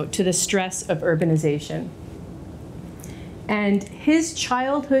antidote to the stress of urbanization. And his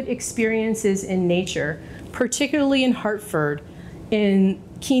childhood experiences in nature, particularly in Hartford, in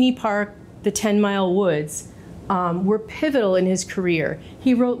Keeney Park, the 10 Mile Woods, were pivotal in his career.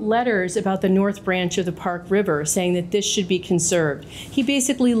 He wrote letters about the North Branch of the Park River saying that this should be conserved. He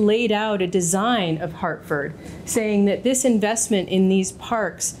basically laid out a design of Hartford saying that this investment in these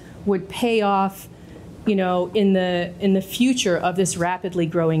parks would pay off, you know, in the future of this rapidly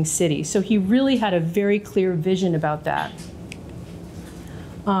growing city. So he really had a very clear vision about that.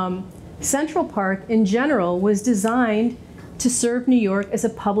 Central Park in general was designed to serve New York as a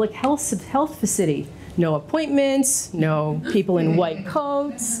public health facility. No appointments, no people in white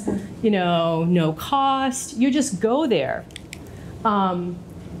coats, you know, no cost. You just go there. And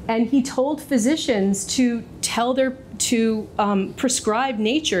he told physicians to prescribe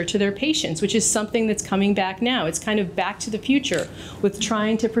nature to their patients, which is something that's coming back now. It's kind of back to the future with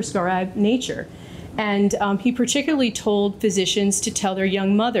trying to prescribe nature. And he particularly told physicians to tell their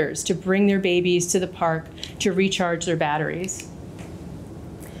young mothers to bring their babies to the park to recharge their batteries.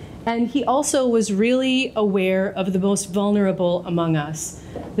 And he also was really aware of the most vulnerable among us,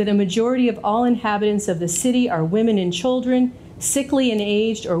 that a majority of all inhabitants of the city are women and children, sickly and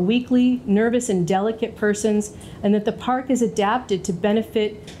aged or weakly, nervous and delicate persons, and that the park is adapted to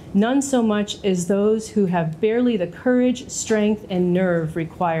benefit none so much as those who have barely the courage, strength, and nerve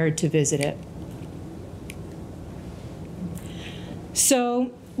required to visit it. So,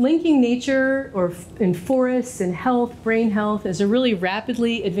 linking nature in forests and health, brain health, is a really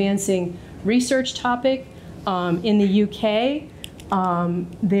rapidly advancing research topic. In the UK,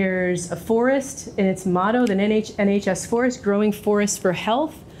 there's a forest, and its motto, the NHS Forest, Growing Forests for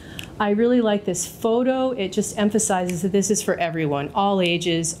Health. I really like this photo. It just emphasizes that this is for everyone, all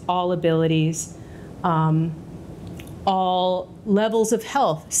ages, all abilities, all levels of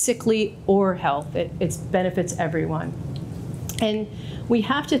health, sickly or health. It benefits everyone. And we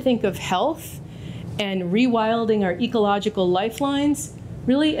have to think of health and rewilding our ecological lifelines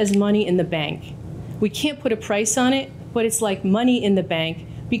really as money in the bank. We can't put a price on it, but it's like money in the bank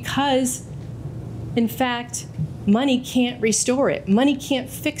because, in fact, money can't restore it. Money can't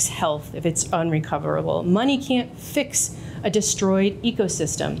fix health if it's unrecoverable. Money can't fix a destroyed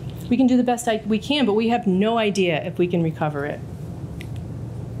ecosystem. We can do the best we can, but we have no idea if we can recover it.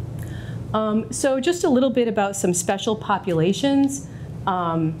 So just a little bit about some special populations.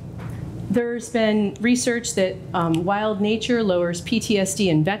 There's been research that wild nature lowers PTSD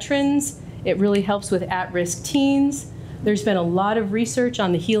in veterans. It really helps with at-risk teens. There's been a lot of research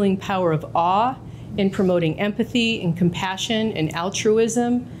on the healing power of awe in promoting empathy and compassion and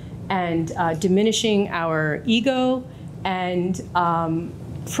altruism and diminishing our ego and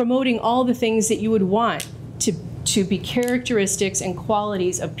promoting all the things that you would want to be characteristics and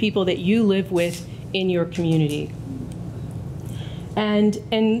qualities of people that you live with in your community.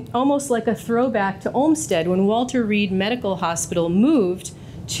 And almost like a throwback to Olmsted, when Walter Reed Medical Hospital moved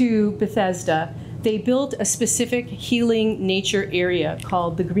to Bethesda, they built a specific healing nature area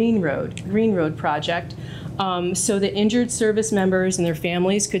called the Green Road Project, so that injured service members and their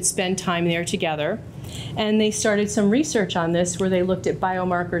families could spend time there together. And they started some research on this where they looked at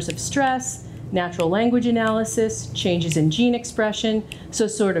biomarkers of stress, natural language analysis, changes in gene expression, so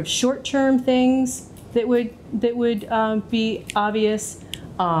sort of short-term things that would be obvious,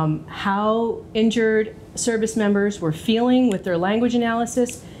 how injured service members were feeling with their language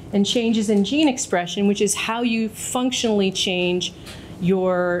analysis, and changes in gene expression, which is how you functionally change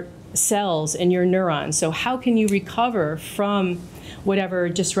your cells and your neurons. So how can you recover from whatever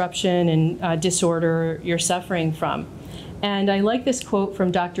disruption and disorder you're suffering from? And I like this quote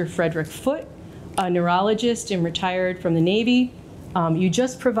from Dr. Frederick Foote, a neurologist and retired from the Navy. You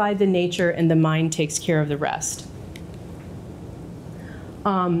just provide the nature and the mind takes care of the rest.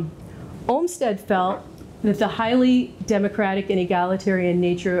 Olmsted felt that the highly democratic and egalitarian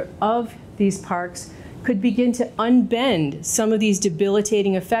nature of these parks could begin to unbend some of these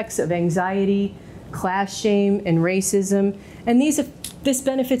debilitating effects of anxiety, class shame, and racism. And this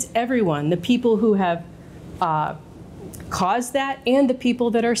benefits everyone, the people who have caused that and the people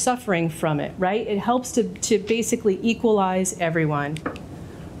that are suffering from it, right? It helps to basically equalize everyone.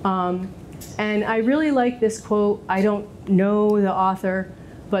 And I really like this quote. I don't know the author,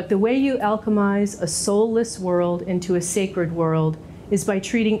 But the way you alchemize a soulless world into a sacred world is by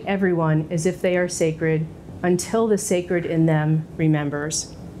treating everyone as if they are sacred until the sacred in them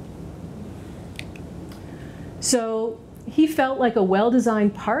remembers. So he felt like a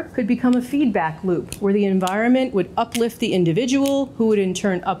well-designed park could become a feedback loop where the environment would uplift the individual, who would in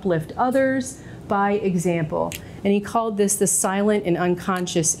turn uplift others by example. And he called this the silent and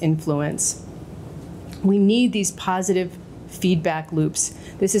unconscious influence. We need these positive feedback loops.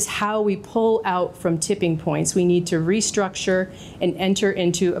 This is how we pull out from tipping points. We need to restructure and enter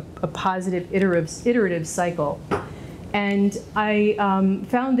into a positive iterative cycle. And I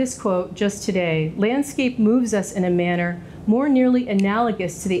found this quote just today. "Landscape moves us in a manner more nearly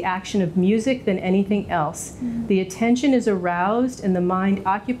analogous to the action of music than anything else. The attention is aroused and the mind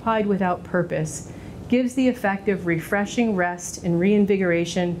occupied without purpose, gives the effect of refreshing rest and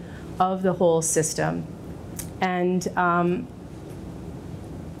reinvigoration of the whole system." And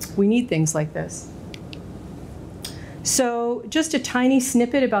we need things like this. So just a tiny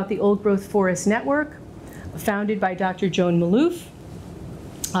snippet about the Old Growth Forest Network, founded by Dr. Joan Maloof,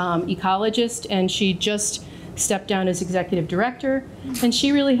 ecologist, and she just stepped down as executive director. And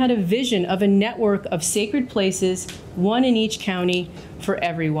she really had a vision of a network of sacred places, one in each county for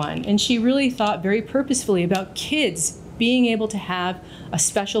everyone. And she really thought very purposefully about kids being able to have a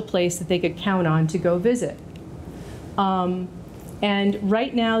special place that they could count on to go visit. And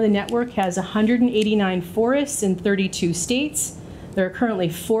right now the network has 189 forests in 32 states. There are currently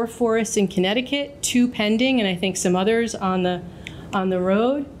 4 forests in Connecticut, 2 pending, and I think some others on the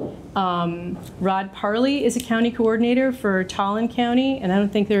road. Rod Parley is a county coordinator for Tolland County, and I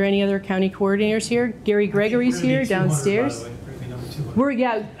don't think there are any other county coordinators here. Gary Gregory's here downstairs.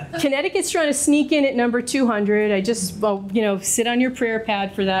 Connecticut's trying to sneak in at number 200. I just, sit on your prayer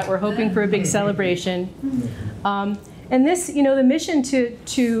pad for that. We're hoping for a big celebration. And this, the mission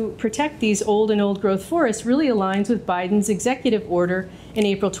to protect these old and old growth forests really aligns with Biden's executive order in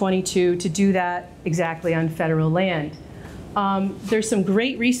April 22 to do that exactly on federal land. There's some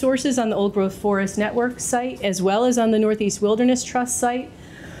great resources on the Old Growth Forest Network site, as well as on the Northeast Wilderness Trust site,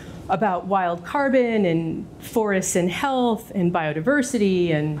 about wild carbon and forests and health and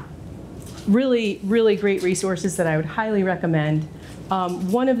biodiversity, and really, really great resources that I would highly recommend.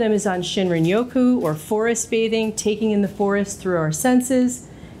 One of them is on Shinrin-yoku, or forest bathing, taking in the forest through our senses,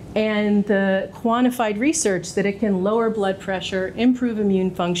 and the quantified research that it can lower blood pressure, improve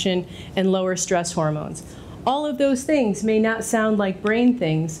immune function, and lower stress hormones. All of those things may not sound like brain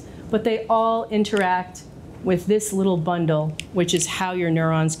things, but they all interact with this little bundle, which is how your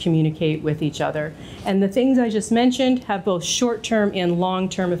neurons communicate with each other. And the things I just mentioned have both short-term and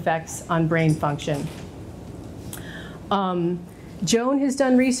long-term effects on brain function. Joan has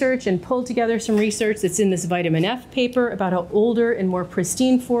done research and pulled together some research that's in this vitamin F paper about how older and more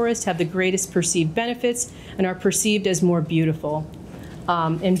pristine forests have the greatest perceived benefits and are perceived as more beautiful.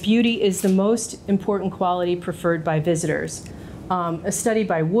 And beauty is the most important quality preferred by visitors. A study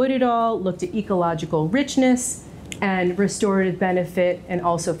by Wood et al. Looked at ecological richness and restorative benefit and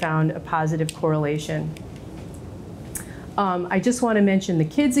also found a positive correlation. I just want to mention the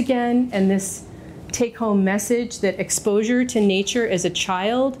kids again, and this take-home message that exposure to nature as a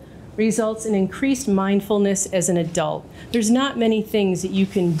child results in increased mindfulness as an adult. There's not many things that you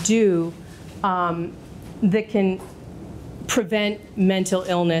can do that can prevent mental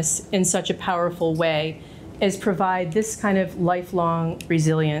illness in such a powerful way as provide this kind of lifelong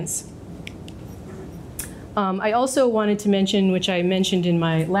resilience. I also wanted to mention, which I mentioned in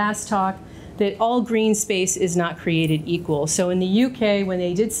my last talk, that all green space is not created equal. So in the UK, when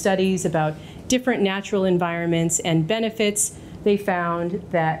they did studies about different natural environments and benefits, they found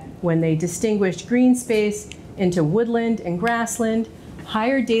that when they distinguished green space into woodland and grassland,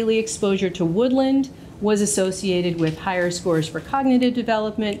 higher daily exposure to woodland was associated with higher scores for cognitive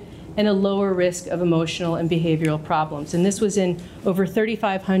development and a lower risk of emotional and behavioral problems. And this was in over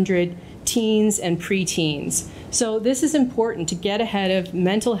 3,500 teens and preteens. So this is important to get ahead of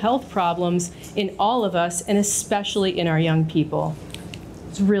mental health problems in all of us, and especially in our young people.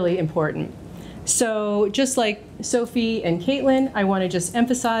 It's really important. So just like Sophie and Caitlin, I want to just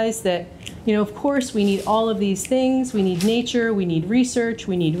emphasize that, of course, we need all of these things. We need nature, we need research,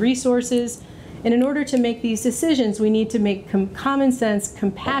 we need resources. And in order to make these decisions, we need to make common sense,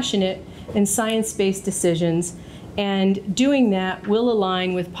 compassionate, and science-based decisions. And doing that will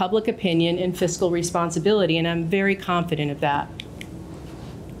align with public opinion and fiscal responsibility, and I'm very confident of that.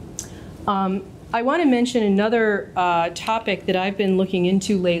 I want to mention another topic that I've been looking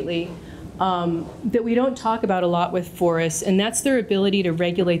into lately that we don't talk about a lot with forests, and that's their ability to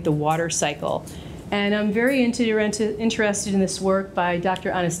regulate the water cycle. And I'm very interested in this work by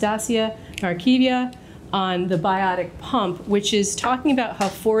Dr. Anastasia Markivia on the biotic pump, which is talking about how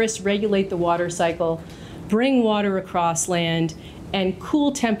forests regulate the water cycle, bring water across land, and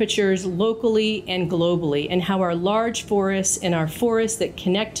cool temperatures locally and globally, and how our large forests and our forests that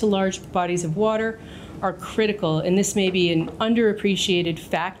connect to large bodies of water are critical. And this may be an underappreciated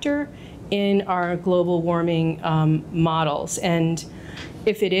factor in our global warming models. And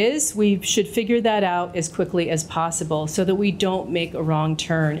if it is, we should figure that out as quickly as possible so that we don't make a wrong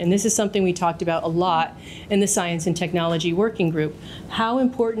turn. And this is something we talked about a lot in the Science and Technology Working Group, how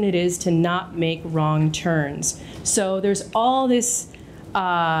important it is to not make wrong turns. So there's all this,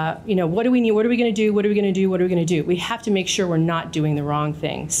 what do we need? What are we going to do? What are we going to do? What are we going to do? We have to make sure we're not doing the wrong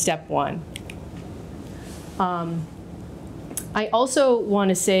thing, step one. I also want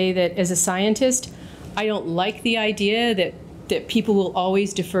to say that as a scientist, I don't like the idea that people will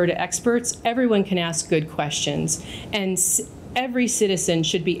always defer to experts. Everyone can ask good questions, and every citizen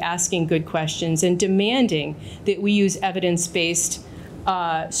should be asking good questions and demanding that we use evidence-based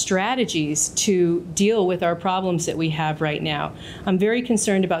strategies to deal with our problems that we have right now. I'm very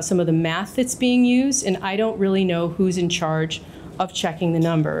concerned about some of the math that's being used, and I don't really know who's in charge of checking the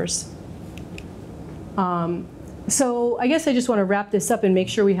numbers. So I guess I just want to wrap this up and make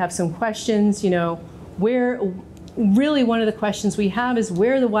sure we have some questions. Really, one of the questions we have is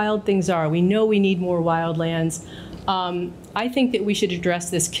where the wild things are. We know we need more wildlands. I think that we should address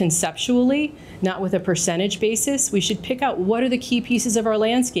this conceptually, not with a percentage basis. We should pick out what are the key pieces of our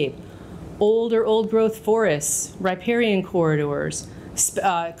landscape. Old or old growth forests, riparian corridors,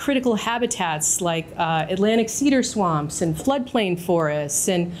 critical habitats like Atlantic cedar swamps and floodplain forests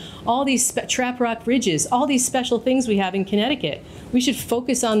and all these trap rock ridges, all these special things we have in Connecticut. We should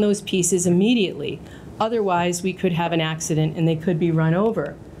focus on those pieces immediately. Otherwise, we could have an accident and they could be run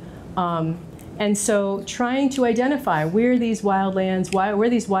over. And so trying to identify where these wildlands, where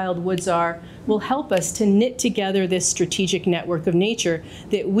these wild woods are, will help us to knit together this strategic network of nature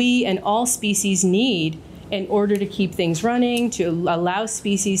that we and all species need in order to keep things running, to allow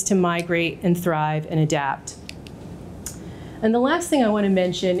species to migrate and thrive and adapt. And the last thing I want to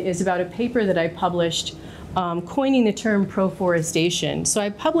mention is about a paper that I published coining the term proforestation. So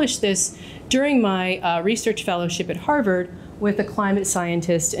I published this during my research fellowship at Harvard with a climate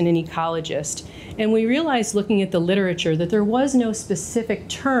scientist and an ecologist. And we realized, looking at the literature, that there was no specific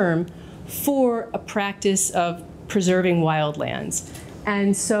term for a practice of preserving wildlands.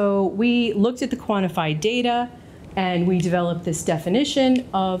 And so we looked at the quantified data, and we developed this definition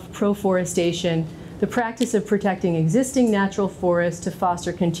of proforestation, the practice of protecting existing natural forests to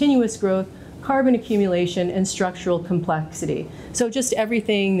foster continuous growth, carbon accumulation, and structural complexity. So just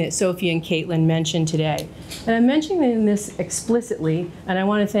everything that Sophie and Caitlin mentioned today. And I'm mentioning this explicitly, and I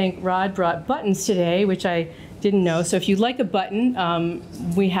want to thank Rod brought buttons today, which I didn't know. So if you'd like a button,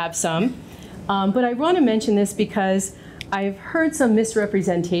 we have some. But I want to mention this because I've heard some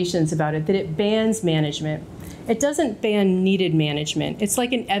misrepresentations about it, that it bans management. It doesn't ban needed management. It's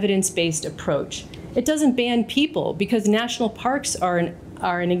like an evidence-based approach. It doesn't ban people, because national parks are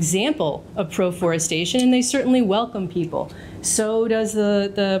an example of proforestation, and they certainly welcome people. So does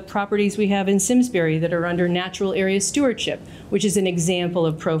the properties we have in Simsbury that are under natural area stewardship, which is an example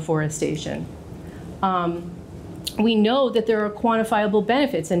of proforestation. We know that there are quantifiable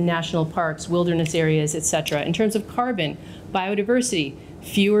benefits in national parks, wilderness areas, et cetera, in terms of carbon, biodiversity,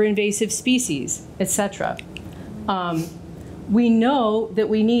 fewer invasive species, et cetera. We know that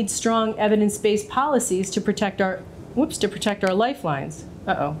we need strong evidence-based policies to protect our lifelines.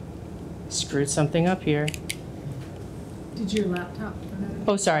 Uh-oh, screwed something up here. Did your laptop?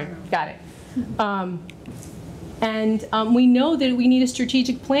 Oh, sorry, got it. We know that we need a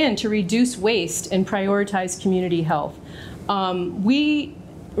strategic plan to reduce waste and prioritize community health. We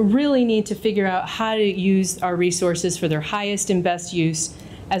really need to figure out how to use our resources for their highest and best use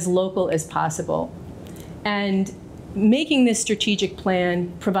as local as possible. And making this strategic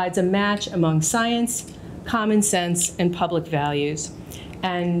plan provides a match among science, common sense, and public values.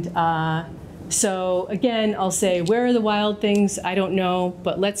 And so again, I'll say, where are the wild things? I don't know,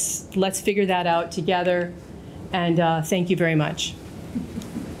 but let's figure that out together. And thank you very much.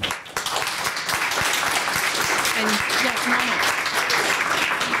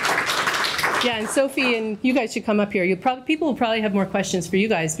 And Sophie and you guys should come up here. People will probably have more questions for you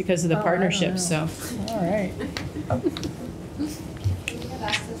guys because of the partnership. So, all right. Do you have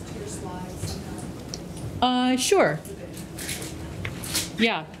access to your slides somehow? Sure.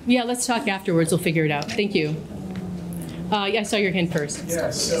 Yeah. Let's talk afterwards. We'll figure it out. Thank you. I saw your hand first.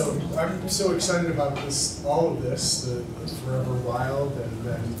 Yeah. So I'm so excited about all of this, the Forever Wild, and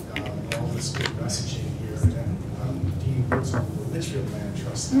then all the this good messaging here, and Dean Woods on the Litchfield Land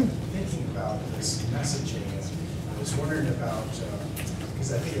Trust, I've been thinking about this messaging, and I was wondering about,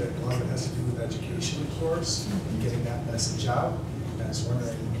 because I think that a lot of it has to do with education, of course, and getting that message out. And I was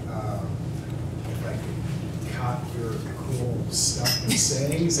wondering if I could cop your cool stuff and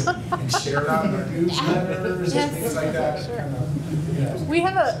sayings and share it out in our newsletters and things like that. Sure. Yeah. We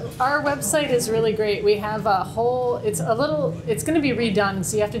have our website is really great. We have a whole, it's going to be redone,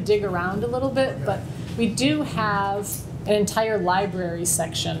 so you have to dig around a little bit, but we do have an entire library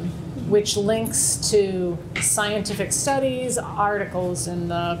section which links to scientific studies, articles in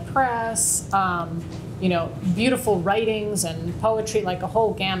the press, beautiful writings and poetry, like a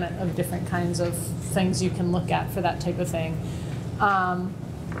whole gamut of different kinds of things you can look at for that type of thing.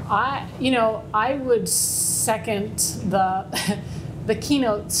 I would second the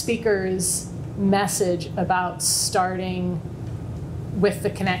keynote speaker's message about starting with the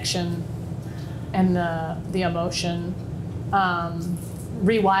connection and the emotion.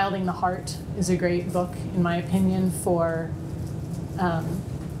 Rewilding the Heart is a great book, in my opinion, for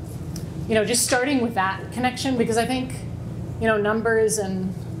just starting with that connection, because I think numbers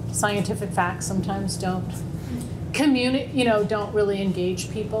and scientific facts sometimes don't don't really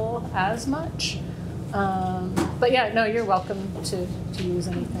engage people as much. But yeah, no, you're welcome to use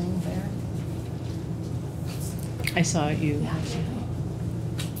anything there. I saw you. Yeah,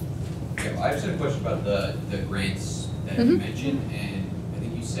 well, I just had a question about the grants that you mentioned, and I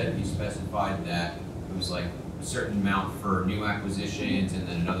think you said you specified that it was like a certain amount for new acquisitions and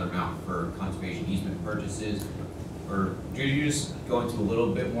then another amount for conservation easement purchases. Or do you just go into a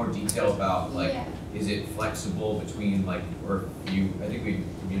little bit more detail about like, is it flexible between like, or I think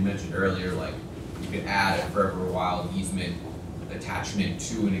you mentioned earlier, like you could add a Forever Wild easement attachment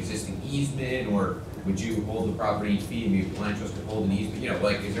to an existing easement, or would you hold the property fee and maybe the land trust could hold an easement?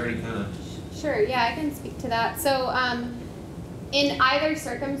 Like, is there any kind of? Sure, yeah, I can speak to that. So in either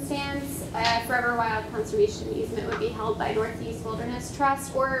circumstance, Forever Wild conservation easement would be held by Northeast Wilderness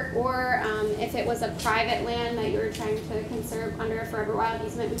Trust, or if it was a private land that you were trying to conserve under a Forever Wild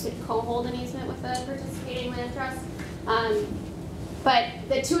easement, we could co-hold an easement with the participating land trust. But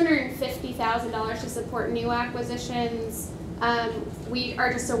the $250,000 to support new acquisitions, we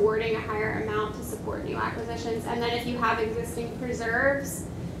are just awarding a higher amount to support new acquisitions. And then if you have existing preserves,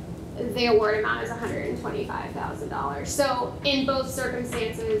 the award amount is $125,000. So in both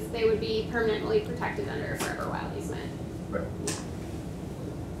circumstances, they would be permanently protected under a Forever Wild easement. Right.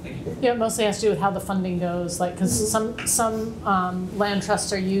 Yeah, it mostly has to do with how the funding goes, like, because some land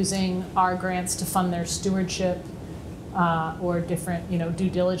trusts are using our grants to fund their stewardship or different, due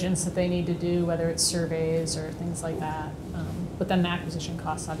diligence that they need to do, whether it's surveys or things like that. But then the acquisition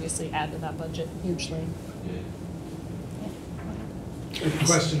costs obviously add to that budget hugely. A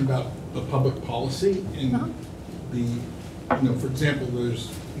question about the public policy in for example, there's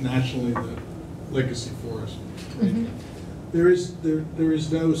nationally the legacy forest. Right? There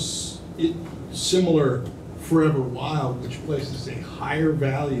is no similar Forever Wild, which places a higher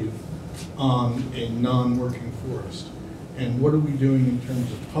value on a non-working forest. And what are we doing in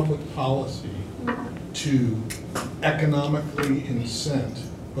terms of public policy to economically incent,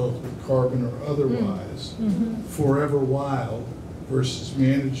 both with carbon or otherwise, Forever Wild versus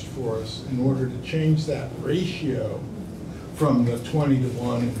managed forests in order to change that ratio from the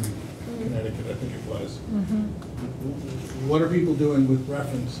 20-to-1 in Connecticut, I think it was. What are people doing with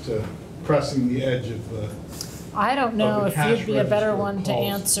reference to pressing the edge of the I don't know if you'd be a better one to policy.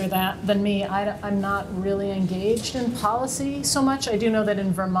 answer that than me. I'm not really engaged in policy so much. I do know that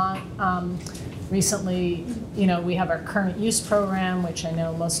in Vermont, recently, we have our current use program, which I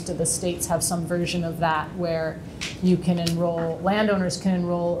know most of the states have some version of that, where you can landowners can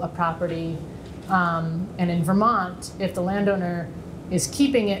enroll a property. And in Vermont, if the landowner is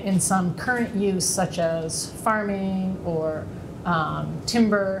keeping it in some current use, such as farming or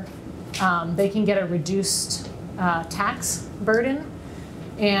timber, they can get a reduced tax burden.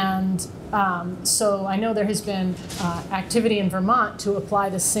 And so I know there has been activity in Vermont to apply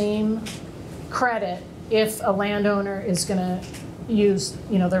the same credit if a landowner is going to use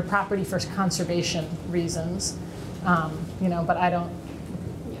their property for conservation reasons. But I don't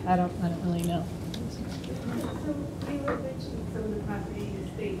really know. So you were mentioning some of the properties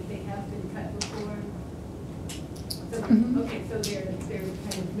they have been cut before. So, okay, so they're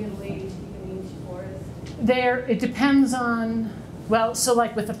kind of middle-aged, even-aged forests. It depends on, so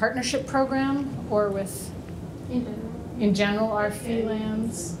like with the partnership program or with in general our fee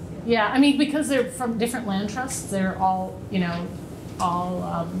lands. Yeah, I mean, because they're from different land trusts, they're all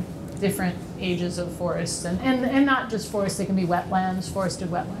different ages of forests, and not just forests, they can be wetlands, forested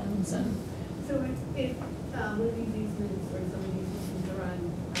wetlands, and So if one of these easements or some of these easements are on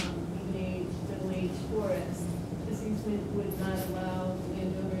even age, middle age forest, this easement would not allow the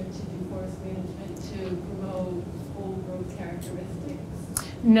landowner to do forest management to promote old growth characteristics?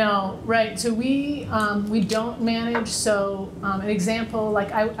 No, right, so we don't manage, so an example,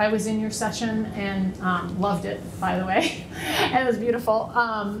 like I was in your session and loved it, by the way, and it was beautiful.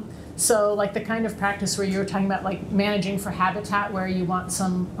 So like the kind of practice where you were talking about like managing for habitat, where you want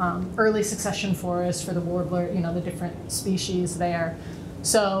some early succession forest for the warbler, you know, the different species there.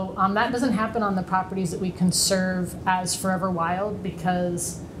 So that doesn't happen on the properties that we conserve as forever wild,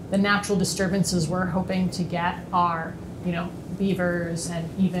 because the natural disturbances we're hoping to get are, you know, beavers and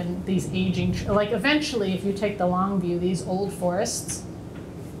even these aging, like eventually if you take the long view, these old forests,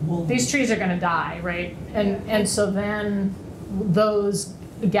 these trees are going to die, right? And so then those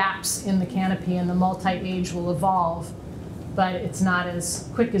gaps in the canopy and the multi-age will evolve, but it's not as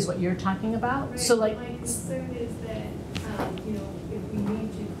quick as what you're talking about. Right. So like, my concern is that you know, if we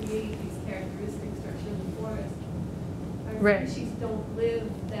need to create these characteristic structures in the forest, our right. species don't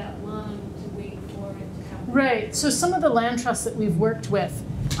live that long to wait for it to happen. Right, so some of the land trusts that we've worked with,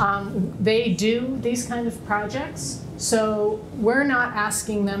 they do these kind of projects. So we're not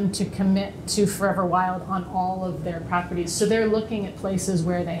asking them to commit to Forever Wild on all of their properties. So they're looking at places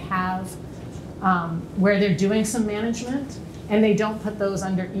where they have, where they're doing some management, and they don't put those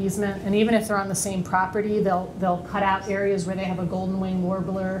under easement. And even if they're on the same property, they'll cut out areas where they have a golden wing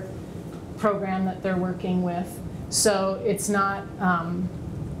warbler program that they're working with. So it's not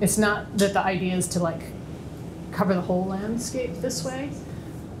that the idea is to like cover the whole landscape this way.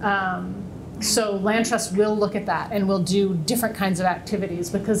 So land trust will look at that and will do different kinds of activities,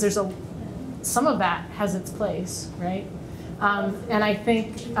 because there's some of that has its place, right? And I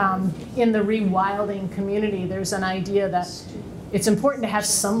think in the rewilding community, there's an idea that it's important to have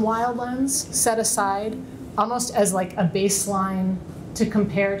some wildlands set aside almost as like a baseline to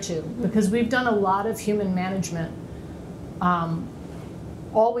compare to, because we've done a lot of human management,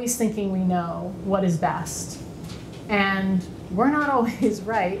 always thinking we know what is best. And we're not always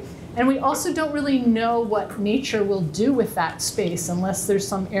right. And we also don't really know what nature will do with that space unless there's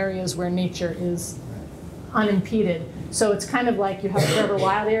some areas where nature is unimpeded. So it's kind of like you have forever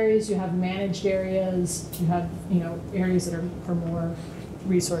wild areas, you have managed areas, you have, you know, areas that are for more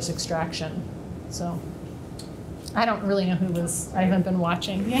resource extraction. So I don't really know who was, I haven't been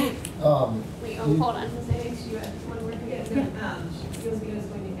watching. Yeah. Wait, hold on. You had one word again. I was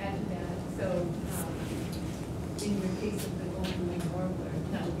going to add to that. So in your case of the golden wing warbler,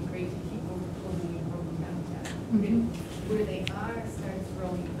 that would be great to keep over golden wing warbler habitat. Where they are start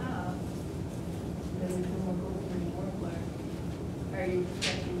growing up, then we have more golden wing warbler. Are you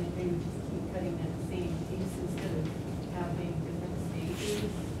expecting that they would just keep cutting that same piece instead of having different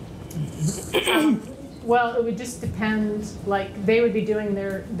stages? Well, it would just depend. Like they would be doing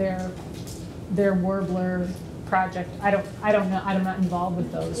their warbler project. I don't know. I'm not involved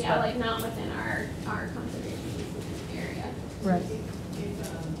with those. Yeah, but. like not within our conservation area. Right. If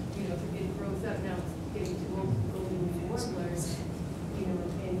you know, if it grows up now, it's getting too old for golden wing warblers, you know,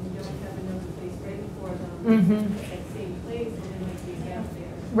 and you don't have another place ready for them at that same place, and there might be a gap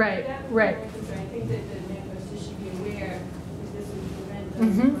there. Right. So that Right. I think that the neighbors should be aware that this would prevent them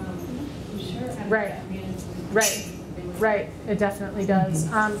from having Right. that management. Right. Right. It definitely does.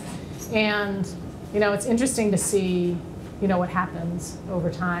 And you know, it's interesting to see, you know, what happens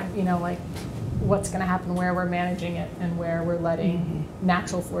over time. You know, like what's going to happen where we're managing it and where we're letting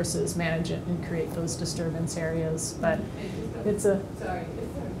natural forces manage it and create those disturbance areas. But it's a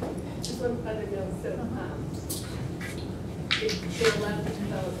Just one other note. So if they're allowed to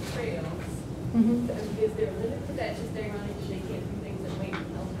develop trails, is there a limit to that? Just ironic they can't do things that might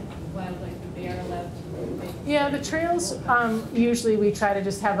help wildlife, but they are allowed to do things. Yeah, the trails, usually we try to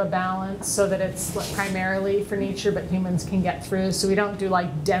just have a balance so that it's primarily for nature, but humans can get through. So we don't do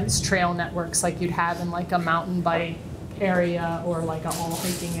like dense trail networks like you'd have in like a mountain bike area or like a all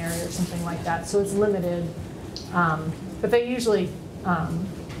hiking area or something like that. So it's limited. But they usually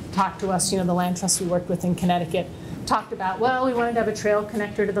talk to us, you know, the land trust we worked with in Connecticut talked about, well, we wanted to have a trail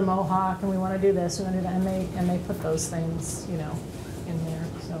connector to the Mohawk and we want to do this, we want to do that, and they put those things, you know, in there,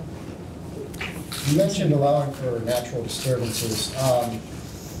 so. You mentioned allowing for natural disturbances.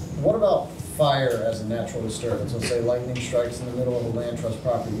 What about fire as a natural disturbance? Let's say lightning strikes in the middle of a land trust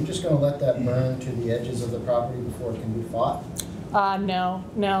property. You're just going to let that burn to the edges of the property before it can be fought?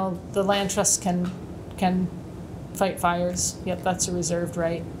 No. The land trust can fight fires. Yep, that's a reserved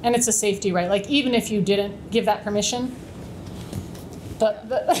right. And it's a safety right. Like even if you didn't give that permission,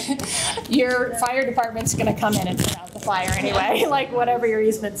 your fire department's going to come in and put out the fire anyway, like whatever your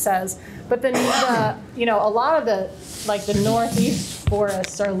easement says. But then you know, a lot of the, like the northeast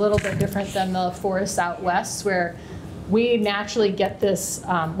forests are a little bit different than the forests out west, where we naturally get this,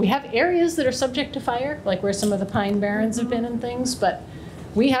 we have areas that are subject to fire, like where some of the pine barrens have been and things, but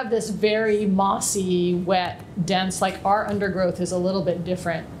we have this very mossy, wet, dense, like our undergrowth is a little bit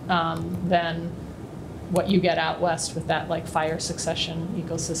different than what you get out west with that like fire succession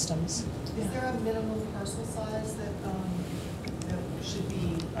ecosystems. Is there a minimum parcel size that should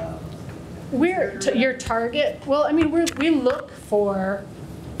be? Your target, well, I mean, we look for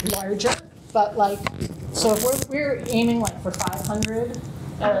larger, but like, so if we're aiming like for 500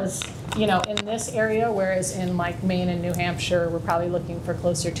 as, you know, in this area, whereas in like Maine and New Hampshire, we're probably looking for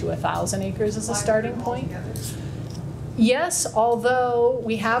closer to 1,000 acres as a starting point. Yes, although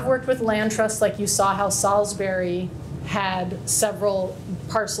we have worked with land trusts, like you saw how Salisbury had several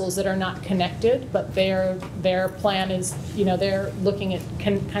parcels that are not connected, but their plan is, you know, they're looking at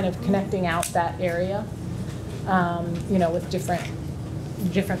kind of connecting out that area, you know, with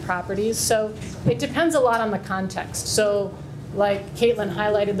different properties. So it depends a lot on the context. So like Caitlin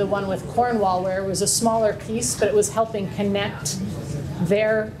highlighted the one with Cornwall, where it was a smaller piece, but it was helping connect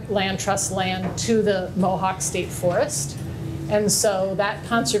their land trust land to the Mohawk State Forest. And so that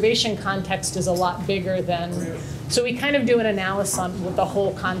conservation context is a lot bigger than, so we kind of do an analysis on with the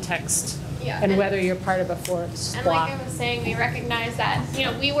whole context and whether you're part of a forest And block. like I was saying, we recognize that, you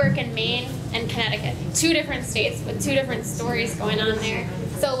know, we work in Maine and Connecticut, 2 different states with 2 different stories going on there.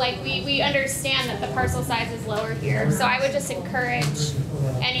 So like we understand that the parcel size is lower here. So I would just encourage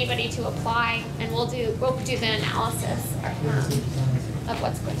anybody to apply, and we'll do the analysis of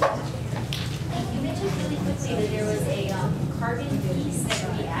what's going on. You mentioned really quickly that there was a carbon piece that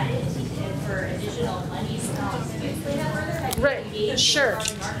could be added for additional monies. Can you explain that further? Right,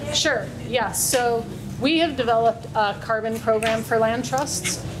 sure, yeah. So we have developed a carbon program for land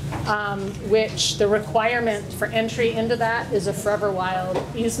trusts, which the requirement for entry into that is a forever wild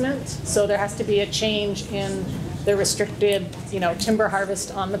easement. So there has to be a change in the restricted, you know, timber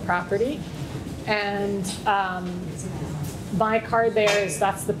harvest on the property. And my card there is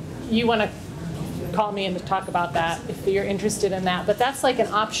you want to call me and to talk about that if you're interested in that. But that's like an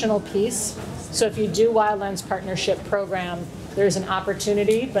optional piece. So if you do Wildlands Partnership Program, there's an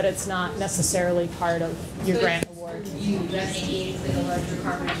opportunity, but it's not necessarily part of your grant award. You revenue with a larger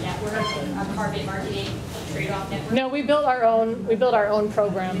carbon network, a carbon marketing trade-off network? No, we built our own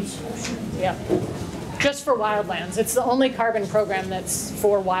program. Yeah. Just for wildlands. It's the only carbon program that's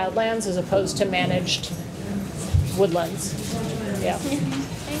for wildlands as opposed to managed woodlands. Yeah.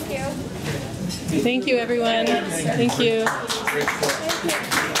 Thank you. Thank you, everyone. Thank you. Thank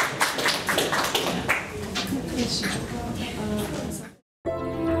you.